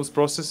investment in those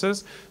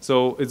processes.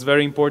 So it's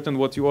very important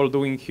what you all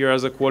doing here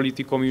as a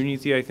quality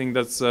community. I think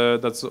that's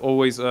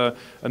always a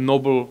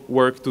noble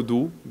work to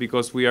do,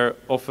 because we are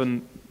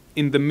often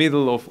in the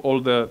middle of all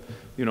the,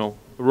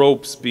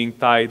 ropes being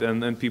tied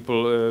and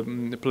people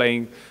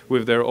playing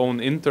with their own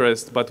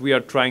interest, but we are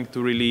trying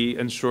to really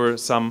ensure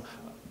some,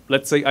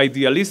 let's say,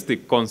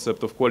 idealistic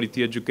concept of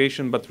quality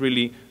education, but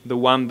really the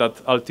one that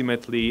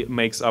ultimately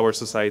makes our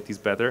societies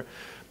better.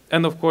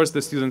 And of course,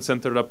 the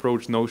student-centered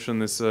approach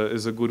notion is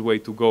a good way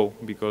to go,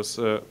 because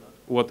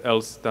what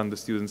else than the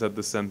students at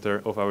the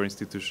center of our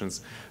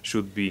institutions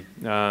should be.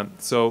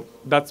 So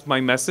that's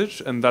my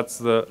message, and that's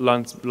the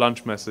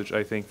lunch message,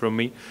 I think, from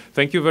me.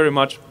 Thank you very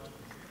much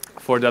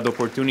for that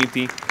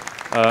opportunity.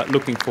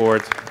 Looking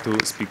forward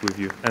to speak with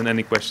you, and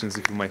any questions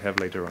if you might have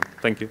later on.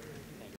 Thank you.